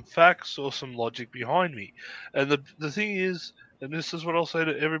facts or some logic behind me. And the thing is, and this is what I'll say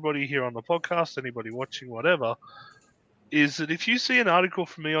to everybody here on the podcast, anybody watching, whatever, is that if you see an article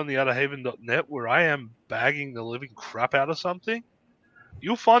from me on the outerhaven.net where I am bagging the living crap out of something,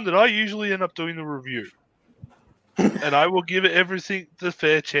 you'll find that I usually end up doing the review. And I will give it everything the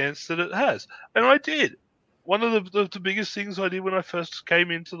fair chance that it has. And I did. One of the biggest things I did when I first came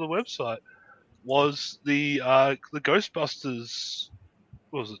into the website was the Ghostbusters,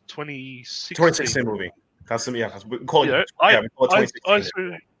 what was it, 2016? 2016 movie. That's we call it.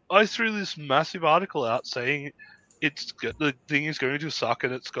 I threw this massive article out saying the thing is going to suck,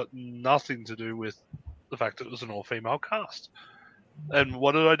 and it's got nothing to do with the fact that it was an all-female cast. And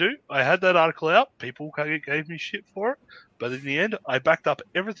what did I do? I had that article out. People gave me shit for it, but in the end, I backed up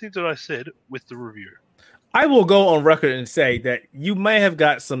everything that I said with the review. I will go on record and say that you may have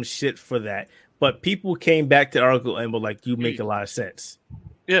got some shit for that, but people came back to the article and were like, "You make a lot of sense."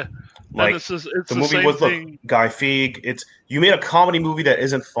 Yeah, like it's the movie was Guy Fieri. You made a comedy movie that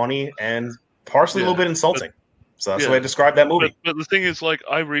isn't funny and partially a little bit insulting. So that's the way I describe that movie. But the thing is, like,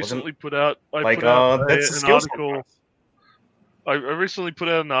 I recently put out an article. I recently put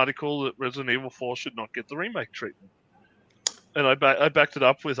out an article that Resident Evil 4 should not get the remake treatment. And I backed it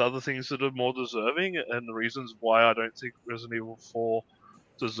up with other things that are more deserving and the reasons why I don't think Resident Evil 4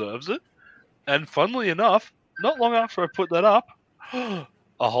 deserves it. And funnily enough, not long after I put that up, a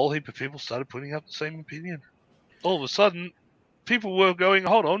whole heap of people started putting up the same opinion. All of a sudden, people were going,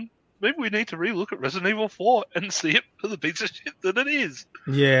 hold on, maybe we need to relook at Resident Evil 4 and see it for the piece of shit that it is.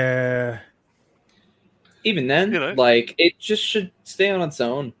 Yeah. Even then, it just should stay on its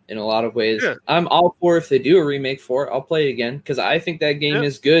own in a lot of ways. Yeah. I'm all for if they do a remake for it, I'll play it again because I think that game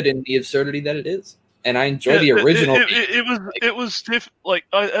is good in the absurdity that it is, and I enjoy the original. It was stiff. Like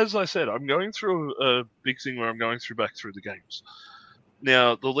as I said, I'm going through a big thing where I'm going back through the games.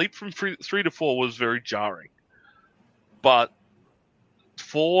 Now, the leap from 3 to 4 was very jarring, but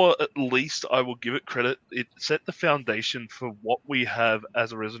 4, at least, I will give it credit. It set the foundation for what we have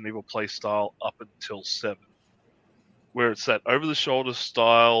as a Resident Evil play style up until 7, where it's that over-the-shoulder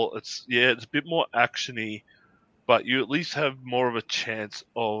style. It's a bit more actiony, but you at least have more of a chance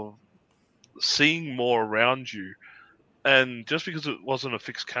of seeing more around you. And just because it wasn't a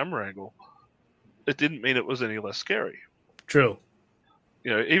fixed camera angle, it didn't mean it was any less scary. True.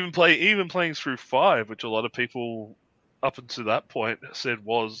 Even playing through 5, which a lot of people up until that point said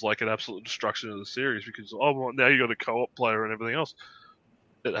was like an absolute destruction of the series because, now you got a co-op player and everything else.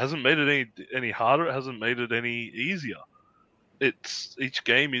 It hasn't made it any harder. It hasn't made it any easier. Each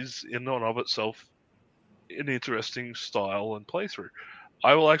game is in and of itself an interesting style and playthrough.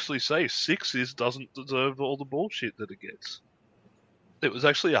 I will actually say 6 doesn't deserve all the bullshit that it gets. It was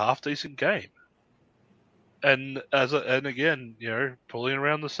actually a half decent game. And again, pulling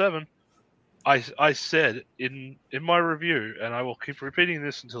around the 7, I said in my review, and I will keep repeating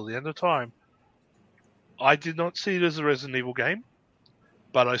this until the end of time, I did not see it as a Resident Evil game,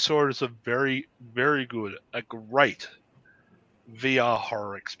 but I saw it as a very, very good, a great VR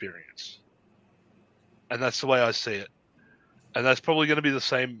horror experience. And that's the way I see it. And that's probably going to be the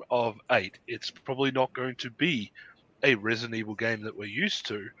same of 8. It's probably not going to be a Resident Evil game that we're used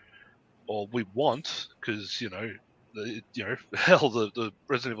to, or we want, because, hell, the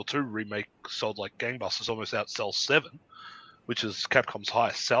Resident Evil 2 remake sold like gangbusters, almost outsells 7, which is Capcom's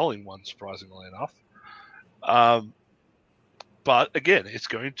highest selling one, surprisingly enough. But again, it's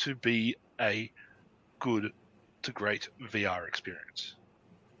going to be a good to great VR experience.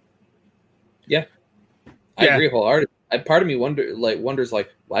 Yeah, I agree wholeheartedly. Part of me wonders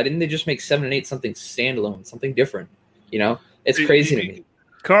why didn't they just make 7 and 8 something standalone, something different? It's crazy to me.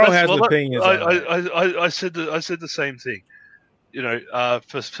 Carl has opinions. I said the same thing.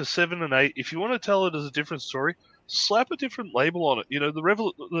 For 7 and 8, if you want to tell it as a different story, slap a different label on it.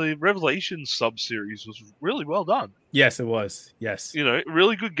 The Revelation sub-series was really well done. Yes, it was. Yes.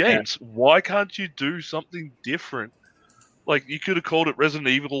 Really good games. Yeah. Why can't you do something different? Like, you could have called it Resident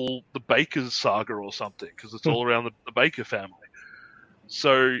Evil The Baker's Saga or something, because it's all around the Baker family.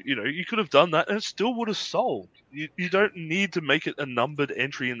 So, you could have done that and it still would have sold. You don't need to make it a numbered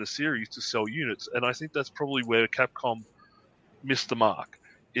entry in the series to sell units. And I think that's probably where Capcom missed the mark.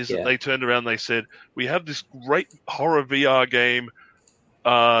 That they turned around and they said, we have this great horror VR game.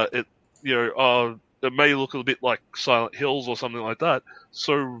 It may look a bit like Silent Hills or something like that.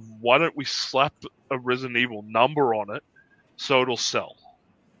 So why don't we slap a Resident Evil number on it so it'll sell?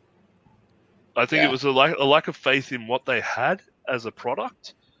 I think it was a lack of faith in what they had as a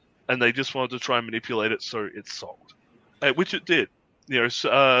product, and they just wanted to try and manipulate it so it sold, which it did. What was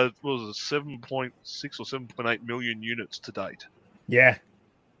it, 7.6 or 7.8 million units to date? Yeah.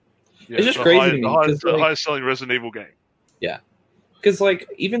 It's just crazy. The highest selling Resident Evil game. Yeah, because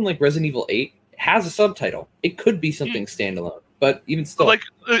even Resident Evil 8 has a subtitle. It could be something standalone, but even still, they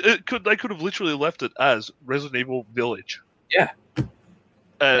could have literally left it as Resident Evil Village. Yeah, and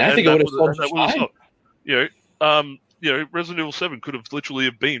I think it would have sold fine. Resident Evil 7 could have literally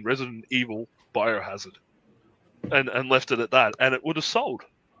have been Resident Evil Biohazard, and left it at that, and it would have sold.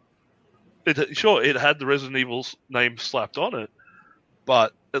 It had the Resident Evil's name slapped on it,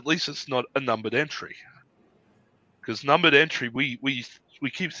 but at least it's not a numbered entry. Because numbered entry, we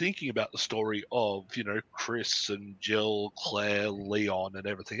keep thinking about the story of Chris and Jill, Claire, Leon, and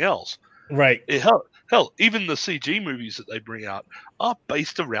everything else. Right. Hell, even the CG movies that they bring out are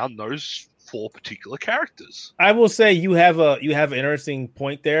based around those 4 particular characters. I will say you have an interesting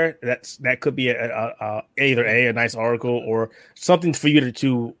point there. That could be either a nice article or something for you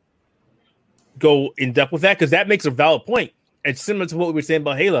to go in depth with that, because that makes a valid point. It's similar to what we were saying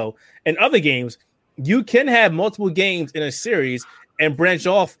about Halo and other games. You can have multiple games in a series and branch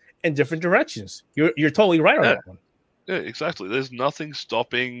off in different directions. You're totally right on that one. Yeah, exactly. There's nothing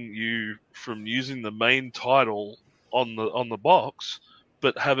stopping you from using the main title on the box,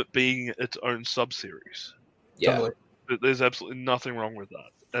 but have it being its own sub-series. Yeah. Totally. There's absolutely nothing wrong with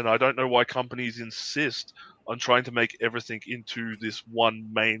that. And I don't know why companies insist on trying to make everything into this one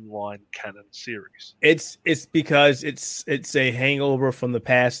mainline canon series. It's because it's a hangover from the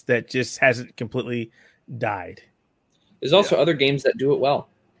past that just hasn't completely died. There's also other games that do it well,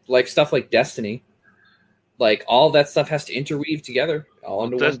 like stuff like Destiny. Like, all that stuff has to interweave together all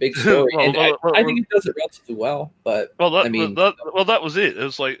into one big story. I think it does it relatively well. But that was it. It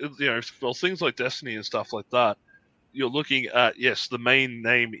was like, things like Destiny and stuff like that. You're looking at, yes, the main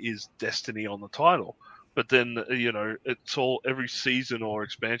name is Destiny on the title, but then it's all, every season or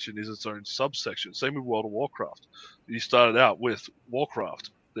expansion is its own subsection. Same with World of Warcraft. You started out with Warcraft,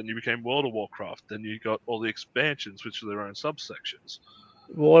 then you became World of Warcraft, then you got all the expansions, which are their own subsections.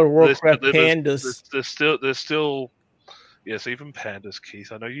 World of Warcraft pandas. There's still, yes, even pandas,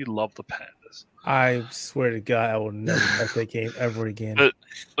 Keith. I know you love the pandas. I swear to God, I will never touch that game ever again.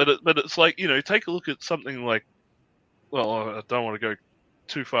 But it's like, take a look at something like, well, I don't want to go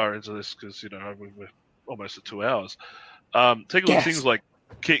too far into this because we're almost at 2 hours. Take a look at things like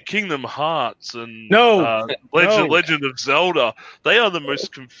Kingdom Hearts and Legend of Zelda. They are the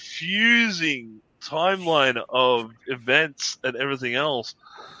most confusing timeline of events and everything else.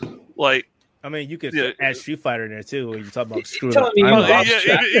 Like, I mean, you could add Street Fighter in there too. When you talk about screwing telling up. me even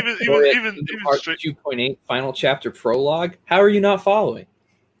part 2.8 final chapter prologue. How are you not following?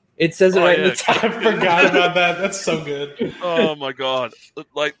 It says it right in the top. I forgot about that. That's so good. Oh my god!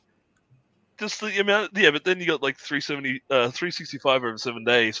 Like just the amount. Yeah, but then you got like 365 over 7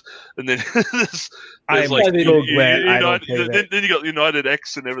 days, and then there's like so glad I don't play that. Then you got United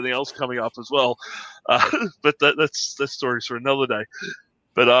X and everything else coming up as well. But that's stories for another day.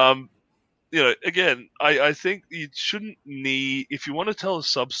 But again, I think you shouldn't need, if you want to tell a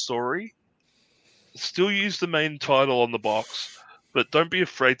sub story, still use the main title on the box, but don't be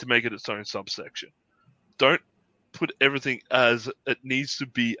afraid to make it its own subsection. Don't put everything as it needs to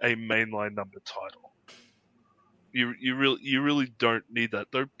be a mainline number title. You really don't need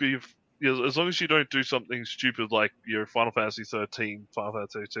that. Don't be, as long as you don't do something stupid like your Final Fantasy 13, Final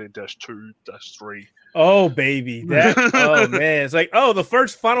Fantasy 13-2-3. Oh baby, oh man, it's like the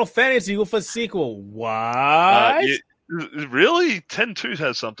first Final Fantasy with a sequel. What? Really? 10-2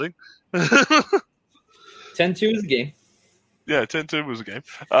 has something. 10-2 is a game. Yeah, 10-2 was a game.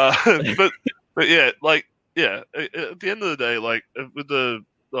 But yeah, like at the end of the day, like with the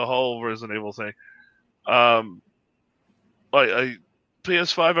whole Resident Evil thing, like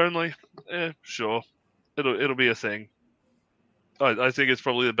PS5 only, sure, it'll be a thing. I think it's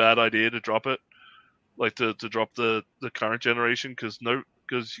probably a bad idea to drop it, like to drop the current generation because you're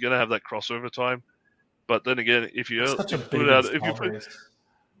gonna have that crossover time. But then again, if you Such a put big it out,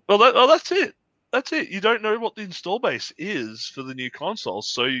 that's it. That's it. You don't know what the install base is for the new consoles,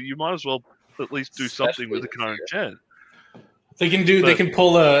 so you might as well at least do something with the current gen. They can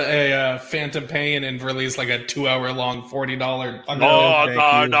pull a Phantom Pain and release like a 2-hour long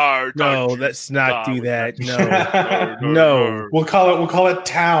 $40. No, let's not do that. No. We'll call it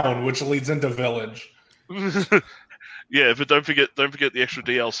Town, which leads into Village. Yeah, but don't forget the extra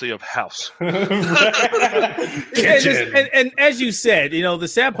DLC of House. and as you said, the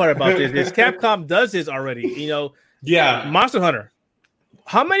sad part about this is Capcom does this already. Yeah, Monster Hunter.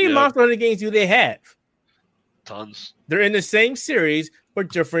 How many Monster Hunter games do they have? Tons. They're in the same series but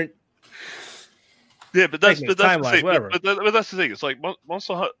different. Yeah, but that's the thing. Whatever. But that's the thing. It's like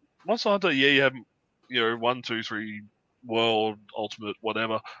Monster Hunter. Yeah, you have 1, 2, 3 World Ultimate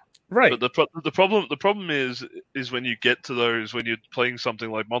whatever. Right. But the problem is when you get to those, when you're playing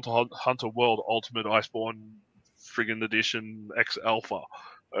something like Monster Hunter World Ultimate Iceborne friggin' Edition X Alpha.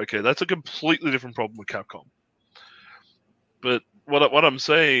 Okay, that's a completely different problem with Capcom. But what I'm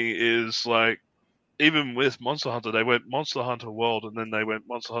saying is, like, even with Monster Hunter, they went Monster Hunter World and then they went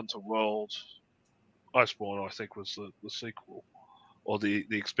Monster Hunter World Iceborne, I think was the sequel or the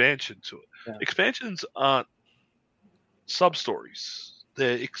expansion to it. Yeah. Expansions aren't sub-stories.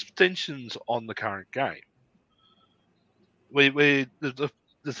 They're extensions on the current game. The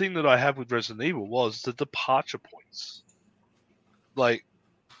thing that I have with Resident Evil was the departure points. Like,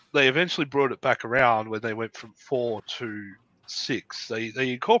 they eventually brought it back around when they went from 4 to 6. They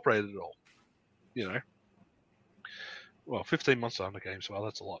incorporated it all. Well, 15 months on the game, so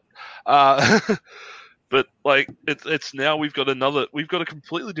that's a lot. But like, it's now we've got a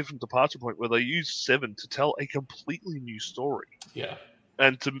completely different departure point where they use 7 to tell a completely new story. Yeah.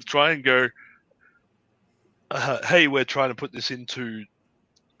 And to try and go, hey, we're trying to put this into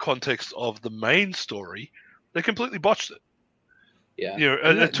context of the main story, they completely botched it. Yeah,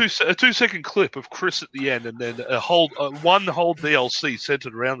 a 2-second clip of Chris at the end, and then one whole DLC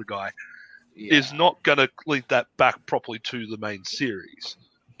centered around the guy is not going to lead that back properly to the main series.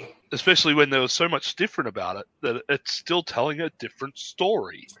 Especially when there was so much different about it that it's still telling a different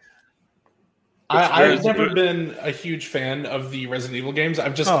story. I've never been a huge fan of the Resident Evil games.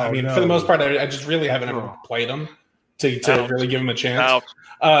 I've just, for the most part, I just really haven't ever played them to really give them a chance.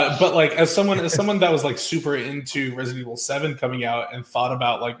 But like, as someone that was like super into Resident Evil 7 coming out and thought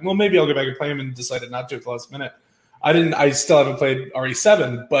about like, well, maybe I'll go back and play them and decided not to at the last minute. I still haven't played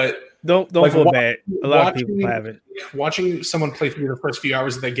RE7, but don't feel bad. A lot of people haven't. Watching someone play through the first few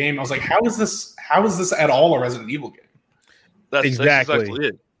hours of the game, I was like, how is this at all a Resident Evil game? That's exactly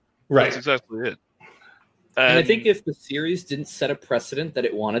it. Right. That's exactly it. And I think if the series didn't set a precedent that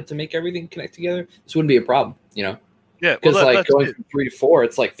it wanted to make everything connect together, this wouldn't be a problem, Yeah, because going from 3 to 4,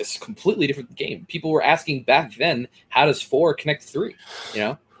 it's like this completely different game. People were asking back then, how does 4 connect to 3?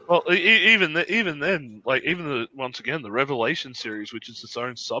 Well, even then, like once again, the Revelation series, which is its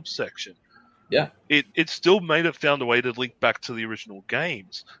own subsection, it still found a way to link back to the original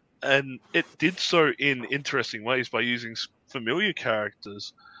games, and it did so in interesting ways by using familiar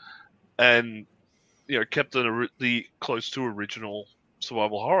characters, and kept the close to original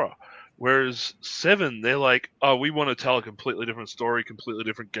survival horror. Whereas 7, they're like, oh, we want to tell a completely different story, completely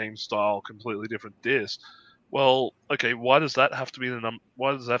different game style, completely different this. Well, okay, why does that have to be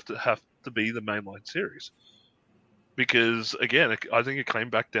why does that have to be the mainline series? Because again, I think it came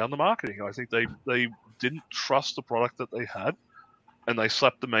back down to marketing. I think they didn't trust the product that they had, and they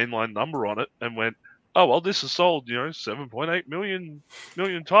slapped the mainline number on it and went, oh well, this has sold 7.8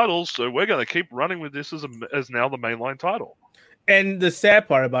 million titles, so we're going to keep running with this as now the mainline title. And the sad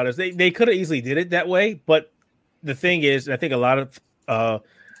part about it is they could have easily did it that way, but the thing is, I think a lot of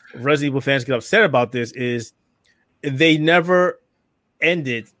Resident Evil fans get upset about this, is they never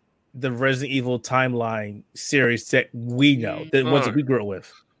ended the Resident Evil timeline series that we know, the ones that we grew up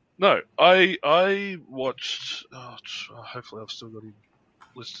with. No, I watched. Oh, hopefully, I've still got him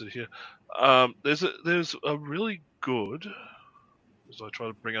listed here. There's a really good, as I try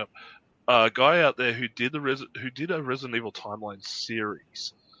to bring up, guy out there who did a Resident Evil timeline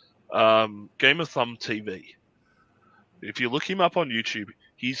series, Game of Thumb TV. If you look him up on YouTube,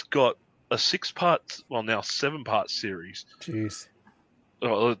 he's got a 6-part, well now 7-part series. Jeez.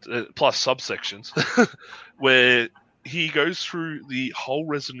 Plus subsections, where he goes through the whole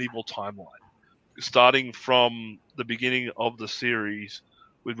Resident Evil timeline, starting from the beginning of the series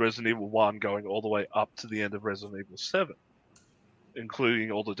with Resident Evil 1 going all the way up to the end of Resident Evil 7,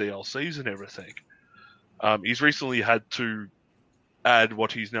 including all the DLCs and everything. He's recently had to add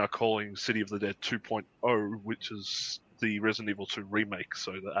what he's now calling City of the Dead 2.0, which is the Resident Evil 2 remake,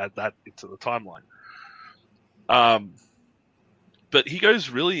 so to add that into the timeline. But he goes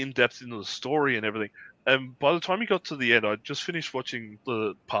really in-depth into the story and everything. And by the time he got to the end, I just finished watching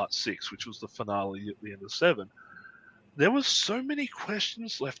the part 6, which was the finale at the end of 7. There was so many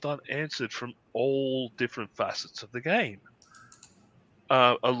questions left unanswered from all different facets of the game.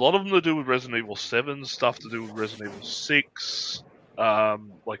 A lot of them to do with Resident Evil 7, stuff to do with Resident Evil 6.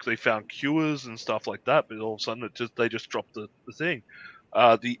 Like they found cures and stuff like that, but all of a sudden they just dropped the thing.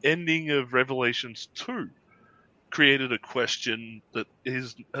 The ending of Revelations 2 created a question that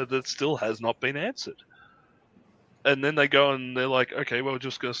still has not been answered. And then they go and they're like, okay, well, we're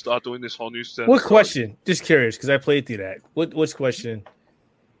just going to start doing this whole new stuff. What question? Just curious, because I played through that. What's question?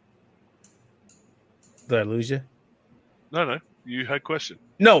 Did I lose you? No, you had question.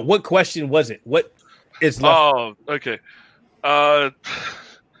 No, what question was it? What is left? Oh, okay.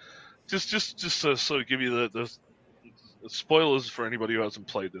 Just to sort of give you the spoilers for anybody who hasn't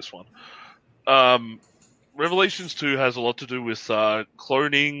played this one. Revelations 2 has a lot to do with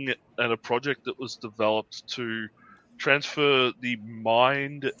cloning and a project that was developed to transfer the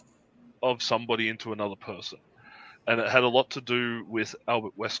mind of somebody into another person. And it had a lot to do with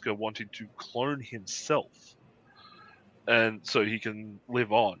Albert Wesker wanting to clone himself, and so he can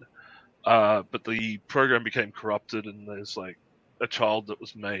live on. But the program became corrupted, and there's like a child that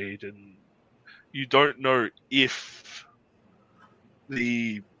was made, and you don't know if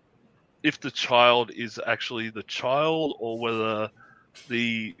the child is actually the child, or whether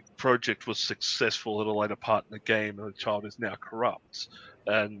the project was successful at a later part in the game and the child is now corrupt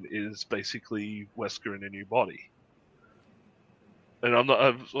and is basically Wesker in a new body. And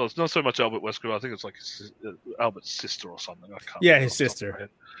it's not so much Albert Wesker, I think it's like Albert's sister or something. I can't remember his sister.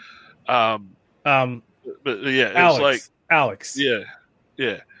 But yeah, Alex. It's like Alex.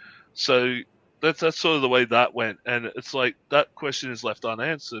 Yeah. So that's sort of the way that went, and it's like that question is left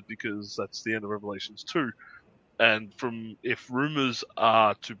unanswered because that's the end of Revelations 2. And if rumors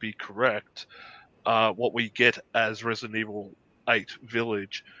are to be correct, what we get as Resident Evil 8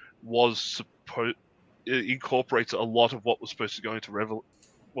 Village incorporates a lot of what was supposed to go into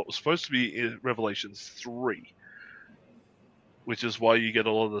what was supposed to be in Revelations 3, which is why you get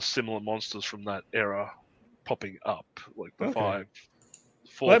a lot of the similar monsters from that era popping up, like the 5,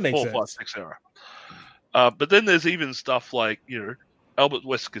 5, 6 era. But then there's even stuff like Albert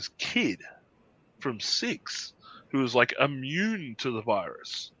Wesker's kid from 6, who was like immune to the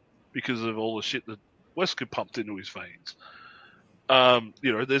virus because of all the shit that Wesker pumped into his veins.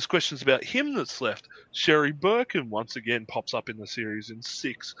 There's questions about him that's left. Sherry Birkin once again pops up in the series in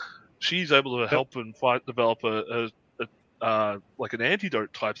 6. She's able to help and develop like an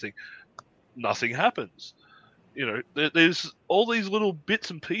antidote type thing. Nothing happens. There's all these little bits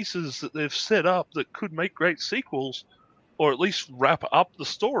and pieces that they've set up that could make great sequels, or at least wrap up the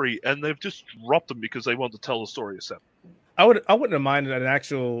story, and they've just dropped them because they want to tell the story itself. I wouldn't have minded an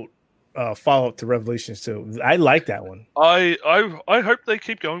actual follow-up to Revelations 2. I like that one. I hope they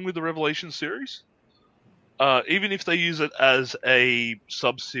keep going with the Revelation series. Even if they use it as a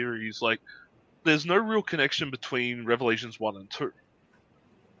sub-series, like there's no real connection between Revelations 1 and 2.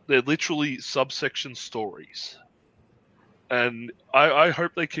 They're literally subsection stories. And I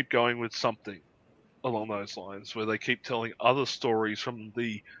hope they keep going with something along those lines, where they keep telling other stories from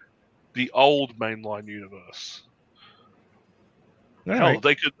the old mainline universe. Right.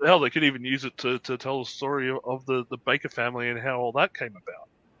 They could even use it to tell the story of the Baker family and how all that came about.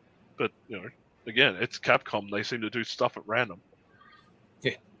 But again, it's Capcom. They seem to do stuff at random.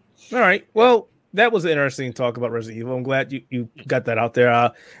 Yeah. All right. Well, that was an interesting talk about Resident Evil. I'm glad you got that out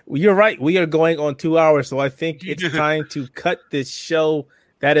there. You're right. We are going on 2 hours, so I think it's time to cut this show.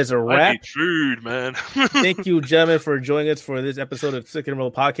 That is a wrap. I need food, man. Thank you, gentlemen, for joining us for this episode of Sick and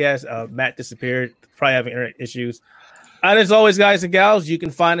Roll Podcast. Matt disappeared, probably having internet issues. And as always, guys and gals, you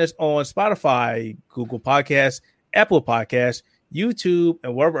can find us on Spotify, Google Podcasts, Apple Podcasts, YouTube,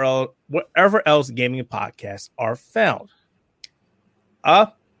 and wherever else gaming podcasts are found.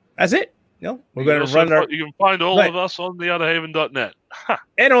 That's it. We're going to run You can find all of us on theotherhaven.net.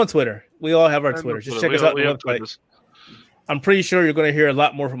 And on Twitter. We all have our Twitter. Just check us out on the website. I'm pretty sure you're going to hear a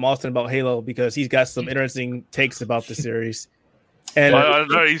lot more from Austin about Halo because he's got some interesting takes about the series. And I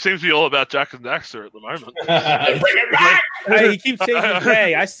know he seems to be all about Jack and Daxter at the moment. Bring it back! He keeps changing the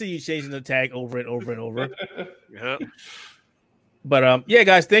tag. I see you changing the tag over and over and over. Yeah. But yeah,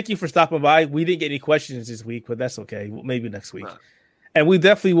 guys, thank you for stopping by. We didn't get any questions this week, but that's okay. Maybe next week. And we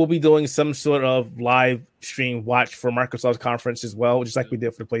definitely will be doing some sort of live stream watch for Microsoft's conference as well, just like we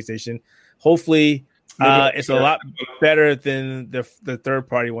did for the PlayStation. Hopefully, it's a lot better than the third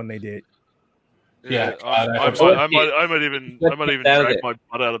party one they did. Yeah, I might even drag my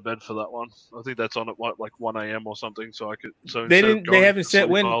butt out of bed for that one. I think that's on at like 1 a.m. or something. So I could. So they haven't said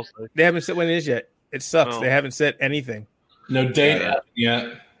when. They haven't said when it is yet. It sucks. They haven't said anything. No date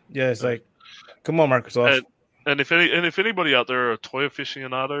yet. Yeah, it's like, come on, Microsoft. And if anybody out there are toy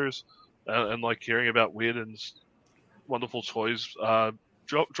aficionados and like hearing about weird and wonderful toys,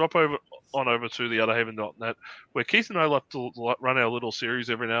 drop over to theotherhaven.net, where Keith and I like to run our little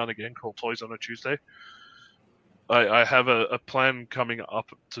series every now and again called Toys on a Tuesday. I have a plan coming up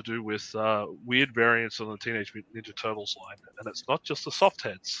to do with weird variants on the Teenage Mutant Ninja Turtles line, and it's not just the soft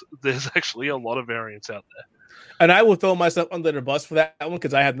heads. There's actually a lot of variants out there. And I will throw myself under the bus for that one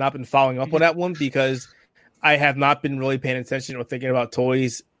because I have not been following up on that one because I have not been really paying attention or thinking about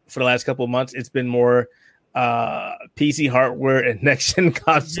toys for the last couple of months. It's been more PC hardware and next-gen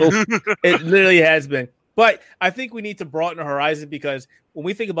consoles. It literally has been. But I think we need to broaden the horizon because when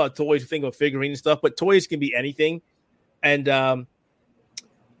we think about toys, we think of figurine and stuff, but toys can be anything. And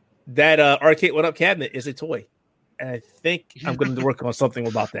that arcade one-up cabinet is a toy. And I think I'm going to work on something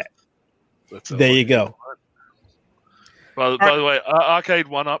about that. There you go. By the way, Arcade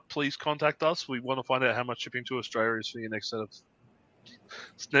 1-Up, please contact us. We want to find out how much shipping to Australia is for your next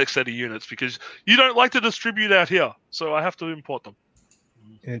set of units because you don't like to distribute out here, so I have to import them.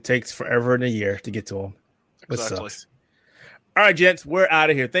 And it takes forever and a year to get to them. Exactly. All right, gents, we're out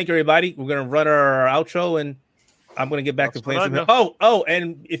of here. Thank you, everybody. We're going to run our outro, and I'm going to get back to playing some. Oh,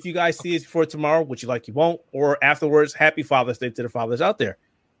 and if you guys see us before tomorrow, which you won't, or afterwards, happy Father's Day to the fathers out there,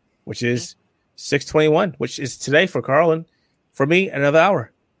 which is 6/21, which is today for Carl, and for me, another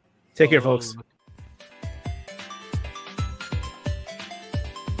hour. Take care, folks.